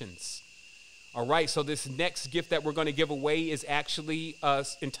Vibrations. All right, so this next gift that we're going to give away is actually an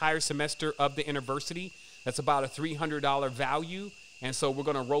entire semester of the Innerversity. That's about a $300 value. And so we're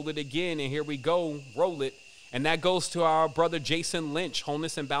going to roll it again, and here we go, roll it. And that goes to our brother Jason Lynch,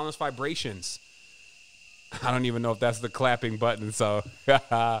 Wholeness and Balanced Vibrations. I don't even know if that's the clapping button, so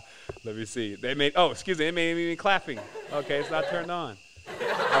let me see. They made me clapping. Okay, it's not turned on.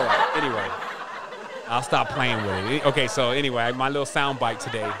 All right, anyway, I'll stop playing with it. Okay, so anyway, my little sound bite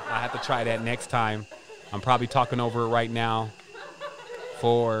today. I have to try that next time. I'm probably talking over it right now.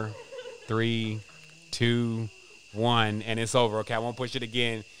 4, 3, 2, 1, and it's over. Okay, I won't push it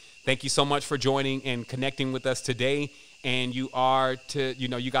again. Thank you so much for joining and connecting with us today. and you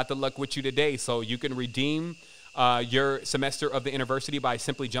got the luck with you today. So you can redeem your semester of the university by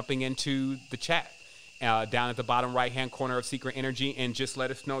simply jumping into the chat down at the bottom right-hand corner of Secret Energy, and just let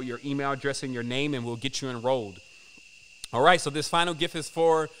us know your email address and your name, and we'll get you enrolled. All right, so this final gift is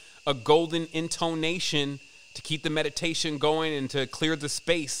for a golden intonation to keep the meditation going and to clear the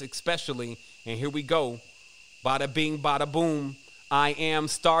space especially. And here we go. Bada bing, bada boom. I am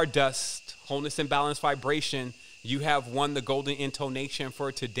StarDust, wholeness and balanced vibration. You have won the golden intonation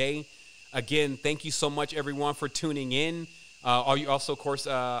for today. Again, thank you so much, everyone, for tuning in. All you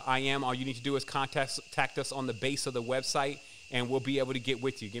need to do is contact us on the base of the website, and we'll be able to get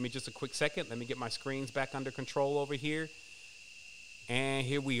with you. Give me just a quick second. Let me get my screens back under control over here. And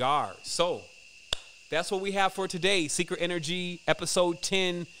here we are. So that's what we have for today. Secret Energy, episode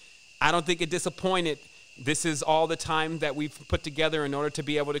 10. I don't think it disappointed. This is all the time that we've put together in order to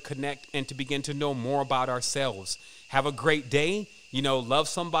be able to connect and to begin to know more about ourselves. Have a great day. Love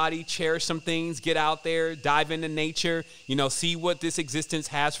somebody, cherish some things, get out there, dive into nature, see what this existence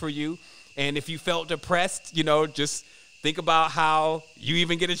has for you. And if you felt depressed, just think about how you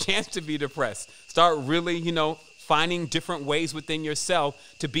even get a chance to be depressed. Start really, finding different ways within yourself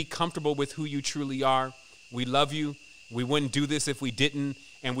to be comfortable with who you truly are. We love you. We wouldn't do this if we didn't.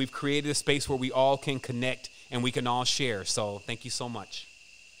 And we've created a space where we all can connect and we can all share. So thank you so much.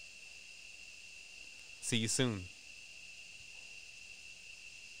 See you soon.